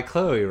don't like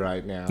Chloe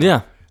right now.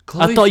 Yeah.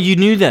 Chloe, I thought you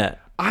knew that.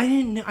 I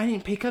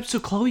didn't pick up, so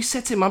Chloe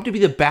sets him up to be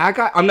the bad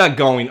guy? I'm not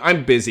going.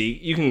 I'm busy.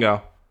 You can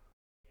go.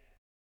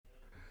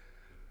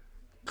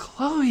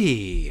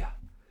 Chloe.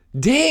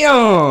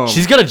 Damn.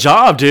 She's got a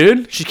job,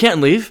 dude. She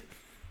can't leave.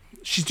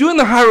 She's doing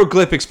the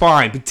hieroglyphics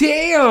fine, but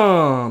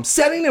damn.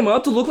 Setting him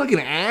up to look like an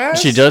ass?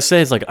 She does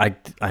say, it's like,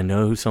 I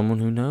know someone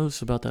who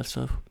knows about that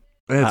stuff.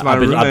 That's I've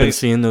been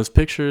seeing those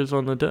pictures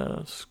on the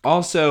desk.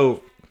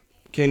 Also,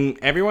 can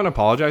everyone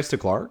apologize to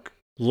Clark?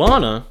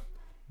 Lana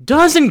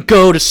doesn't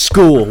go to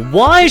school.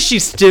 Why is she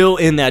still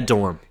in that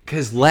dorm?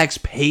 Because Lex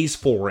pays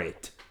for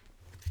it.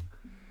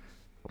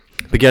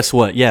 But guess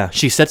what? Yeah,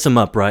 she sets him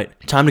up, right?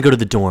 Time to go to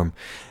the dorm.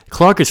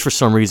 Clark is, for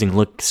some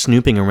reason,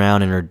 snooping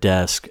around in her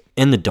desk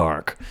in the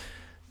dark.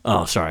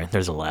 Oh, sorry.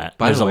 There's a light.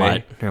 By the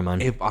way, Never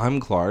mind. if I'm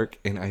Clark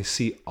and I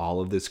see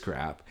all of this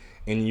crap,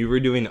 and you were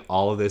doing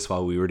all of this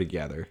while we were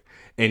together,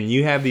 and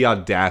you have the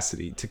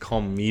audacity to call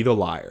me the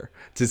liar,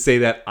 to say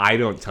that I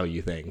don't tell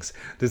you things,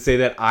 to say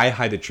that I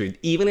hide the truth,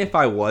 even if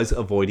I was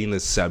avoiding the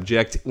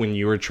subject when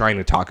you were trying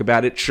to talk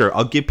about it, sure,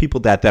 I'll give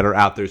people that are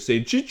out there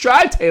saying, "You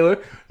tried,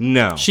 Taylor."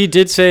 No. She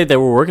did say they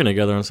were working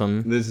together on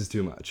something. This is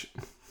too much.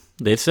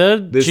 They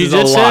said This she is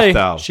did a say.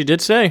 lot, though. She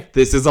did say.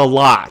 This is a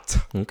lot.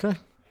 Okay.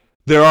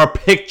 There are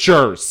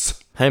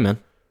pictures. Hey, man.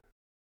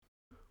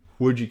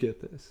 Where'd you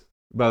get this?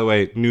 By the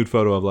way, nude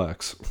photo of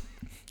Lex.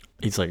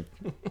 He's like...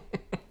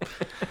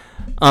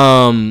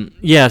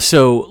 Yeah,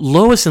 so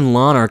Lois and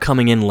Lana are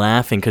coming in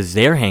laughing because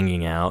they're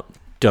hanging out.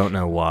 Don't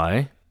know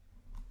why.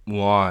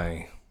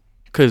 Why?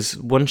 Because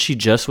wasn't she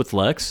just with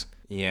Lex?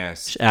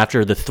 Yes.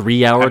 After the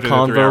 3-hour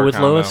convo with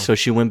Lois, so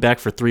she went back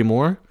for 3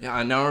 more? Yeah,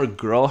 I know a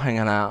girl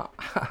hanging out.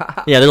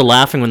 Yeah, they're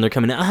laughing when they're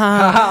coming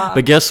out.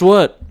 But guess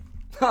what?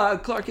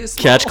 Clark is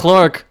small. Catch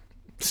Clark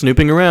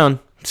snooping around,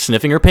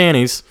 sniffing her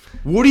panties.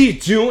 What are you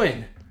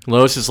doing?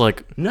 Lois is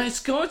like, Nice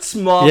going,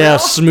 small. yeah,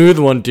 smooth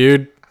one,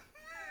 dude.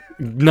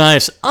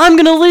 Nice. I'm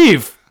gonna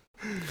leave.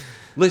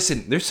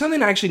 Listen, there's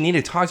something I actually need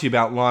to talk to you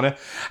about, Lana.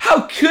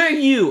 How could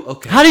you?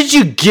 Okay. How did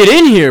you get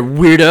in here,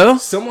 weirdo?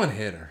 Someone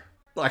hit her.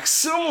 Like,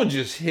 someone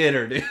just hit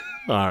her, dude.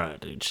 All right,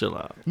 dude, chill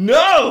out.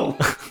 No!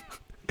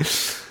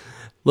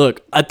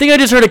 Look, I think I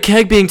just heard a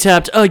keg being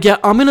tapped. Oh, yeah,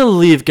 I'm gonna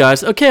leave,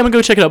 guys. Okay, I'm gonna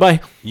go check it out.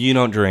 Bye. You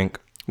don't drink.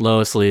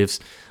 Lois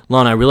leaves.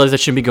 Lana, I realize I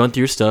shouldn't be going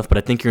through your stuff, but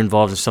I think you're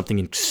involved in something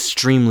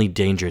extremely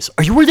dangerous.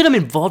 Are you worried that I'm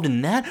involved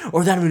in that,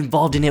 or that I'm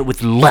involved in it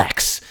with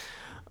Lex?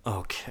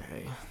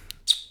 Okay.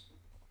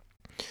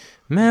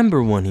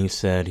 Remember when he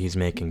said he's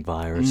making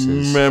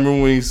viruses? Remember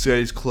when he said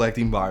he's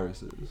collecting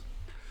viruses?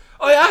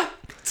 Oh, yeah?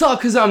 It's all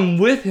because I'm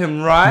with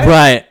him, right?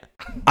 Right.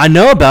 I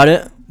know about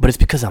it, but it's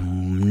because I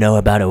know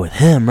about it with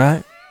him,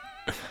 right?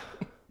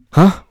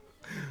 Huh?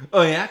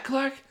 Oh, yeah,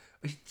 Clark?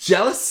 Are you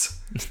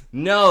jealous?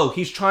 No,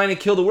 he's trying to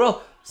kill the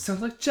world.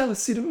 Sounds like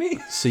jealousy to me.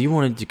 So you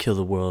wanted to kill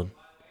the world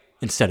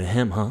instead of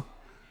him, huh?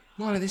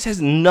 Lana, this has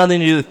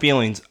nothing to do with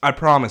feelings. I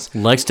promise.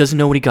 Lex doesn't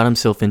know what he got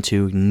himself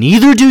into.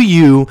 Neither do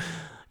you.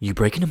 You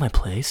break into my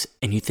place,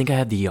 and you think I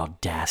have the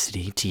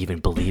audacity to even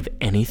believe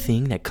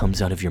anything that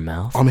comes out of your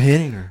mouth? I'm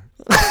hitting her.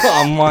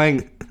 I'm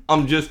lying.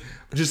 I'm just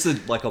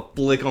like a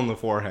flick on the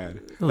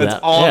forehead. That's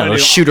all I'm gonna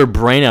do. Shoot her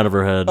brain out of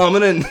her head.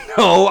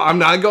 No, I'm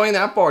not going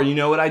that far. You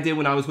know what I did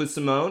when I was with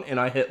Simone and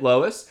I hit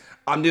Lois?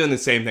 I'm doing the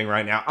same thing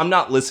right now. I'm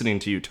not listening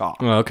to you talk.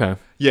 Oh, okay.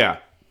 Yeah.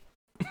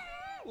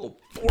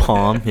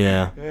 Palm,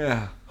 yeah.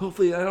 Yeah.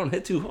 Hopefully I don't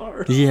hit too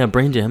hard. Yeah,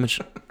 brain damage.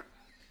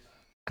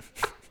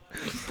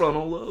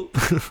 Frontal lobe.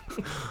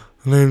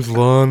 Name's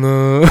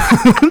Lana.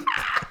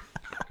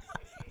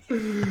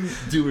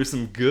 Do her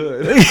some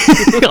good.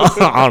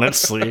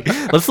 Honestly.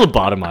 Let's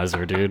lobotomize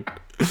her, dude.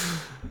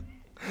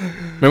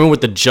 Remember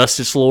what the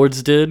Justice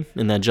Lords did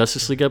in that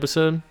Justice League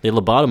episode? They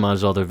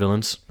lobotomized all their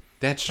villains.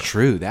 That's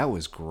true. That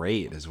was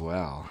great as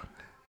well.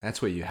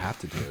 That's what you have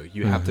to do.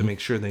 You have to make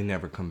sure they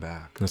never come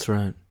back. That's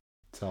right.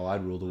 That's how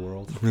I'd rule the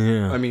world.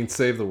 Yeah. I mean,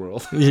 save the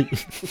world.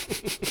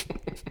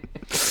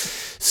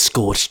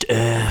 Scorched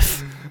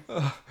earth.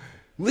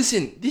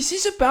 Listen, this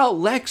is about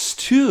Lex,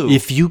 too.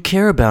 If you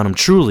care about him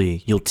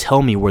truly, you'll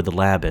tell me where the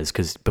lab is,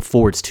 because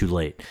before it's too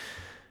late.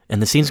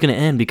 And the scene's going to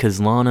end because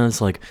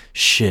Lana's like,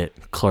 shit,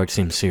 Clark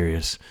seems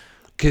serious.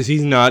 Because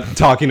he's not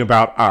talking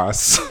about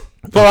us.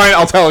 Fine,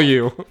 I'll tell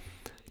you.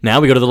 Now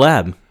we go to the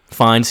lab.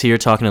 Fine's here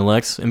talking to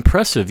Lex.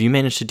 Impressive, you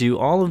managed to do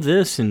all of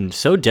this and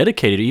so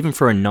dedicated, even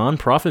for a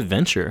non-profit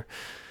venture.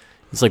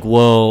 It's like,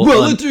 well...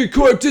 Well, Luthor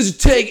Corp doesn't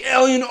take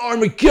alien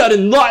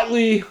Armageddon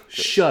lightly.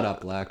 Shut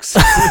up, Lex.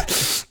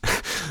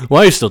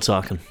 Why are you still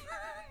talking?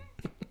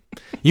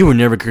 You were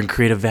never going to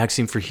create a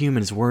vaccine for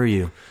humans, were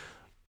you?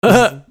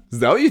 Is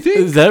that what you think?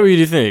 Is that what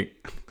you think?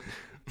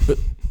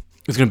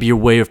 It's going to be your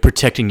way of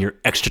protecting your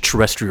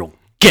extraterrestrial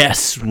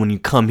guests when you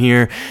come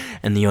here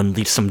and you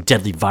unleash some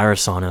deadly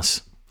virus on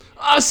us.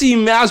 Oh, so you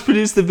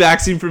mass-produced the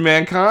vaccine for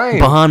mankind.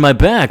 Behind my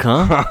back,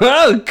 huh?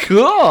 Oh,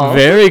 cool.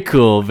 Very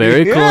cool.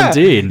 Very cool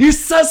indeed. You're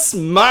so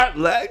smart,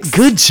 Lex.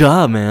 Good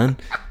job, man.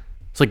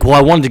 It's like, well,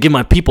 I wanted to give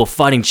my people a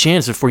fighting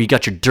chance before you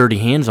got your dirty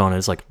hands on it.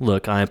 It's like,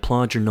 look, I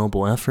applaud your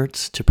noble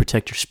efforts to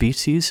protect your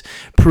species.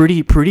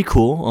 Pretty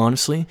cool,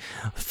 honestly.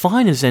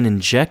 Fine is then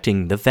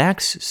injecting the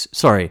viruses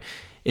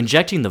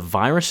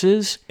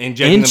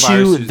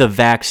into the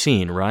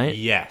vaccine, right?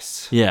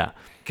 Yes. Yeah.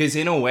 Because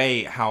in a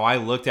way, how I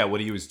looked at what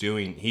he was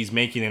doing, he's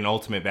making an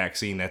ultimate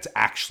vaccine that's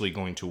actually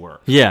going to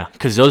work. Yeah,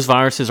 because those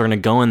viruses are going to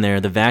go in there.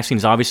 The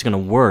vaccine's obviously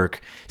going to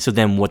work. So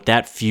then what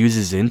that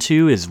fuses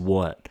into is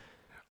what?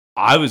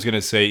 I was going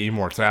to say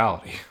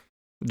immortality.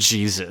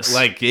 Jesus.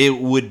 Like, it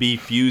would be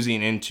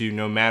fusing into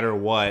no matter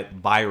what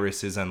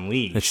virus is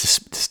unleashed. It's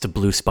just a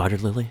blue spider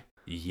lily?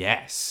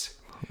 Yes.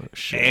 Oh,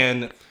 shit.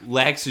 And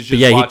Lex is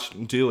just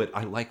watching do it.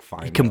 I like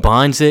Fine. He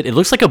combines it. It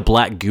looks like a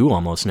black goo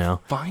almost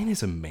now. Fine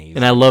is amazing.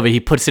 And I love it. He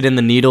puts it in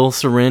the needle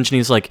syringe and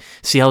he's like,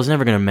 see, I was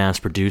never going to mass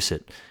produce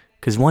it.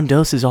 Because one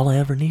dose is all I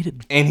ever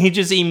needed. And he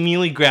just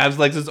immediately grabs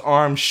Lex's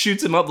arm,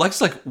 shoots him up. Lex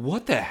is like,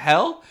 what the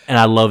hell? And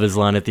I love his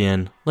line at the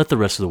end. Let the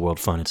rest of the world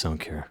find its own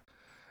cure.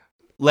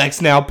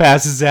 Lex now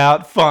passes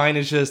out. Fine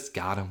is just,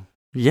 got him.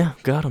 Yeah,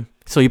 got him.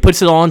 So he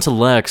puts it all into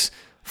Lex.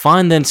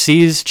 Fine then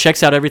sees,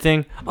 checks out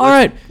everything. All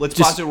right. Let's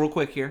pause it real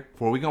quick here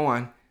before we go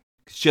on.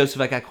 Because Joseph,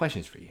 I got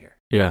questions for you here.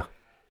 Yeah.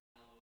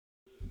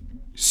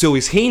 So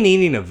is he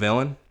needing a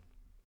villain?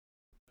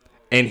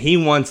 And he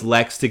wants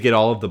Lex to get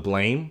all of the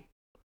blame?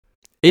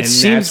 It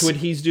seems that's what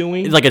he's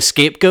doing? Like a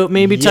scapegoat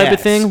maybe type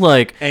of thing?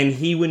 Like, and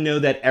he would know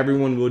that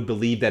everyone would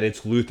believe that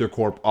it's Luthor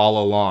Corp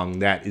all along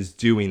that is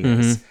doing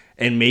this. Mm-hmm.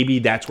 And maybe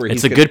that's where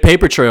it's a good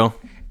paper trail.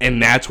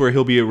 And that's where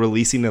he'll be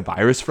releasing the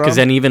virus from? Because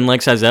then even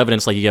Lex has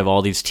evidence, like you have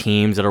all these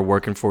teams that are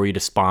working for you to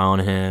spy on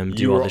him,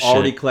 do all this shit. You were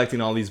already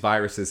collecting all these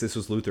viruses. This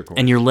was Luthor Corp.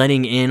 And you're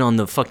letting in on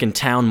the fucking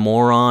town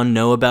moron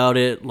know about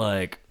it.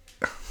 Like,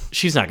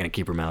 she's not going to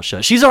keep her mouth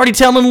shut. She's already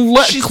telling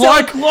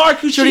Clark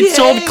who she already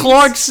told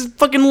Clark's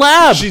fucking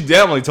lab. She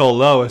definitely told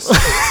Lois.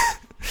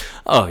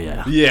 Oh,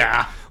 yeah.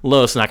 Yeah.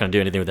 Lois is not going to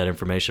do anything with that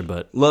information,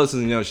 but... Lois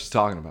doesn't know what she's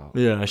talking about.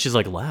 Yeah, she's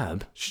like,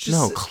 lab?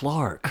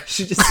 Clark.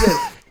 She just said,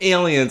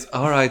 aliens.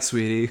 All right,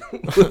 sweetie.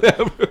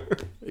 Whatever.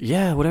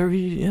 Yeah, whatever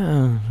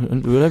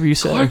you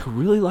said. Clark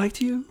really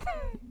liked you?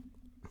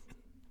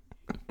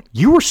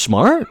 You were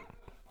smart.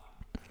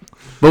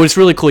 But it's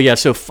really cool, yeah.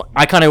 So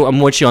I'm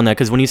with you on that,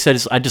 because when he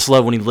says, I just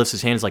love when he lifts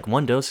his hand, it's like,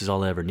 one dose is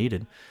all I ever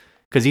needed.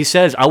 Because he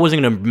says, I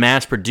wasn't going to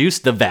mass produce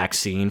the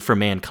vaccine for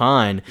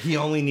mankind. He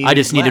only needed I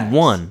just needed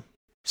one.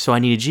 So I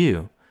needed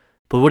you.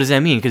 But what does that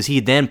mean? Because he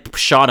then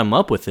shot him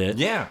up with it.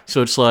 Yeah.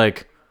 So it's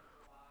like,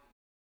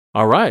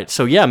 all right.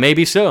 So yeah,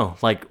 maybe so.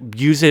 Like,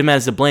 use him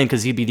as the blame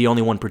because he'd be the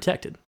only one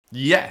protected.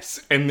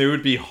 Yes. And it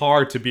would be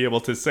hard to be able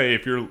to say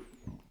if you're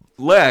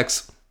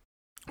Lex,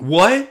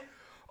 what?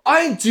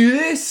 I didn't do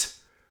this.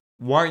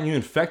 Why aren't you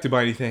infected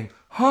by anything?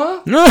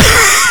 Huh?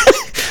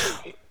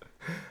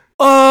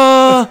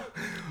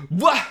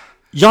 What?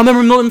 Y'all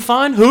remember Milton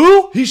Fine?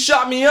 Who? He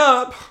shot me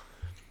up.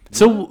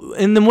 So,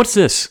 and then what's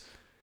this?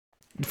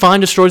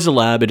 Fine destroys the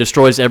lab. It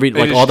destroys all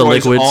the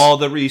liquids. All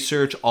the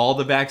research, all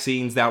the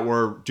vaccines that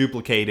were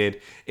duplicated.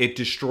 It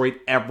destroyed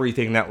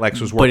everything that Lex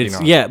was working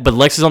on. Yeah, but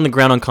Lex is on the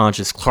ground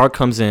unconscious. Clark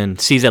comes in,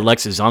 sees that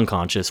Lex is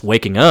unconscious,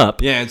 waking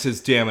up. Yeah, and says,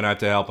 damn it, I have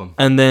to help him.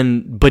 And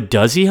then, but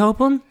does he help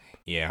him?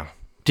 Yeah.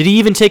 Did he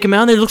even take him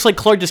out there? It looks like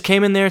Clark just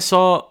came in there,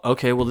 saw,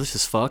 okay, well, this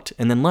is fucked,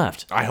 and then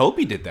left. I hope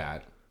he did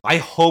that.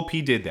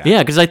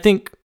 Yeah, because I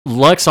think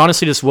Lex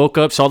honestly just woke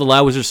up, saw the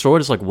lab was destroyed.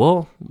 It's like,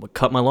 well,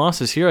 cut my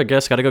losses here. I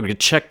guess got to go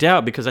get checked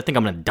out because I think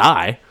I'm going to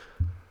die.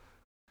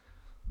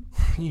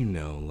 You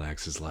know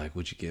Lex is like,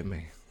 what'd you give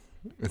me?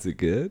 Is it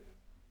good?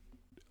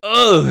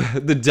 Oh,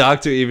 the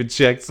doctor even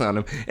checks on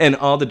him. And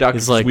all the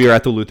doctors, like, we are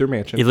at the Luthor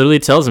mansion. He literally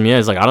tells him, yeah,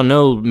 he's like, I don't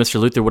know, Mr.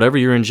 Luthor, whatever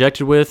you're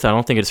injected with, I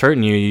don't think it's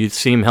hurting you. You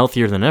seem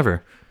healthier than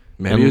ever.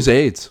 Maybe it was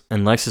AIDS.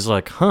 And Lex is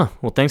like, huh,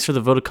 well, thanks for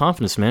the vote of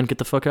confidence, man. Get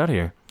the fuck out of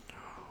here.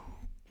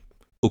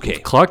 Okay.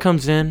 Clark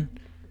comes in.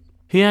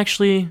 He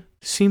actually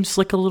seems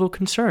like a little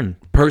concerned.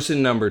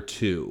 Person number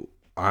 2.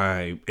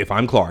 If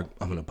I'm Clark,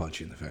 I'm going to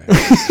punch you in the face.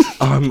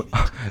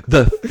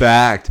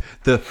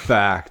 The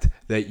fact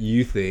that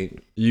you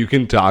think you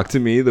can talk to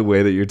me the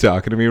way that you're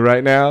talking to me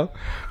right now,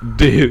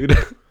 dude,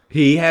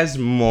 he has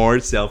more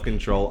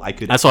self-control I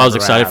could That's why I was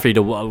excited for you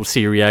to see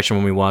your reaction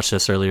when we watched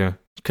this earlier.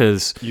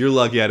 Because you're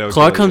lucky I don't.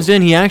 Clark comes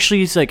in,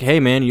 he's like, hey,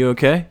 man, you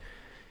okay?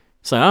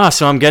 It's like,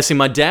 so I'm guessing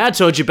my dad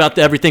told you about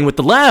everything with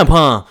the lab,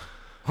 huh?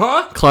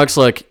 Huh? Clark's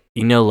like,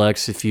 you know,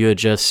 Lex, if you had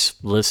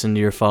just listened to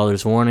your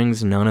father's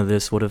warnings, none of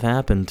this would have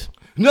happened.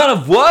 None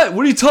of what?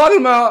 What are you talking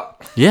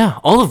about? Yeah,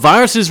 all the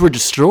viruses were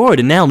destroyed,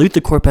 and now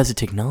Luthor Corp has the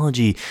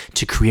technology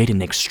to create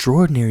an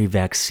extraordinary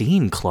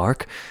vaccine,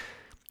 Clark.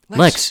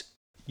 Lex,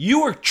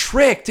 You were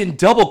tricked and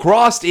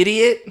double-crossed,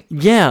 idiot.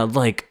 Yeah,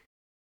 like,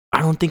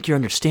 I don't think you're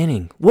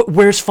understanding.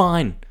 Where's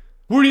Fine?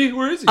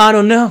 Where is he? I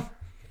don't know.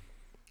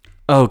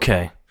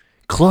 Okay.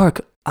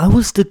 Clark, I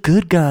was the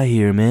good guy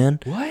here,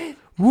 man. What?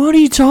 What are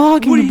you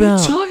talking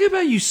about? What are you talking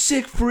about, you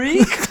sick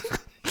freak?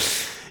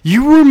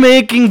 You were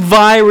making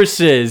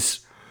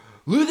viruses.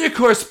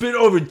 Luthor spent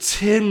over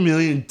 $10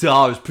 million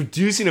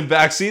producing a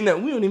vaccine that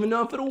we don't even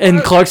know if it'll work.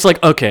 And Clark's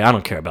like, okay, I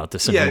don't care about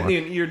this anymore.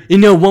 Yeah, you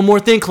know, one more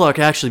thing, Clark,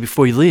 actually,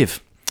 before you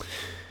leave.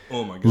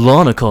 Oh, my God.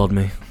 Lana called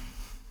me.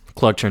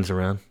 Clark turns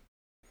around.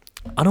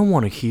 I don't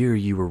want to hear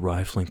you were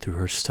rifling through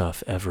her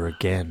stuff ever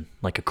again,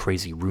 like a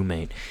crazy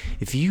roommate.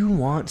 If you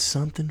want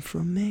something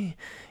from me,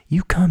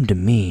 you come to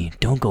me.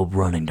 Don't go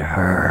running to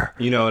her.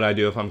 You know what I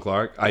do if I'm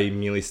Clark? I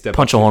immediately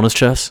punch a hole in his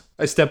chest.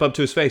 I step up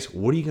to his face.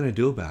 What are you going to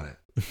do about it?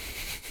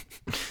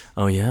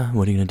 Oh, yeah?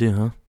 What are you going to do,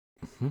 huh?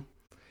 Mm-hmm.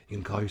 You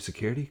can call your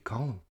security?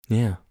 Call them.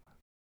 Yeah.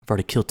 I've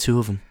already killed 2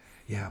 of them.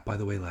 Yeah, by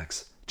the way,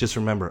 Lex, just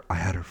remember, I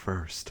had her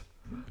first.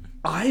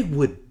 I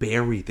would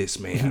bury this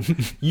man.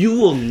 You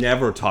will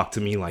never talk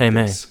to me like this. Hey,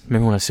 May,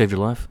 remember when I saved your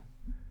life?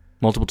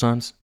 Multiple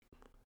times?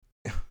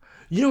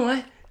 You know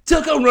what?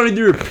 Don't go running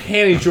through your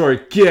panty drawer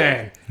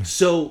again.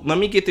 So, let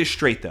me get this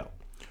straight, though.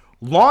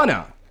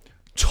 Lana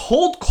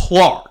told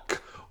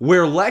Clark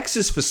where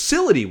Lex's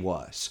facility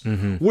was.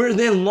 Mm-hmm. Where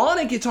then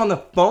Lana gets on the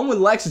phone with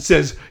Lex and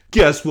says,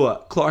 guess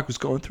what? Clark was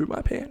going through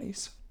my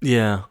panties.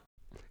 Yeah.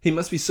 He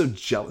must be so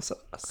jealous of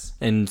us.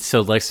 And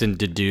so Lex didn't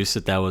deduce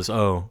that was,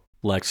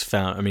 Clark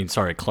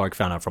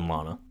found out from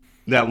Lana.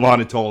 That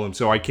Lana told him,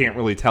 so I can't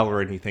really tell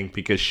her anything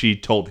because she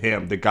told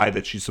him, the guy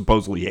that she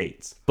supposedly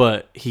hates.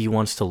 But he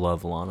wants to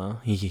love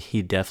Lana.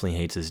 He definitely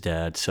hates his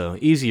dad, so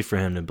easy for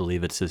him to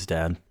believe it's his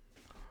dad.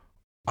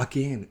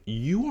 Again,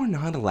 you are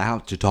not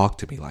allowed to talk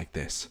to me like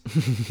this.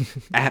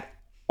 At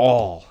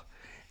all.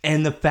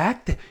 And the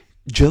fact that,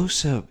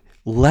 Joseph,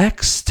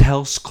 Lex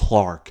tells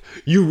Clark,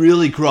 you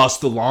really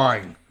crossed the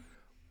line.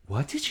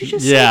 What did you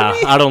just say to me?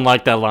 Yeah, I don't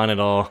like that line at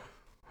all.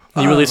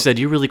 He really said,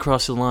 you really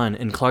crossed the line.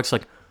 And Clark's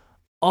like,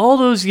 all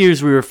those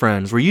years we were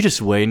friends, were you just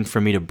waiting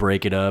for me to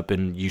break it up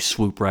and you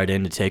swoop right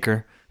in to take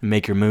her and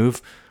make your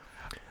move?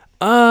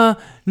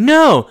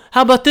 No.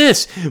 How about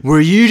this? Were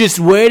you just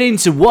waiting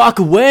to walk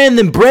away and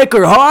then break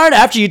her heart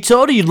after you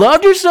told her you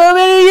loved her so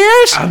many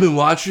years? I've been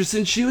watching her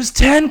since she was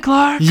 10,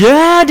 Clark.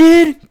 Yeah,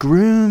 dude.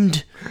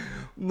 Groomed.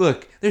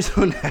 Look, there's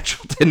no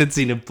natural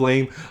tendency to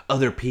blame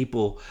other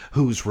people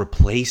who's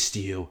replaced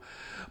you.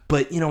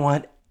 But you know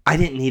what? I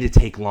didn't need to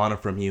take Lana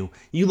from you.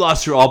 You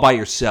lost her all by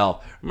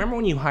yourself. Remember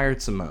when you hired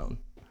Simone?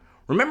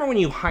 Remember when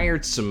you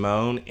hired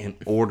Simone in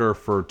order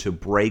to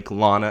break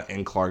Lana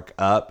and Clark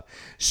up?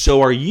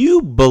 So are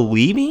you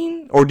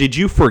believing, or did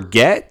you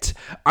forget?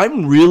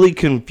 I'm really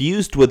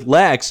confused with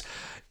Lex.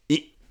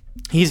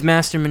 He's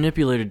master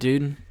manipulator,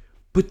 dude.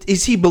 But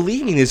is he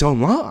believing his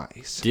own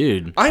lies?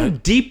 Dude. I'm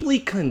deeply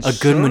concerned. A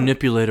good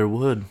manipulator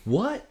would.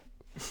 What?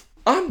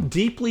 I'm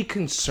deeply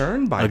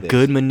concerned by this. A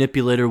good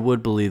manipulator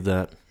would believe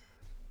that.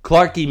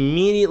 Clark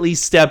immediately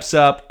steps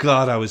up.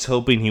 God, I was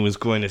hoping he was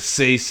going to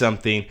say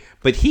something.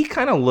 But he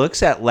kind of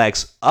looks at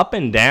Lex up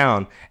and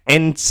down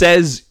and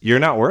says, you're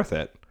not worth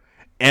it.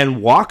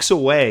 And walks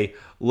away.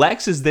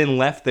 Lex is then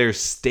left there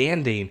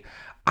standing.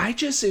 I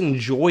just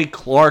enjoy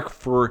Clark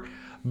for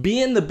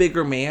being the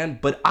bigger man,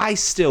 but I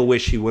still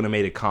wish he would have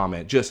made a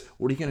comment. Just,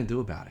 what are you going to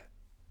do about it?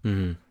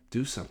 Mm-hmm.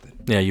 Do something.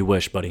 Yeah, you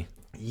wish, buddy.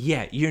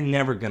 Yeah, you're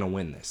never going to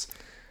win this.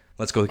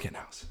 Let's go to the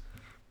Kenhouse.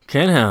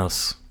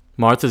 Kenhouse.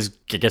 Martha's,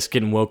 I guess,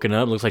 getting woken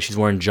up. Looks like she's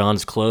wearing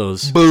John's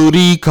clothes.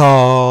 Booty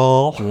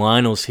call.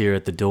 Lionel's here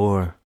at the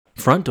door.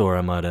 Front door,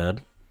 I might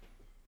add.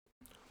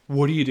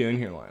 What are you doing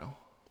here, Lionel?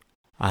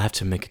 I have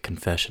to make a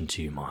confession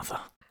to you, Martha.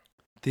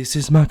 This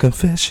is my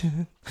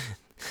confession.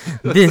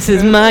 This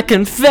is my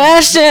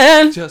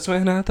confession. Just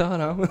when I thought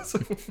I was.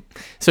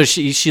 So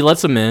she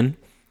lets him in.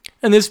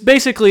 And this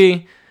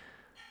basically,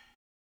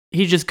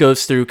 he just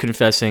goes through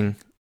confessing,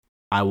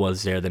 I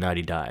was there the night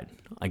he died.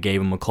 I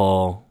gave him a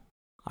call.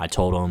 I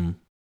told him,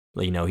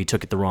 he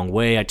took it the wrong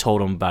way. I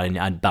told him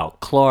about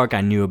Clark.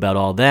 I knew about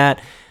all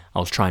that. I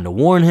was trying to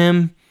warn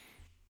him.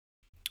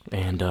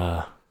 And,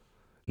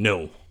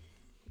 No,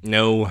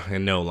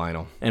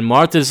 Lionel. And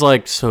Martha's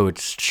like, so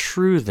it's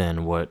true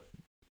then what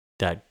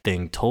that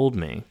thing told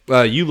me.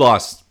 You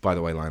lost, by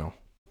the way, Lionel.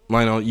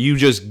 Lionel, you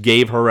just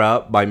gave her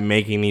up by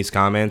making these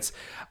comments.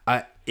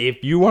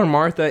 If you are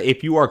Martha,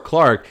 if you are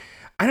Clark,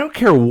 I don't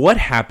care what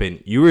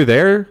happened. You were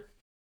there.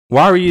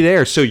 Why were you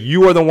there? So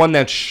you are the one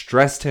that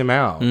stressed him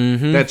out,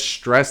 that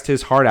stressed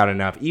his heart out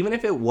enough. Even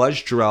if it was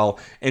Jarrell,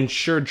 and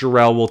sure,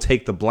 Jarrell will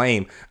take the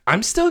blame,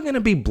 I'm still going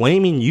to be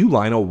blaming you,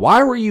 Lionel.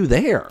 Why were you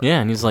there?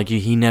 Yeah, and he's like,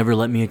 he never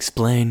let me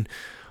explain,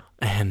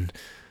 and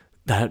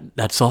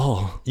that's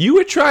all. You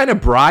were trying to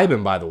bribe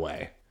him, by the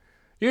way.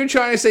 You were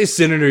trying to say,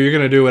 Senator, you're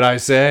going to do what I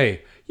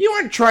say. You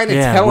weren't trying to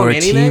tell him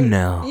anything. Yeah, we're a team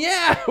now.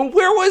 Yeah,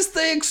 where was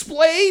the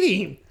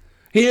explaining?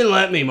 He didn't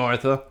let me,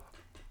 Martha.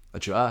 I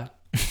tried.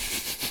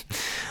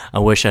 I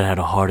wish I had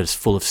a heart as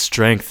full of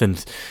strength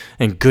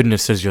and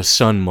goodness as your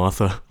son,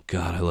 Martha.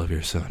 God, I love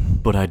your son.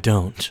 But I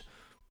don't.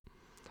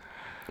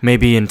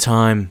 Maybe in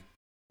time,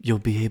 you'll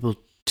be able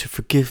to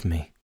forgive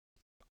me.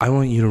 I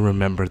want you to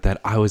remember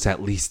that I was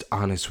at least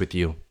honest with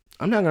you.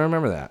 I'm not going to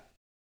remember that.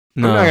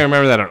 No. I'm not going to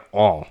remember that at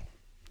all.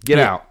 Get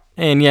out.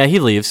 And yeah, he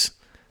leaves.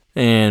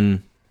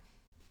 And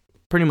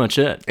pretty much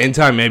it. In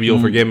time, maybe you'll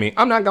forgive me.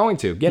 I'm not going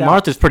to. Get out.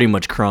 Martha's pretty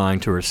much crying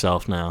to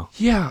herself now.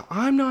 Yeah,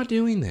 I'm not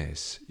doing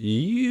this.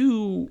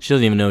 She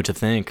doesn't even know what to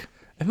think.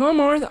 If I'm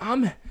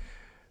Martha,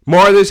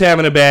 Martha's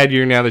having a bad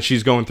year now that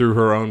she's going through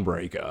her own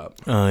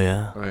breakup. Oh,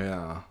 yeah? Oh,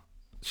 yeah.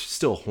 She's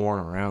still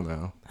whoring around,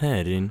 though.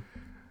 Hey, dude.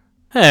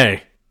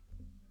 Hey.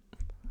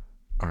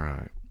 All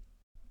right.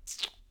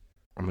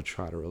 I'm going to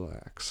try to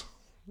relax.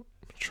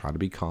 Try to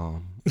be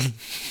calm.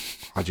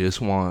 I just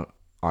want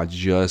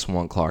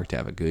Clark to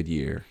have a good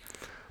year.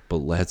 But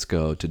let's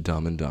go to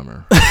Dumb and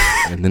Dumber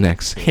in the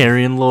next scene.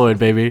 Harry and Lloyd,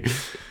 baby.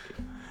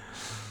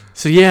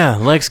 So yeah,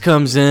 Lex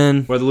comes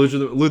in. We're at the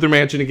Luthor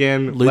Mansion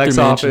again. Luthor Lex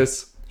Mansion.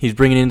 office. He's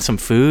bringing in some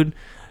food.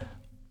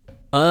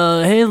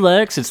 Hey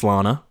Lex, it's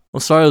Lana. Well,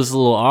 sorry it was a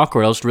little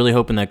awkward. I was really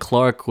hoping that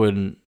Clark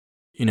wouldn't,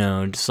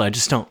 I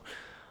just don't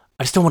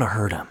want to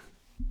hurt him.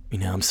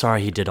 I'm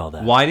sorry he did all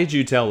that. Why did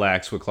you tell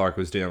Lex what Clark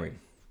was doing?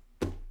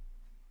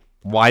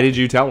 Why did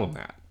you tell him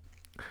that?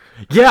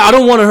 Yeah, I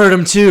don't want to hurt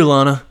him too,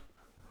 Lana.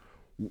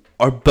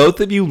 Are both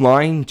of you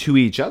lying to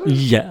each other?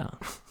 Yeah.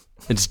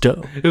 It's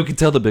dope. Who can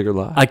tell the bigger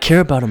lie? I care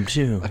about him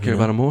too. I care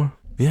about him more.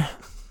 Yeah.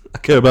 I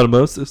care about him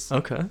mostest.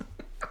 Okay.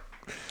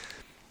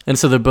 And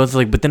so they're both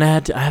like, but then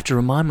I have to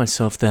remind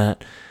myself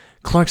that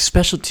Clark's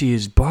specialty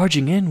is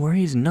barging in where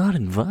he's not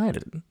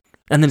invited.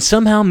 And then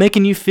somehow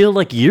making you feel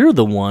like you're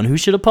the one who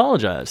should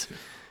apologize.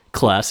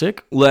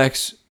 Classic.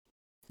 Lex,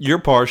 you're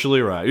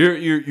partially right.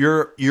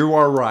 You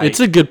are right. It's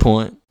a good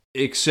point.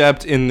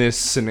 Except in this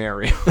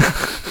scenario.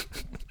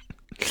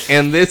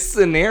 In this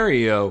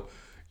scenario,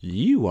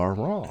 you are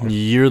wrong.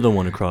 You're the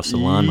one who crossed the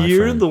line, my friend.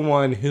 You're the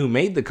one who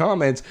made the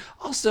comments.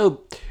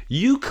 Also,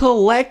 you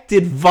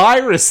collected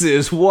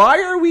viruses.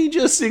 Why are we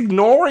just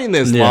ignoring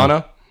this,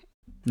 Lana?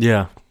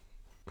 Yeah.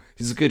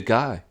 He's a good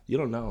guy. You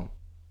don't know.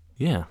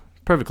 Yeah.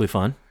 Perfectly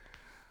fine.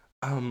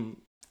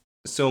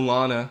 So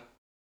Lana,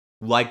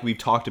 like we've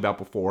talked about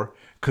before,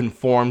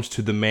 conforms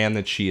to the man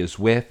that she is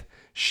with.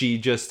 She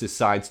just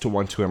decides to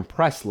want to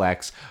impress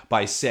Lex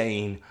by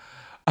saying,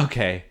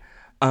 okay,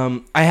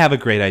 I have a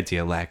great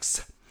idea,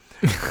 Lex.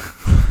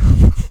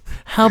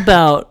 How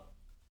about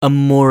a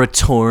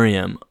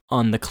moratorium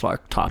on the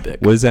Clark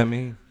topic? What does that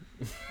mean?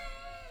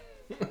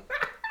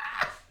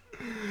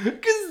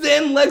 Because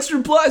then Lex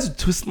replies,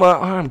 twist my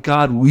arm.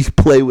 God, we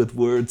play with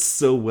words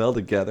so well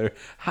together.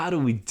 How do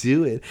we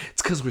do it?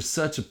 It's because we're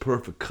such a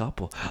perfect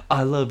couple.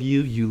 I love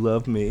you, you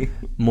love me.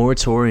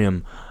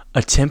 Moratorium,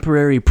 a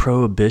temporary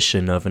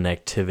prohibition of an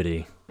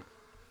activity.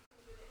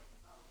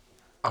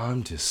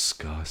 I'm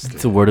disgusted.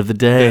 It's the word of the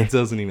day. That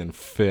doesn't even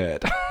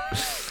fit.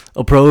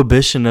 A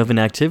prohibition of an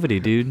activity,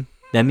 dude.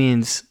 That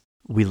means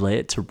we lay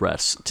it to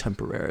rest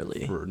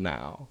temporarily. For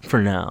now.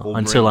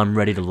 Until I'm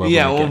ready to love him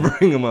again. We'll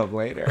bring him up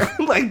later.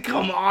 Like,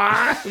 come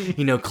on.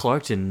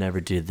 Clark didn't never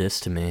do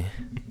this to me.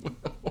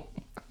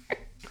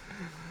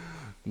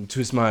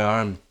 Twist my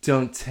arm.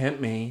 Don't tempt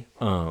me.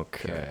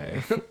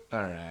 Okay.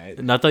 All right.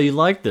 And I thought you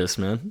liked this,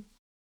 man.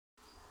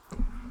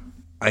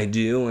 I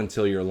do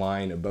until you're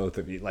lying to both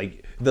of you.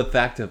 Like, the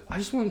fact of, I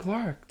just want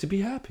Clark to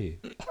be happy.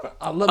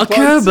 I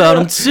care about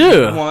him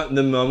too.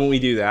 The moment we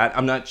do that,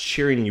 I'm not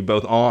cheering you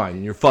both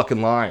on. You're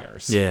fucking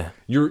liars. Yeah.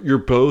 You're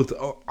both,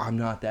 I'm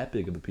not that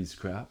big of a piece of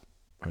crap.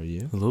 Are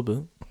you? A little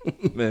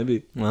bit.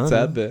 Maybe. Well,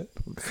 Sad bit.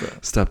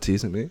 Stop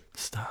teasing me.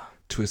 Stop.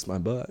 Twist my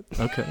butt.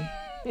 Okay.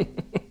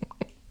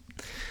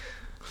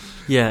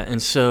 Yeah,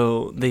 and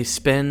so they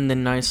spend the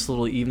nice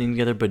little evening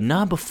together, but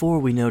not before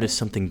we notice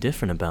something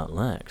different about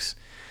Lex.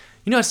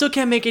 I still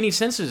can't make any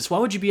sense of this. Why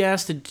would you be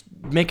asked to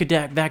make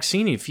a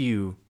vaccine if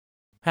you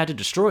had to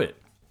destroy it?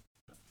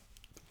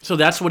 So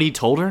that's what he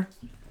told her?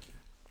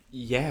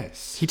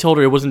 Yes. He told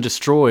her it wasn't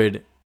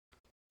destroyed.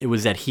 It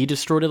was that he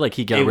destroyed it, like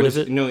he got rid of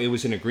it? No, it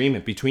was an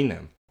agreement between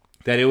them.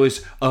 That it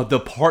was the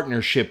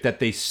partnership that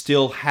they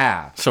still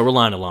have. So we're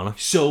lying to Lana.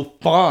 So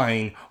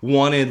Fine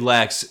wanted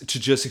Lex to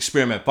just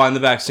experiment, find the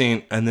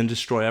vaccine, and then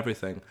destroy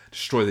everything.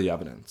 Destroy the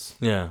evidence.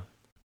 Yeah.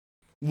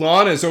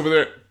 Lana's over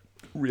there.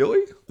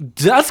 Really?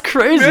 That's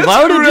crazy.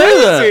 Why would he do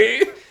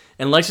that?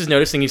 And Lex is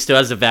noticing he still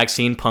has the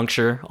vaccine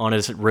puncture on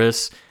his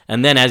wrist.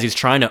 And then as he's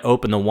trying to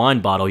open the wine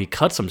bottle, he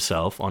cuts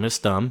himself on his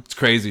thumb. It's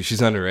crazy. She's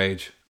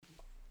underage.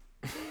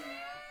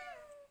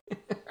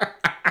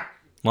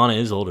 Lana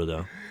is older,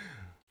 though.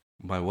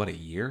 By what, a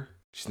year?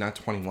 She's not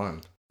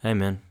 21. Hey,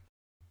 man.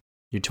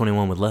 You're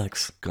 21 with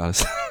Lex.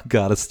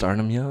 Gotta start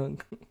him young.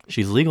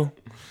 She's legal.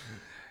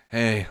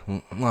 Hey,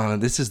 Lana,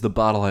 this is the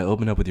bottle I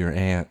opened up with your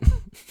aunt.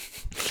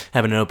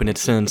 Haven't opened it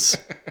since.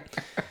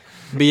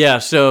 But yeah,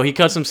 so he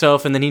cuts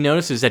himself, and then he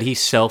notices that he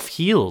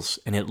self-heals,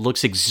 and it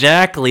looks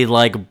exactly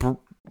like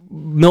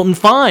Milton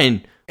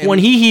Fine when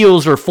he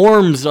heals or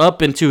forms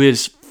up into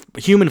his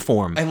human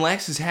form. And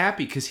Lex is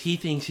happy because he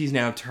thinks he's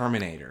now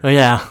Terminator. Oh,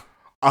 yeah.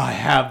 I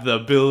have the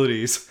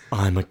abilities.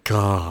 I'm a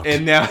god.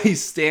 And now he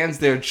stands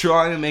there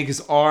trying to make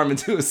his arm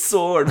into a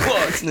sword.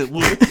 Watching it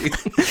working.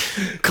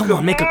 Come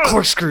on, make a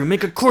corkscrew.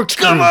 Make a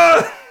corkscrew. Come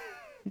on!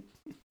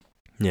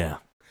 Yeah.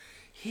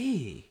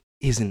 He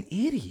is an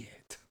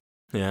idiot.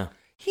 Yeah.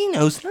 He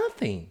knows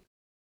nothing.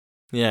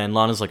 Yeah, and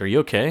Lana's like, are you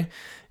okay?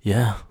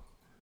 Yeah.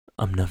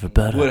 I'm never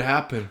better. What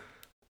happened?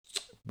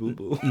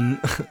 Boo-boo.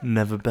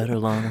 Never better,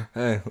 Lana.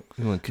 Hey,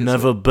 you want to kiss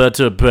Never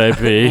better,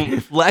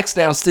 baby. Lex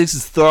now sticks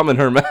his thumb in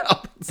her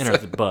mouth. In her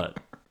butt.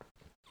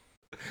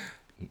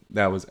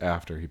 That was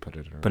after he put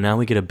it in her. But now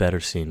we get a better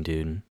scene,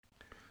 dude.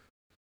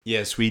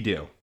 Yes, we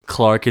do.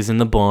 Clark is in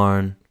the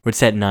barn.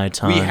 It's at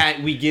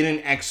nighttime. We get an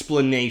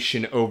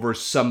explanation over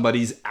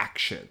somebody's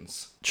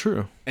actions.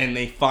 True. And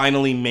they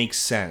finally make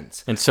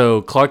sense. And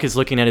so Clark is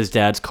looking at his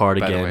dad's card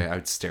again. By the way, I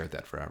would stare at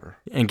that forever.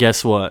 And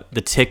guess what?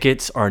 The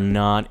tickets are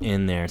not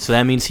in there. So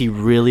that means he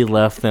really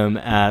left them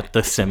at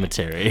the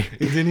cemetery.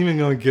 He didn't even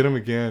go and get them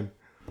again.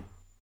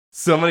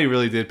 Somebody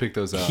really did pick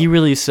those up. He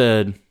really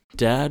said,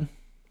 Dad,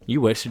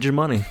 you wasted your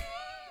money.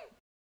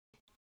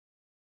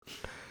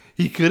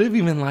 He could have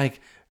even,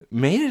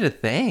 made it a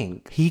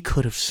thing. He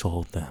could have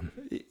sold them.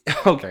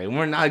 Okay,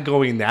 we're not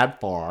going that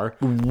far.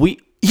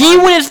 He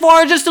went as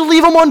far as just to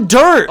leave them on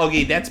dirt.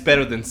 Okay, that's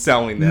better than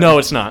selling them. No,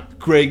 it's not.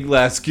 Great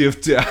last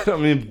gift, Dad. I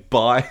mean,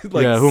 buy.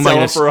 Yeah, who am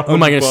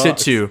I going to sit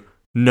to?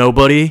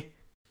 Nobody.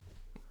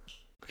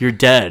 You're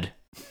dead.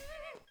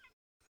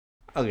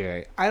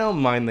 Okay, I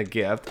don't mind the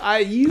gift.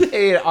 You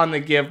hate on the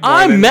gift.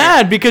 I'm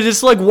mad because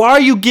it's like, why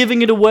are you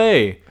giving it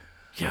away?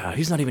 Yeah,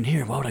 he's not even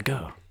here. Why would I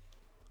go?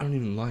 I don't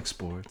even like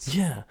sports.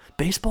 Yeah,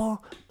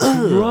 baseball.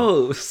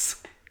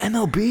 Gross.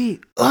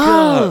 MLB.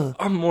 God,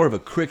 I'm more of a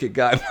cricket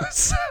guy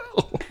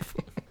myself.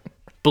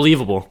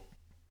 Believable.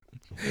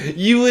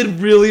 You would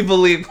really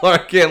believe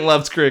Clark Kent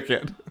loves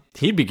cricket.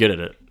 He'd be good at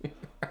it.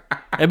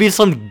 It'd be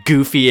some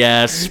goofy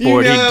ass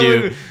sport he'd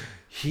do.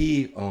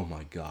 Oh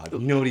my God. You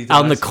know what he does?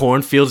 Out in the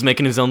cornfields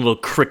making his own little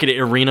cricket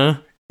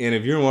arena. And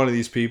if you're one of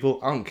these people,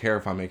 I don't care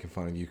if I'm making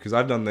fun of you, because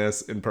I've done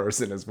this in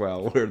person as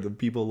well, where the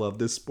people love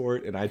this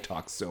sport, and I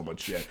talk so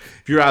much shit.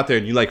 If you're out there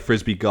and you like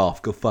Frisbee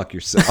golf, go fuck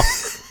yourself.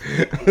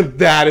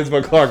 That is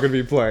what Clark would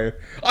be playing.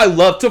 I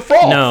love to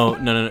fall.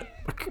 No.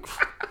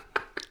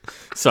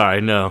 Sorry,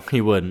 no,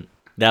 he wouldn't.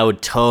 That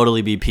would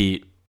totally be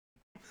Pete.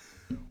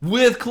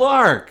 With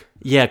Clark.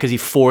 Yeah, because he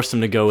forced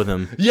him to go with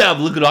him. Yeah,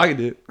 but look what I can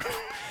do.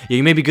 Yeah,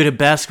 you may be good at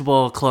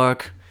basketball,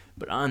 Clark,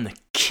 but I'm the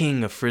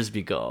king of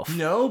Frisbee golf.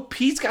 No,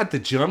 Pete's got the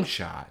jump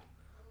shot.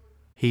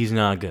 He's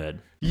not good.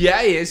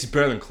 Yeah, he is. He's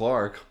better than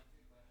Clark.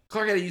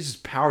 Clark had to use his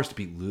powers to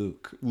beat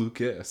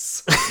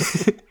Lucas.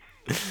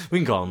 We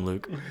can call him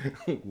Luke.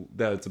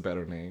 That's a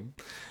better name.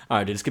 All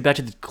right, dude, let's get back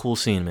to the cool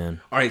scene,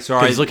 man. All right, so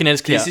he's looking at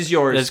his This is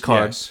yours. His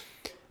card. Yes.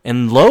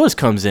 And Lois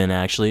comes in,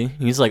 actually.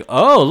 He's like,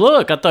 oh,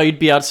 look, I thought you'd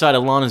be outside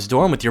of Lana's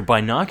dorm with your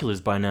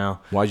binoculars by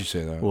now. Why'd you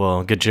say that?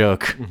 Well, good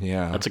joke.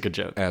 Yeah. That's a good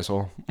joke.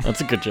 Asshole.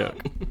 That's a good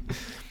joke.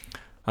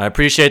 I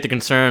appreciate the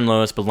concern,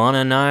 Lois, but Lana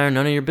and I are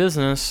none of your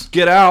business.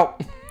 Get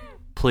out.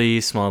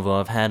 Please, Smallville.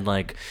 I've had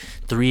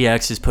 3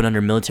 exes put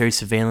under military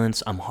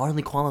surveillance. I'm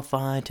hardly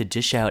qualified to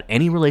dish out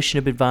any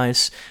relationship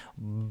advice,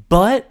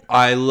 but...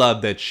 I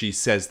love that she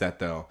says that,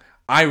 though.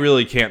 I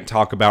really can't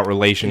talk about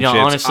relationships.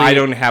 Honestly, I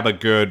don't have a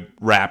good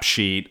rap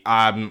sheet.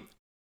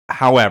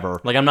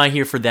 However... I'm not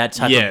here for that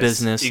type of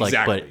business.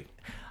 Exactly.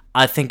 But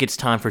I think it's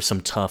time for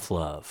some tough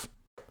love.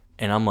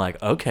 And I'm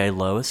like, okay,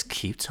 Lois,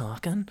 keep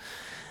talking.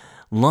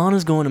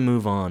 Lana's going to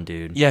move on,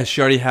 dude. Yeah,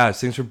 she already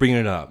has. Thanks for bringing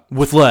it up.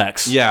 With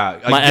Lex. Yeah,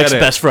 my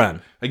ex-best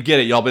friend. I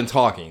get it. Y'all been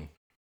talking.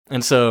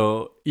 And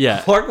so,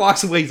 yeah. Clark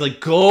walks away. He's like,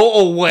 go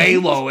away,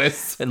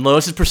 Lois. And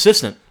Lois is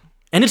persistent.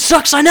 And it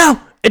sucks, I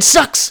know. It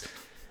sucks.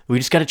 We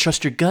just got to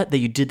trust your gut that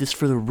you did this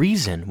for the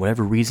reason.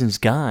 Whatever reasons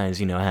guys,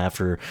 have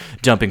for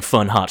dumping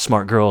fun, hot,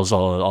 smart girls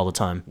all the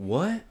time.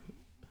 What?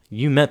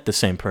 You met the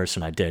same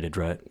person I dated,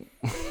 right?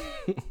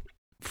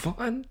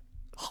 Fun?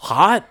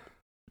 Hot?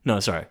 No,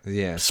 sorry.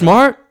 Yeah.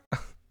 Smart?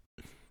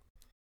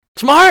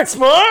 Smart?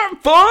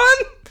 Fun?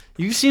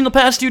 You've seen the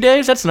past 2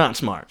 days? That's not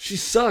smart. She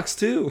sucks,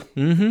 too.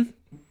 Mm-hmm.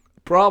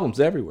 Problems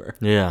everywhere.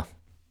 Yeah.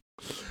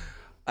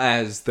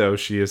 As though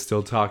she is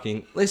still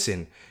talking.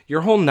 Listen,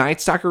 your whole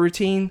Night Stalker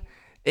routine,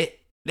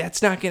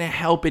 that's not going to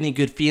help any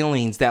good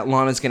feelings that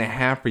Lana's going to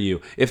have for you,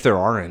 if there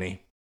are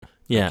any.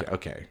 Yeah.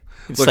 Okay.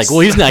 It's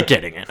he's not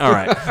getting it. All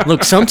right.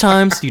 Look,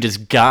 sometimes you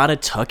just got to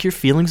tuck your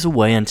feelings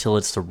away until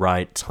it's the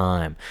right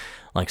time.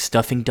 Like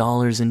stuffing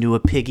dollars into a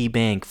piggy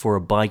bank for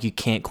a bike you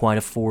can't quite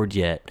afford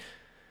yet.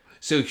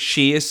 So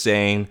she is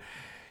saying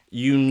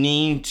you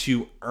need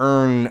to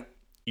earn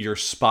your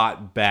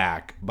spot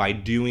back by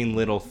doing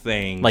little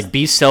things. Like,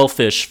 be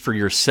selfish for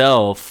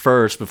yourself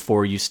first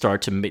before you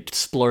start to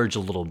splurge a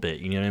little bit.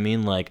 You know what I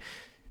mean?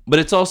 But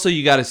it's also,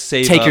 you got to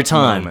save take up your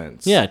time.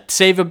 Moments. Yeah,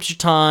 save up your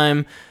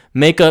time.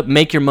 Make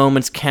your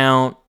moments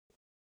count.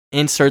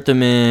 Insert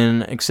them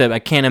in. Except I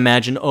can't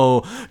imagine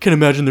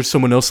there's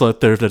someone else out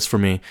there that's for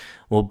me.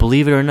 Well,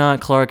 believe it or not,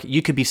 Clark,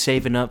 you could be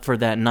saving up for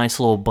that nice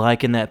little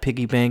bike in that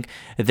piggy bank,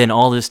 and then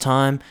all this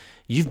time,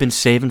 you've been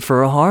saving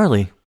for a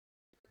Harley.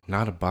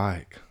 Not a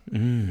bike. You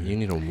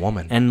need a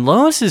woman. And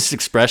Lois's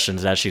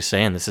expressions as she's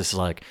saying this is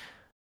like,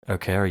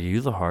 okay, are you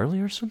the Harley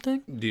or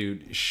something?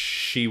 Dude,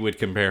 she would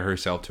compare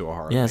herself to a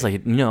Harley. Yeah, it's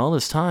like, all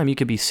this time you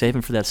could be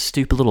saving for that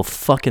stupid little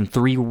fucking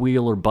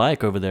 3-wheeler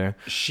bike over there.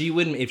 She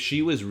wouldn't, if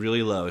she was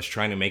really Lois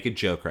trying to make a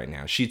joke right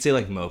now, she'd say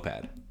like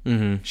moped.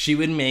 Mm-hmm. She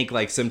would make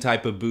like some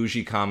type of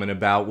bougie comment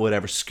about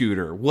whatever,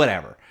 scooter,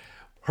 whatever.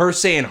 Her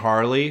saying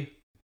Harley.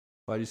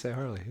 Why'd you say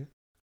Harley?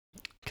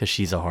 Because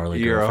she's a Harley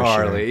girl. You're a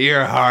Harley. Sure.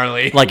 You're a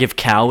Harley. Like if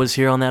Cal was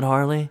here on that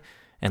Harley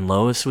and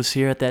Lois was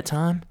here at that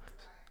time.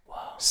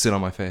 Wow. Sit on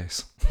my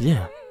face.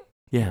 Yeah.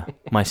 Yeah.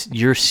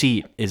 Your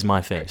seat is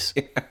my face.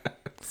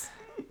 Yes.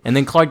 And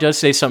then Clark does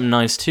say something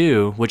nice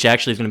too, which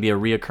actually is going to be a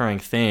reoccurring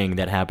thing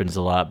that happens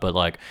a lot. But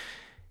like,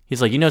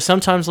 he's like,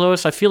 sometimes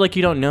Lois, I feel like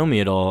you don't know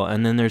me at all.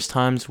 And then there's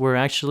times where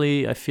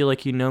actually I feel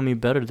like you know me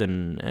better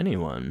than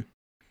anyone.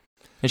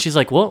 And she's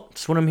like, well,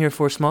 that's what I'm here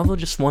for, Smallville.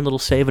 Just one little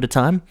save at a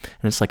time.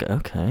 And it's like,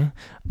 okay,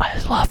 I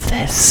love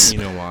this. You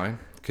know why?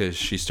 Because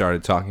she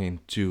started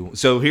talking to...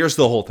 So here's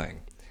the whole thing.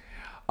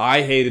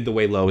 I hated the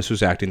way Lois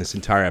was acting this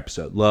entire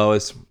episode.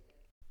 Lois,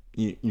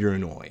 you're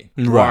annoying.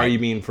 Right. Why are you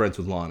being friends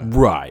with Lana?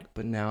 Right.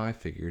 But now I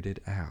figured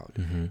it out.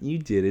 Mm-hmm. You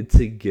did it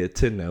to get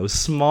to know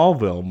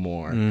Smallville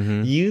more.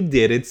 Mm-hmm. You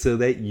did it so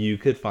that you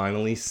could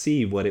finally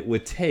see what it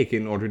would take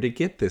in order to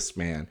get this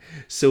man.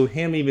 So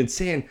him even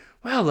saying,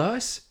 wow,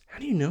 Lois... How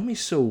do you know me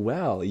so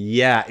well?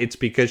 Yeah, it's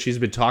because she's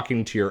been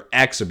talking to your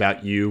ex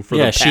about you for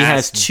the past day. Yeah, she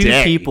has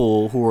two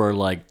people who are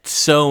like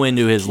so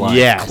into his life.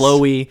 Yes.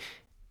 Chloe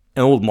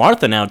and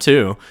Martha now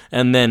too.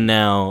 And then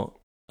now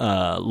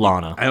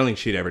Lana. I don't think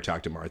she'd ever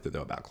talk to Martha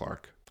though about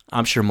Clark.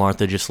 I'm sure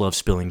Martha just loves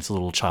spilling his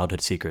little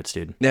childhood secrets,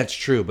 dude. That's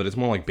true, but it's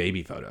more like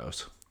baby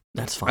photos.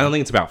 That's fine. I don't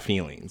think it's about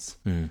feelings.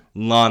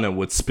 Lana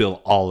would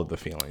spill all of the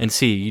feelings. And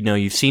see,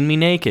 you've seen me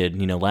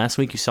naked. Last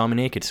week you saw me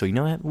naked, so you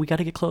know what? We got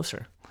to get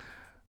closer.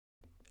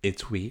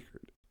 It's weird.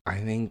 I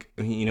think,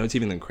 it's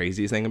even the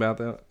craziest thing about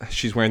that?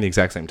 She's wearing the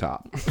exact same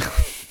top.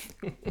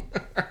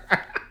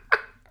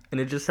 And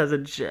it just has a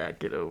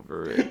jacket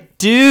over it.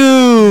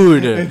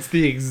 Dude! It's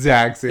the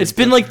exact same. It's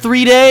been like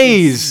 3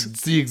 days.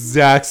 It's the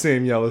exact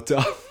same yellow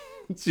top.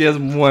 She has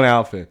one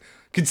outfit.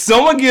 Could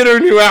someone get her a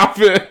new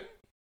outfit?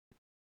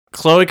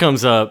 Chloe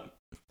comes up.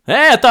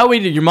 Hey, I thought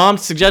your mom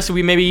suggested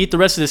we maybe eat the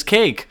rest of this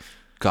cake.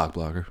 Cock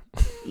blocker.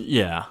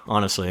 Yeah,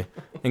 honestly.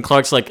 And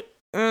Clark's like,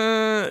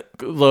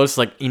 Lois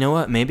like, you know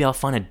what? Maybe I'll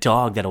find a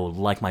dog that'll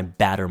like my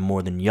batter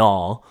more than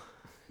y'all.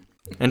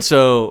 And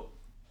so,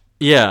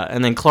 yeah.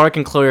 And then Clark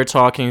and Chloe are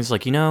talking. He's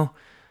like,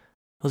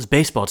 those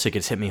baseball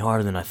tickets hit me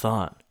harder than I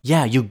thought.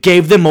 Yeah, you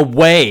gave them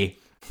away.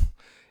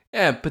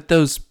 Yeah, but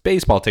those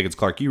baseball tickets,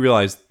 Clark, you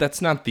realize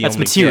that's not the only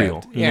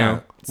material. Gift. You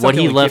know? What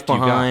he left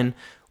behind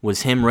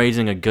was him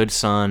raising a good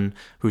son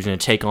who's going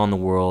to take on the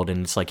world.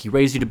 And it's like, he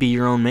raised you to be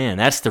your own man.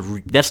 That's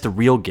the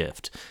real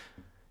gift.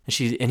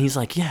 And he's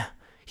like, yeah.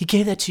 He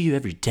gave that to you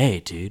every day,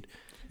 dude.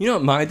 You know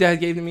what my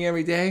dad gave to me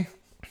every day?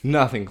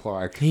 Nothing,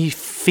 Clark. He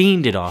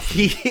fiended off.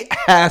 He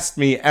asked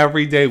me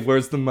every day,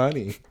 where's the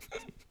money?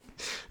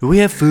 We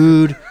have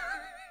food.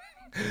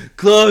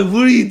 Chloe,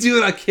 what are you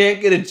doing? I can't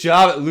get a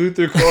job at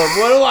Luthor Corp.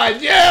 What do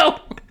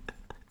I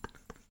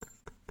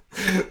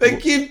do? They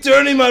keep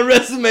turning my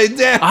resume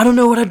down. I don't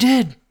know what I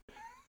did.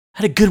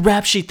 I had a good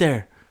rap sheet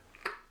there.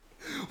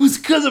 Was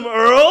it because of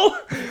Earl?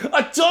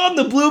 I told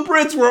him the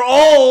blueprints were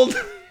old.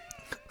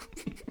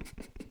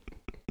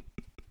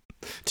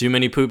 Too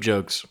many poop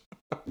jokes.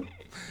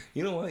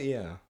 You know what?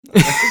 Yeah.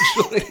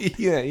 Actually,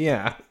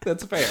 yeah.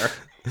 That's fair.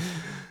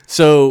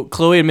 So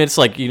Chloe admits,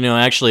 like,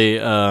 actually,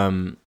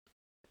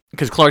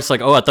 because Clark's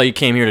like, oh, I thought you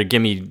came here to get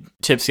me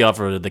tipsy off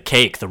of the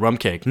cake, the rum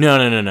cake. No.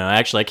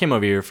 Actually, I came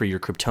over here for your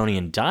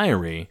Kryptonian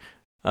diary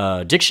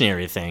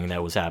dictionary thing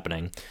that was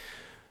happening.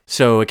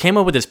 So it came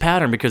up with this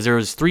pattern because there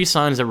was 3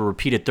 signs that were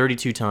repeated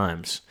 32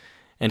 times.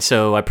 And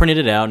so I printed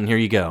it out, and here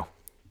you go.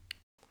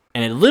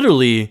 And it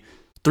literally...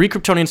 3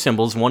 Kryptonian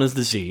symbols. One is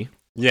the Z.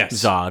 Yes.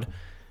 Zod.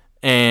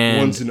 And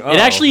one's an O. It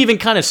actually even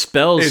kind of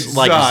spells it's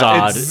like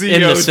Zod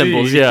in the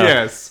symbols. Yeah.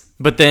 Yes.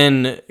 But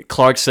then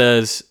Clark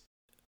says,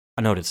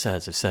 I know what it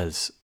says. It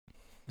says,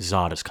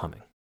 Zod is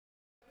coming.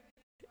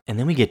 And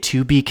then we get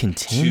to be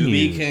continued. To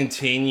be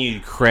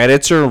continued.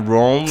 Credits are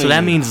rolling. So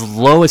that means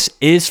Lois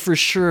is for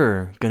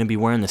sure going to be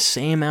wearing the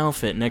same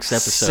outfit next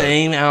episode.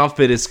 Same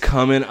outfit is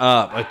coming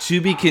up. A to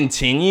be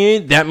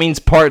continued. That means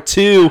part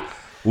 2.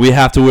 We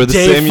have to wear the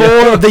same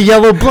Day 4 of the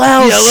yellow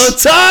blouse. Yellow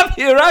top.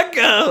 Here I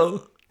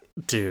go.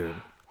 Dude.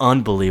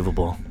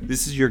 Unbelievable.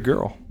 This is your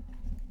girl.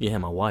 Yeah,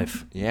 my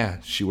wife. Yeah,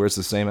 she wears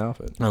the same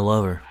outfit. I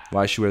love her.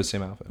 Why does she wear the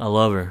same outfit? I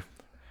love her.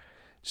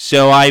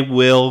 So I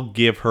will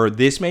give her,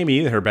 this may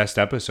be her best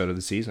episode of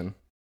the season.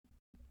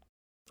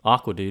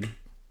 Aqua, dude.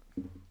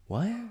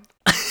 What?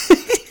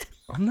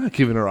 I'm not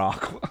giving her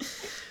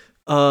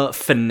Aqua.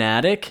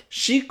 Fanatic?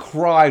 She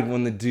cried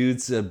when the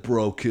dude said,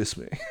 bro, kiss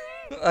me.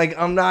 Like,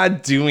 I'm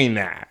not doing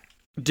that.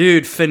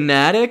 Dude,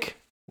 Fanatic?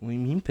 What do you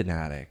mean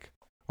Fanatic?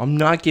 I'm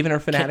not giving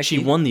her Fanatic. She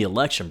won the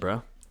election,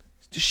 bro.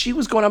 She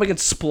was going up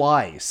against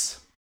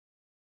Splice.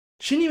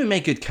 She didn't even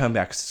make good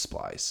comebacks to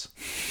Splice.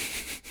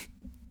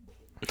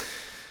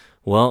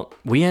 Well,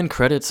 we end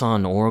credits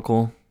on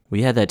Oracle.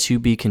 We had that to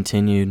be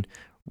continued.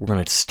 We're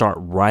going to start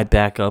right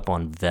back up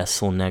on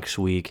Vessel next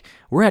week.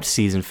 We're at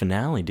season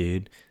finale,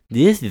 dude.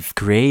 This is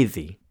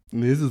crazy.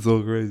 This is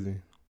so crazy.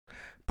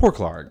 Poor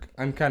Clark.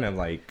 I'm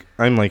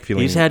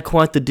feeling... He's had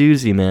quite the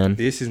doozy, man.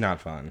 This is not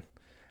fun.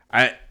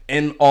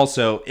 And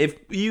also, if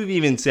you've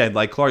even said,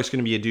 like, Clark's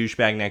going to be a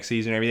douchebag next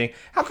season and everything,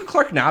 how could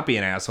Clark not be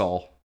an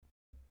asshole?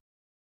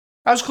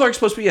 How's Clark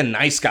supposed to be a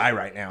nice guy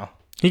right now?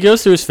 He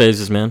goes through his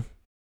phases, man.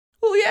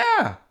 Well,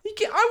 yeah.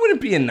 I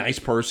wouldn't be a nice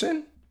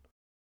person.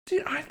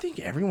 Dude, I think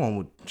everyone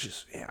would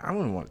just... Yeah, I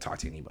wouldn't want to talk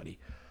to anybody.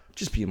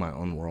 Just be in my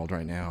own world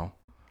right now.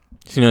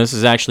 You know, this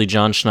is actually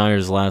John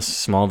Schneider's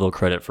last Smallville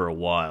credit for a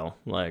while.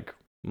 Like,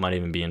 might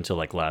even be until,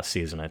 like, last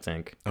season, I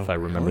think. If I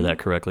remember that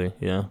correctly.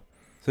 Yeah.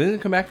 So he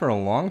didn't come back for a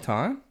long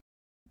time?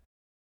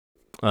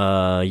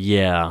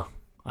 Yeah.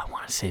 I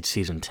want to say it's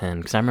season 10,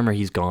 because I remember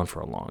he's gone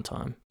for a long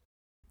time.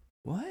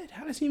 What?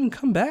 How does he even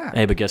come back?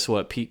 Hey, but guess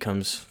what? Pete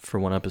comes for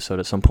one episode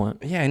at some point.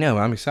 Yeah, I know.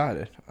 I'm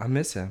excited. I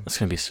miss him. It's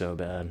going to be so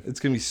bad. It's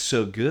going to be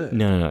so good.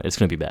 No. It's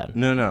going to be bad.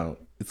 No.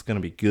 It's going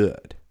to be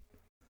good.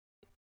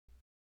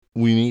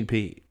 We need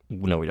Pete.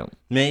 No, we don't.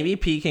 Maybe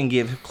Pete can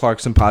give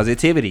Clark some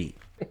positivity.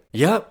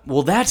 Yep.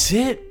 Well, that's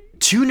it.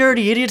 2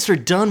 nerdy idiots are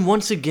done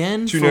once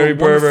again. 2 nerdy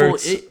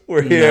perverts.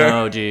 We're here.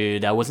 No,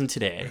 dude. That wasn't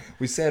today.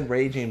 We said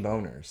raging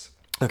boners.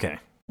 Okay.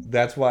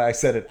 That's why I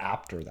said it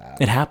after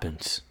that. It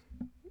happens.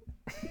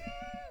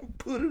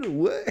 Put it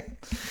away.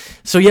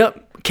 So,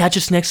 yep. Catch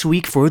us next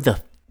week for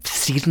the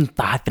season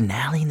 5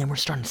 finale. And then we're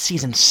starting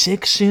season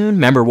 6 soon.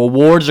 Remember,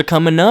 awards are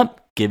coming up.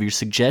 Give your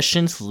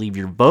suggestions. Leave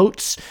your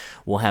votes.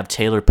 We'll have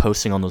Taylor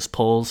posting on those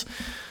polls.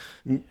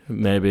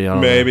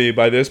 Maybe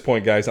by this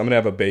point, guys, I'm gonna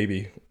have a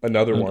baby,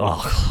 another one.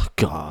 Oh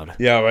God.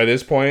 Yeah, by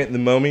this point, the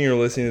moment you're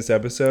listening to this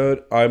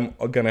episode, I'm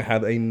gonna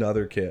have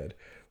another kid.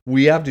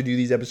 We have to do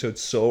these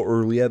episodes so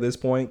early at this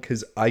point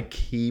because I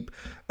keep,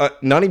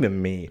 not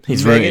even me.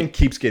 Megan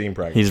keeps getting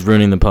pregnant. He's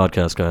ruining the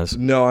podcast, guys.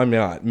 No, I'm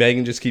not.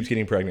 Megan just keeps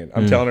getting pregnant.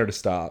 I'm telling her to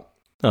stop.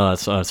 Oh,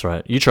 that's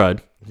right. You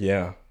tried.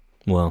 Yeah.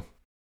 Well,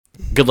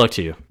 good luck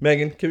to you,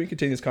 Megan. Can we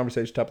continue this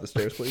conversation top of the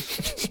stairs,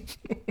 please?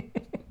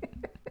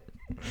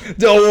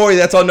 Don't worry,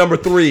 that's on number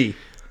 3.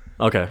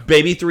 Okay.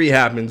 Baby 3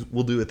 happens.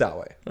 We'll do it that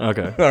way.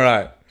 Okay. All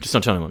right. Just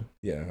don't tell anyone.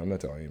 Yeah, I'm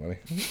not telling anybody.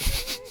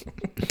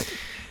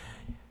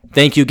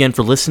 Thank you again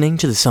for listening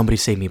to the Somebody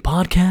Save Me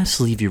podcast.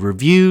 Leave your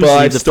reviews.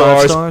 5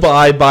 stars.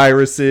 5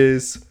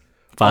 viruses.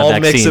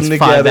 5 vaccines. Mix them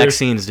together. 5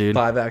 vaccines, dude.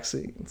 5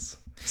 vaccines.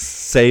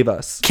 Save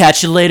us.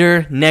 Catch you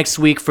later next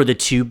week for the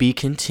to be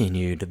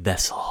continued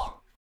Vessel.